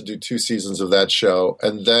 I got to do 2 seasons of that show,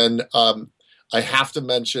 and then I have to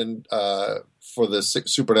mention for the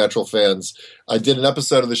Supernatural fans, I did an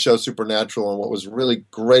episode of the show Supernatural, and what was really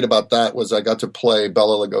great about that was I got to play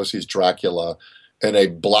Bela Lugosi's Dracula in a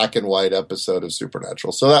black and white episode of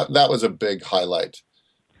Supernatural. So that was a big highlight.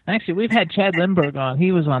 Actually, we've had Chad Lindbergh on.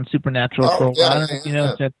 He was on Supernatural for a while. I don't know if you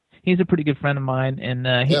know Chad. He's a pretty good friend of mine, and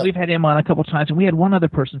we've had him on a couple times. And we had one other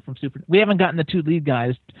person from We haven't gotten the 2 lead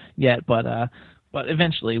guys yet, but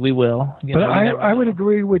eventually we will. I would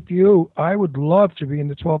agree with you. I would love to be in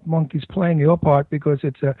the 12 Monkeys playing your part because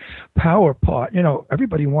it's a power part. You know,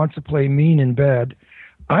 everybody wants to play mean and bad.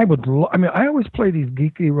 I always play these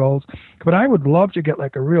geeky roles, but I would love to get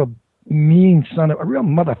like a real mean a real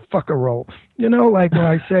motherfucker role. You know, like when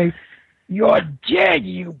I say, "You're dead,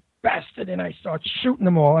 you bastard," and I start shooting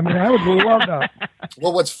them all. I mean, I would love that.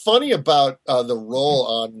 Well, what's funny about the role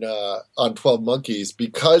on 12 Monkeys,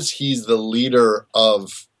 because he's the leader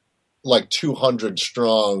of like 200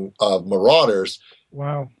 strong Marauders.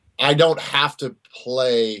 Wow. I don't have to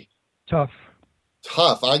play tough.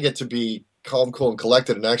 I get to be calm, cool, and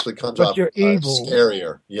collected, and actually comes off evil.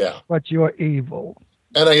 Scarier. Yeah. But you're evil.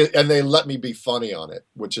 And they let me be funny on it,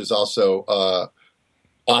 which is also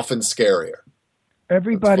often scarier.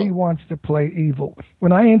 Everybody wants to play evil.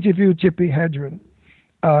 When I interviewed Tippi Hedren,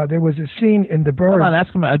 there was a scene in The Birds. Hold on,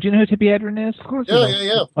 ask him. Do you know who Tippi Hedren is? Of course he does.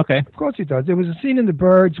 Yeah. Okay. Of course he does. There was a scene in The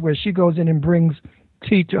Birds where she goes in and brings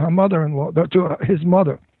tea to her mother-in-law, to his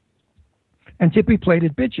mother. And Tippi played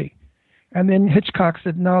it bitchy. And then Hitchcock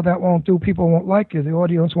said, "No, that won't do. People won't like you. The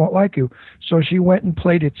audience won't like you." So she went and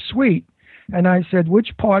played it sweet. And I said,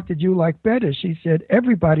 "Which part did you like better?" She said,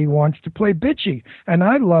 "Everybody wants to play bitchy." And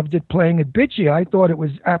I loved it playing it bitchy. I thought it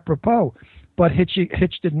was apropos. But Hitch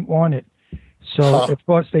didn't want it. So, of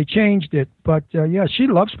course, they changed it. But, she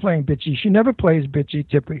loves playing bitchy. She never plays bitchy,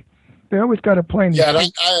 Tippi. They always got to play. Yeah, and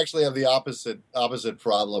I actually have the opposite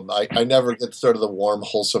problem. I never get sort of the warm,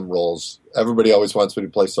 wholesome roles. Everybody always wants me to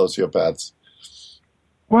play sociopaths.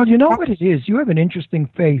 Well, you know what it is? You have an interesting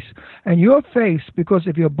face. And your face, because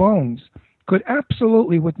of your bones, could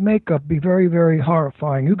absolutely, with makeup, be very, very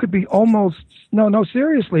horrifying. You could be almost, no,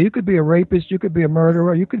 seriously, you could be a rapist, you could be a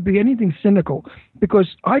murderer, you could be anything cynical.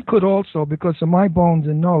 Because I could also, because of my bones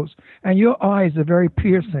and nose. And your eyes are very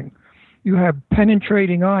piercing. You have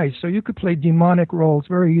penetrating eyes, so you could play demonic roles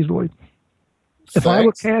very easily. If I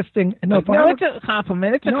were casting... it's a compliment.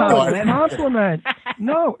 It's a compliment.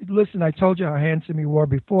 No, listen, I told you how handsome you were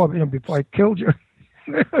before I killed you.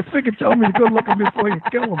 I figured tell me good looking before you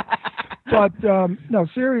kill him. But, no,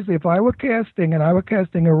 seriously, if I were casting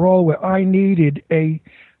a role where I needed a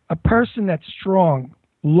person that's strong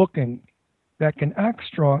looking, that can act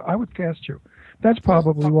strong, I would cast you. That's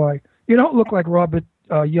probably why. You don't look like Robert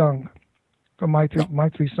Young from My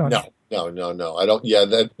Three Sons. No. I don't. Yeah,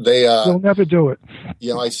 they'll never do it.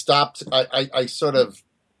 I stopped. I sort of.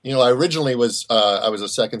 I originally was I was a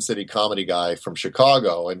Second City comedy guy from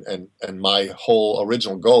Chicago, and my whole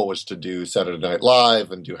original goal was to do Saturday Night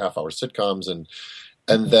Live and do half-hour sitcoms, and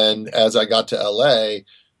then as I got to LA,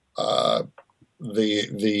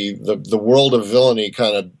 the world of villainy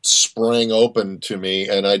kind of sprang open to me,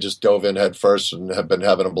 and I just dove in head first and have been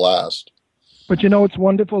having a blast. But you know what's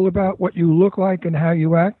wonderful about what you look like and how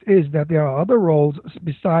you act is that there are other roles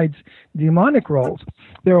besides demonic roles.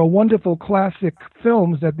 There are wonderful classic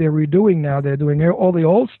films that they're redoing now. They're doing all the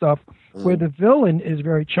old stuff where the villain is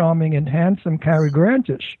very charming and handsome, Cary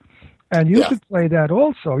Grantish. And you could play that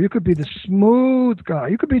also. You could be the smooth guy.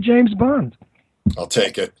 You could be James Bond. I'll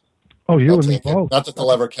take it. Oh, you I'll and me take it. both. Not that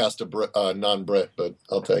they'll ever cast a non-Brit, but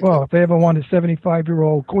I'll take Well, it. if they ever want a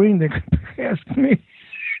 75-year-old queen, they could ask me.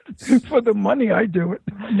 For the money, I do it.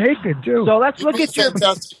 Naked, too. So let's look at your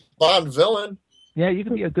Bond villain. Yeah, you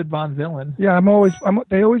can be a good Bond villain. Yeah,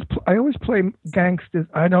 I always play gangsters.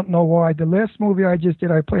 I don't know why. The last movie I just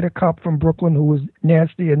did, I played a cop from Brooklyn who was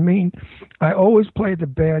nasty and mean. I always play the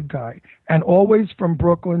bad guy, and always from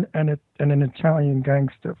Brooklyn and an Italian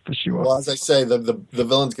gangster for sure. Well, as I say, the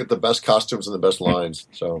villains get the best costumes and the best lines.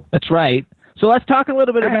 So that's right. So let's talk a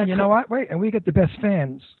little bit about. You know what? Wait, and we get the best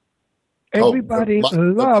fans. Everybody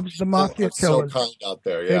loves the Mafia Killers. So kind out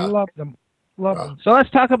there, yeah. They love them. Love them. So let's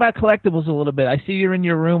talk about collectibles a little bit. I see you're in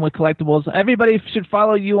your room with collectibles. Everybody should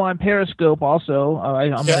follow you on Periscope also.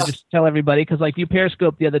 I'm going to just tell everybody because you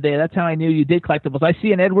Periscope the other day. That's how I knew you did collectibles. I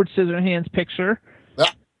see an Edward Scissorhands picture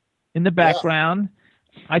in the background.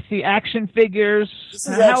 I see action figures. This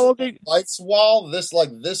is how old are you? My wife's wall. This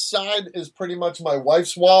side is pretty much my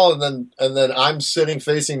wife's wall, and then I'm sitting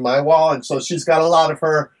facing my wall, and so she's got a lot of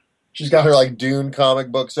her. She's got her Dune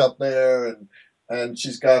comic books up there, and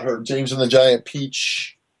she's got her James and the Giant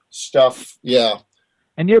Peach stuff. Yeah.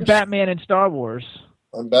 And you're Batman and Star Wars.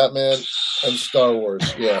 I'm Batman and Star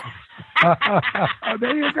Wars. Yeah.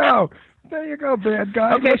 There you go. There you go, bad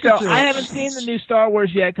guy. Okay, so I haven't seen the new Star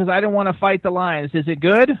Wars yet because I don't want to fight the lions. Is it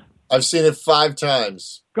good? I've seen it 5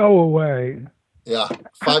 times. Go away. Yeah,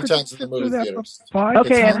 5 times in the movie theaters.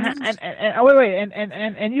 Okay,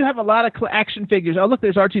 and you have a lot of action figures. Oh, look,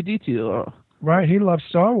 there's R2-D2. Right, he loves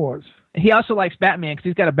Star Wars. He also likes Batman because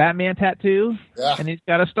he's got a Batman tattoo, yeah, and he's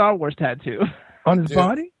got a Star Wars tattoo. On his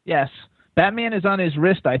body? Yes. Batman is on his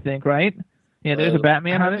wrist, I think, right? Yeah, there's a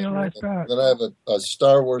Batman on his wrist. Then I have a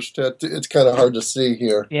Star Wars tattoo. It's kind of hard to see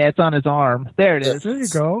here. Yeah, it's on his arm. There it is. There you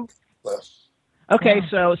go. Okay,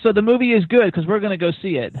 so the movie is good because we're going to go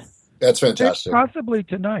see it. That's fantastic. Possibly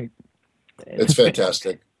tonight. It's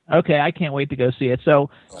fantastic. Okay, I can't wait to go see it. So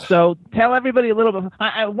tell everybody a little bit.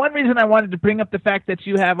 One reason I wanted to bring up the fact that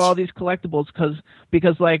you have all these collectibles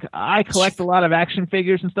because I collect a lot of action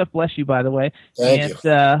figures and stuff. Bless you, by the way. Thank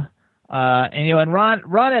you. And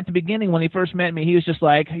Ron at the beginning when he first met me, he was just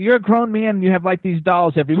like, "You're a grown man and you have these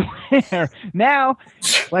dolls everywhere." Now,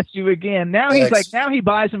 bless you again. Now he's now he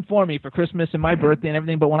buys them for me for Christmas and my birthday and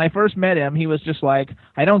everything. But when I first met him, he was just like,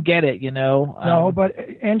 "I don't get it," No, but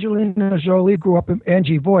Angelina Jolie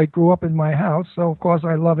Angie Voigt grew up in my house, so of course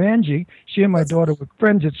I love Angie. She and my daughter were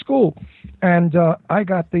friends at school, and I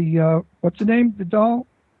got the what's the name? The doll?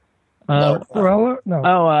 Cruella?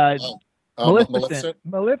 No.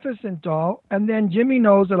 Maleficent doll, and then Jimmy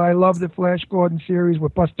knows that I love the Flash Gordon series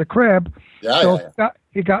with Buster Crabbe.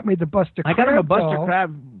 He got me the Buster Crabbe. I got him a Buster doll.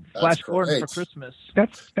 Crabbe Flash Gordon for Christmas.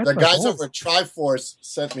 That's the guys over at Triforce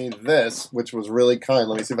sent me this, which was really kind.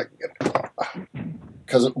 Let me see if I can get it.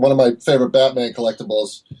 Because one of my favorite Batman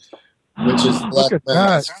collectibles, which is Black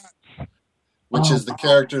Mask, which is the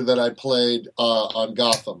character that I played on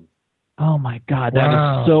Gotham. Oh my God, that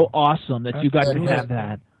is so awesome that you got to have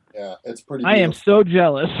that. Yeah, it's pretty beautiful. I am so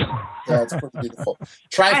jealous. Yeah, it's pretty beautiful.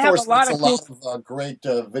 Triforce has a lot of great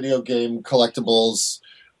video game collectibles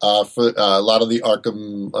for a lot of the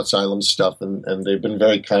Arkham Asylum stuff, and they've been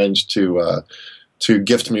very kind to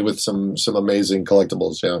gift me with some amazing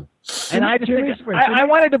collectibles. Yeah. And I just I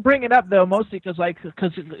wanted to bring it up though, mostly because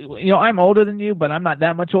I'm older than you, but I'm not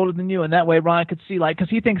that much older than you, and that way Ron could see because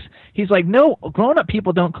he's like, no, grown up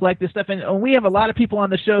people don't collect this stuff, and we have a lot of people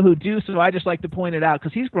on the show who do, so I just like to point it out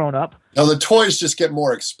because he's grown up. Now the toys just get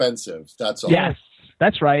more expensive. That's all. Yes.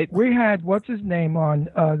 That's right. We had what's his name on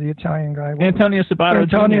the Italian guy, Antonio Sabato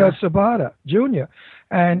Jr.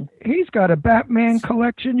 And he's got a Batman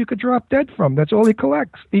collection you could drop dead from. That's all he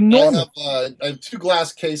collects. Enormous. I have 2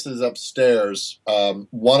 glass cases upstairs.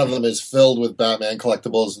 One of them is filled with Batman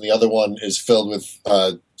collectibles, and the other one is filled with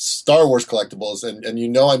Star Wars collectibles. And I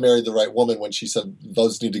married the right woman when she said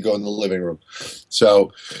those need to go in the living room.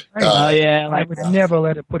 So, I would never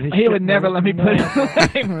let it put his. He would never let me put it in the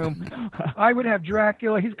living room. I would have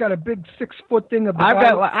Dracula. He's got a big 6-foot thing.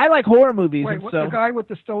 I like horror movies. Wait, what's the guy with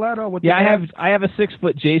the stiletto? I have a 6-foot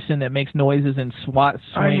Jason that makes noises and swats.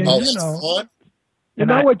 You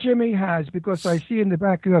know what Jimmy has, because I see in the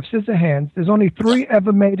back you have Scissorhands. There's only 3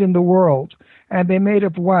 ever made in the world, and they're made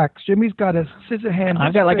of wax. Jimmy's got a scissor hand.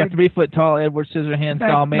 I've got like a 3-foot tall Edward Scissorhands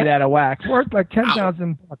doll made out of wax. Worth like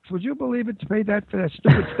 $10,000. Would you believe it, to pay that for that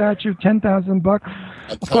stupid statue? $10,000.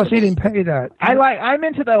 Of course, he didn't pay that. I'm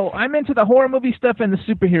into the horror movie stuff and the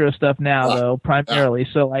superhero stuff now, though, primarily.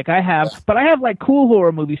 So like I have like cool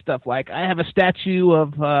horror movie stuff. Like I have a statue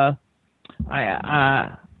of well,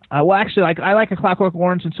 actually, like I like A Clockwork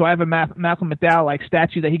Orange, and so I have a Malcolm McDowell like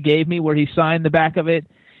statue that he gave me where he signed the back of it,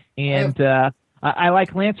 and I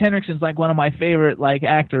like Lance Henriksen's like one of my favorite like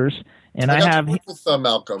actors, and I have worked with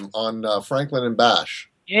Malcolm on Franklin and Bash.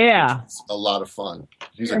 Yeah, it's a lot of fun.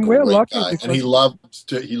 He's a and great guy, and he loved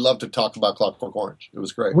to talk about Clockwork Orange. It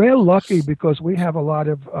was great. We're lucky because we have a lot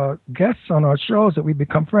of guests on our shows that we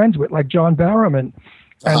become friends with, like John Barrowman.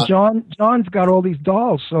 And John's got all these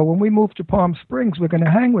dolls. So when we move to Palm Springs, we're going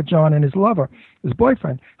to hang with John and his lover, his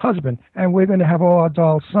boyfriend, husband, and we're going to have all our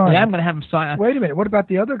dolls signed. Yeah, I'm going to have him sign. Wait a minute. What about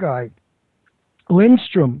the other guy?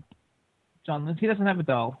 Lindstrom. John Lindstrom. He doesn't have a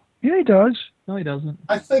doll. Yeah, he does. No, he doesn't.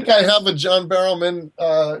 I think I have a John Barrowman,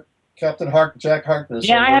 Captain Jack Harkness.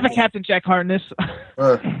 Yeah, I have a Captain Jack Harkness.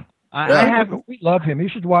 I have. We love him. You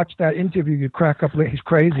should watch that interview. You crack up. He's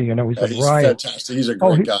crazy. You know, he's he's fantastic. He's a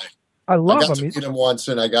great guy. I love him. I got to meet him once,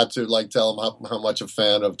 and I got to tell him how much a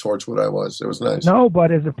fan of Torchwood I was. It was nice. No,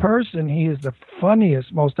 but as a person, he is the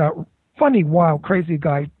funniest, most funny, wild, crazy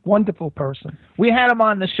guy. Wonderful person. We had him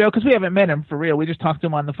on the show because we haven't met him for real. We just talked to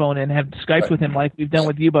him on the phone and have Skyped with him like we've done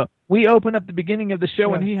with you. But we opened up the beginning of the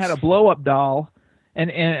show and he had a blow-up doll.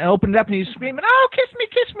 And opened it up and he's screaming, "Oh, kiss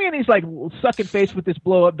me!" And he's like sucking face with this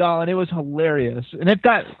blow-up doll, and it was hilarious. And it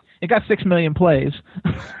got 6 million plays.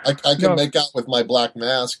 I can make out with my black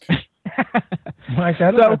mask. Like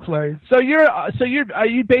that play. So are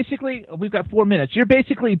you basically? We've got 4 minutes. You're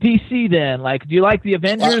basically DC then. Like, do you like the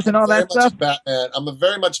Avengers and all that stuff? Batman. I'm a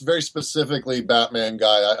very specifically Batman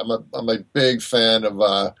guy. I'm a big fan of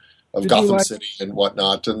Gotham City and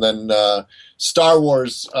whatnot, and then Star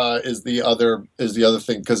Wars is the other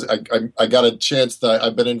thing because I got a chance that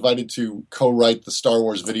I've been invited to co-write the Star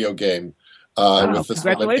Wars video game with the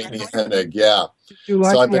congratulations. Hennig. Yeah. Did you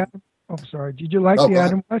like Did you like the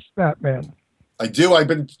Adam West Batman? I do. I've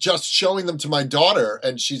been just showing them to my daughter,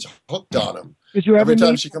 and she's hooked on them. Did you ever Every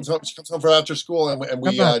time she comes home for after school, and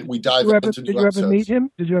we dive into new episodes. Did you ever meet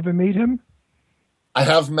him? Did you ever meet him? I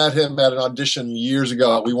have met him at an audition years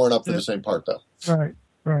ago. We weren't up for the same part, though.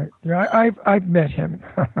 Right. Yeah, I've met him.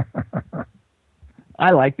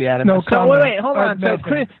 I like the Adam. No so wait, hold on. So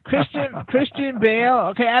Christian Bale.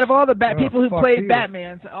 Okay, out of all the people who played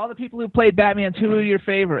Batmans, all the people who played Batmans, who are your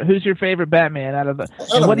favorite? Who's your favorite Batman out of the?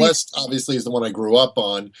 Adam West obviously is the one I grew up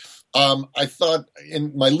on. I thought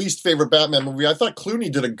in my least favorite Batman movie, I thought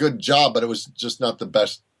Clooney did a good job, but it was just not the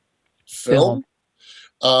best film.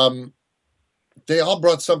 They all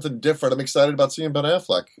brought something different. I'm excited about seeing Ben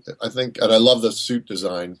Affleck. I think, and I love the suit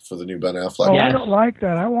design for the new Ben Affleck. Oh, I don't like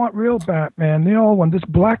that. I want real Batman, the old one. This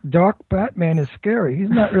black, dark Batman is scary. He's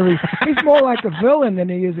not really. He's more like a villain than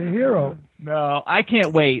he is a hero. No, I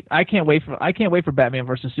can't wait. I can't wait for Batman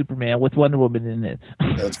versus Superman with Wonder Woman in it.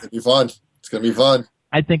 Yeah, it's gonna be fun. It's gonna be fun.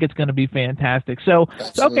 I think it's gonna be fantastic. So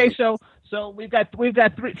we've got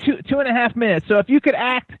 2.5 minutes. So if you could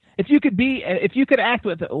act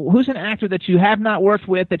with, who's an actor that you have not worked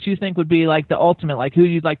with that you think would be like the ultimate, like who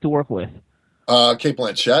you'd like to work with? Kate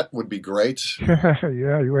Blanchett would be great. Yeah,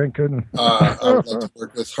 you ain't kidding. I would like to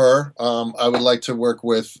work with her. I would like to work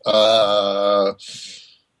with, well,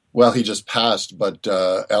 he just passed, but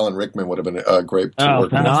Alan Rickman would have been great to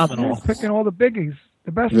work phenomenal. with. Picking all the biggies,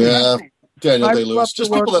 the best. Yeah, Daniel Day-Lewis.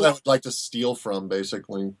 Just people that I would like to steal from,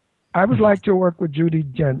 basically. I would like to work with Judi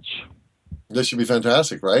Dench. This should be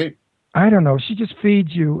fantastic, right? I don't know. She just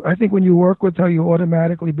feeds you. I think when you work with her, you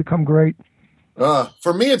automatically become great.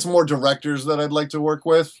 For me, it's more directors that I'd like to work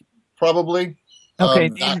with, probably.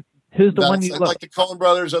 Okay, who's the one you I'd like the Coen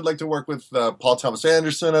brothers. I'd like to work with Paul Thomas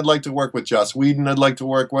Anderson. I'd like to work with Joss Whedon. I'd like to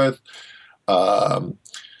work with,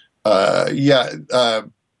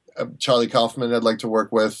 Charlie Kaufman. I'd like to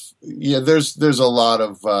work with. Yeah, there's a lot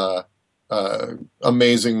of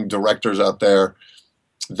amazing directors out there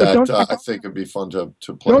that I think would be fun to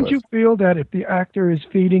play with. Don't you feel that if the actor is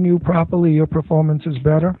feeding you properly, your performance is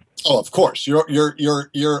better? Oh, of course. You're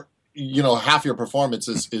half your performance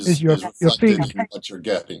is reflected in what you're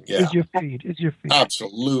getting. Yeah. Is your feed.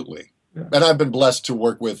 Absolutely. Yeah. And I've been blessed to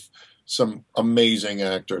work with some amazing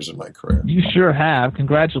actors in my career. You sure have.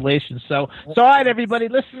 Congratulations. So all right, everybody,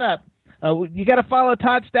 listen up. You got to follow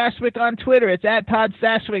Todd Stashwick on Twitter. It's at Todd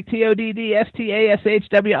Stashwick,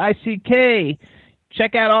 ToddStashwick.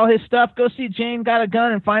 Check out all his stuff. Go see Jane Got a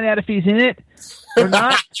Gun and find out if he's in it or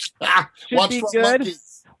not. Should be good.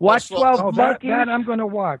 Watch 12 Monkeys. That I'm going to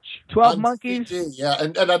watch. 12 on Monkeys. DVD, yeah,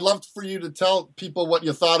 and I'd love for you to tell people what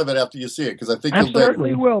you thought of it after you see it, because I think I you'll dig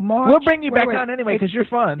certainly it. will. March, We'll bring you back on anyway because you're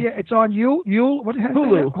fun. Yeah, it's on Hulu.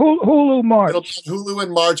 Hulu March. It'll be on Hulu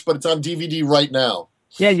in March, but it's on DVD right now.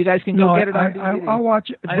 Yeah, you guys can go get it on DVD. I'll watch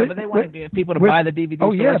it. I know, but they want to get people to buy the DVD. Oh,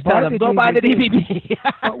 so yeah, let's tell them, go buy the DVD.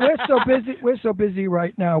 But we're so busy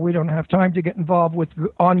right now. We don't have time to get involved with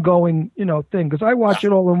the ongoing, thing. Because I watch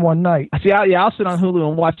it all in one night. See, I'll sit on Hulu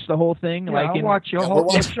and watch the whole thing. Yeah, I'll watch your whole we're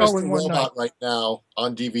watching show Mr. in one night. Robot right now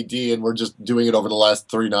on DVD, and we're just doing it over the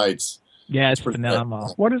last 3 nights. Yeah, it's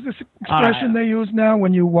phenomenal. What is this expression they use now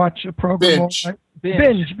when you watch a program? Binge. All night?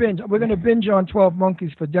 Binge. We're going to binge on 12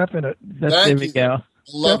 Monkeys for definite. There we go.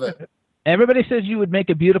 Love it. Everybody says you would make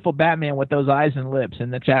a beautiful Batman with those eyes and lips in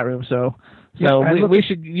the chat room. So you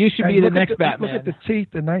should be the next Batman. Look at the teeth,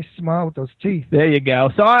 the nice smile with those teeth. There you go.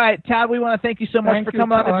 So all right, Todd, we want to thank you so much for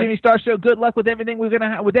coming on the Jimmy Star Show. Good luck with everything. We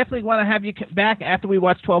definitely want to have you back after we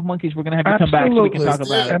watch 12 Monkeys. We're going to have you come back so we can talk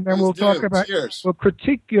about it. And then we'll talk about. We'll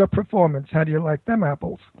critique your performance. How do you like them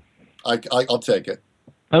apples? I'll take it.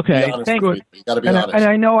 Okay, thank you. You got to be honest. And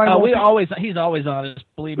I know he's always honest.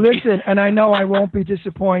 Believe me. Listen, and I know I won't be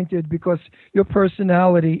disappointed because your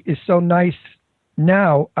personality is so nice.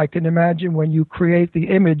 Now I can imagine when you create the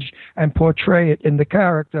image and portray it in the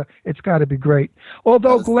character, it's got to be great.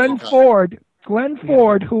 Although Glenn Ford,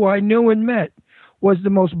 who I knew and met, was the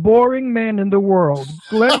most boring man in the world.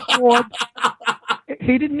 Glenn Ford,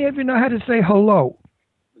 he didn't even know how to say hello.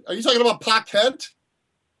 Are you talking about Pa Kent?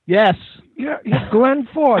 Yes. Yeah, Glenn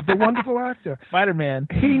Ford, the wonderful actor. Spider-Man.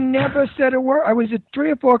 He never said a word. I was at 3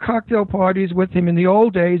 or 4 cocktail parties with him in the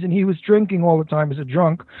old days, and he was drinking all the time as a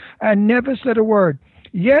drunk, and never said a word.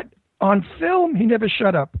 Yet, on film, he never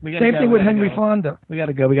shut up. Same thing with Henry Fonda. We got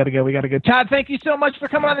to go. Todd, thank you so much for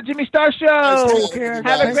coming on the Jimmy Star Show.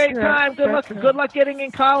 Have a great time. Good luck getting in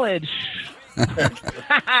college.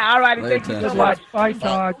 All righty, thank you so much. Bye,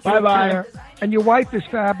 Todd. Bye-bye. And your wife is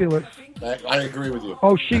fabulous. I agree with you.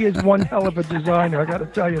 Oh, she is one hell of a designer. I got to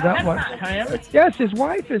tell you that much. Yes, his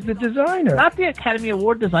wife is the designer. Not the Academy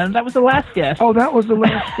Award designer. That was the last guest. Oh, that was the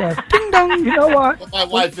last guest. Ding dong. You know what? But my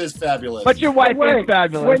wife is fabulous. But your wife is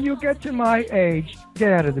fabulous. When you get to my age,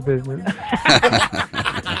 get out of the business.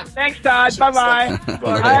 Thanks, Todd. Bye-bye.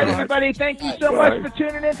 All right, everybody. Thank you so much for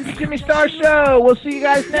tuning in to the Jimmy Star Show. We'll see you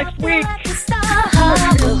guys next week.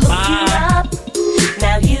 Bye.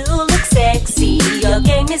 Now you look sexy, your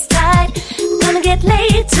game is tight. Gonna get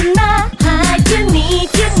laid tonight. You need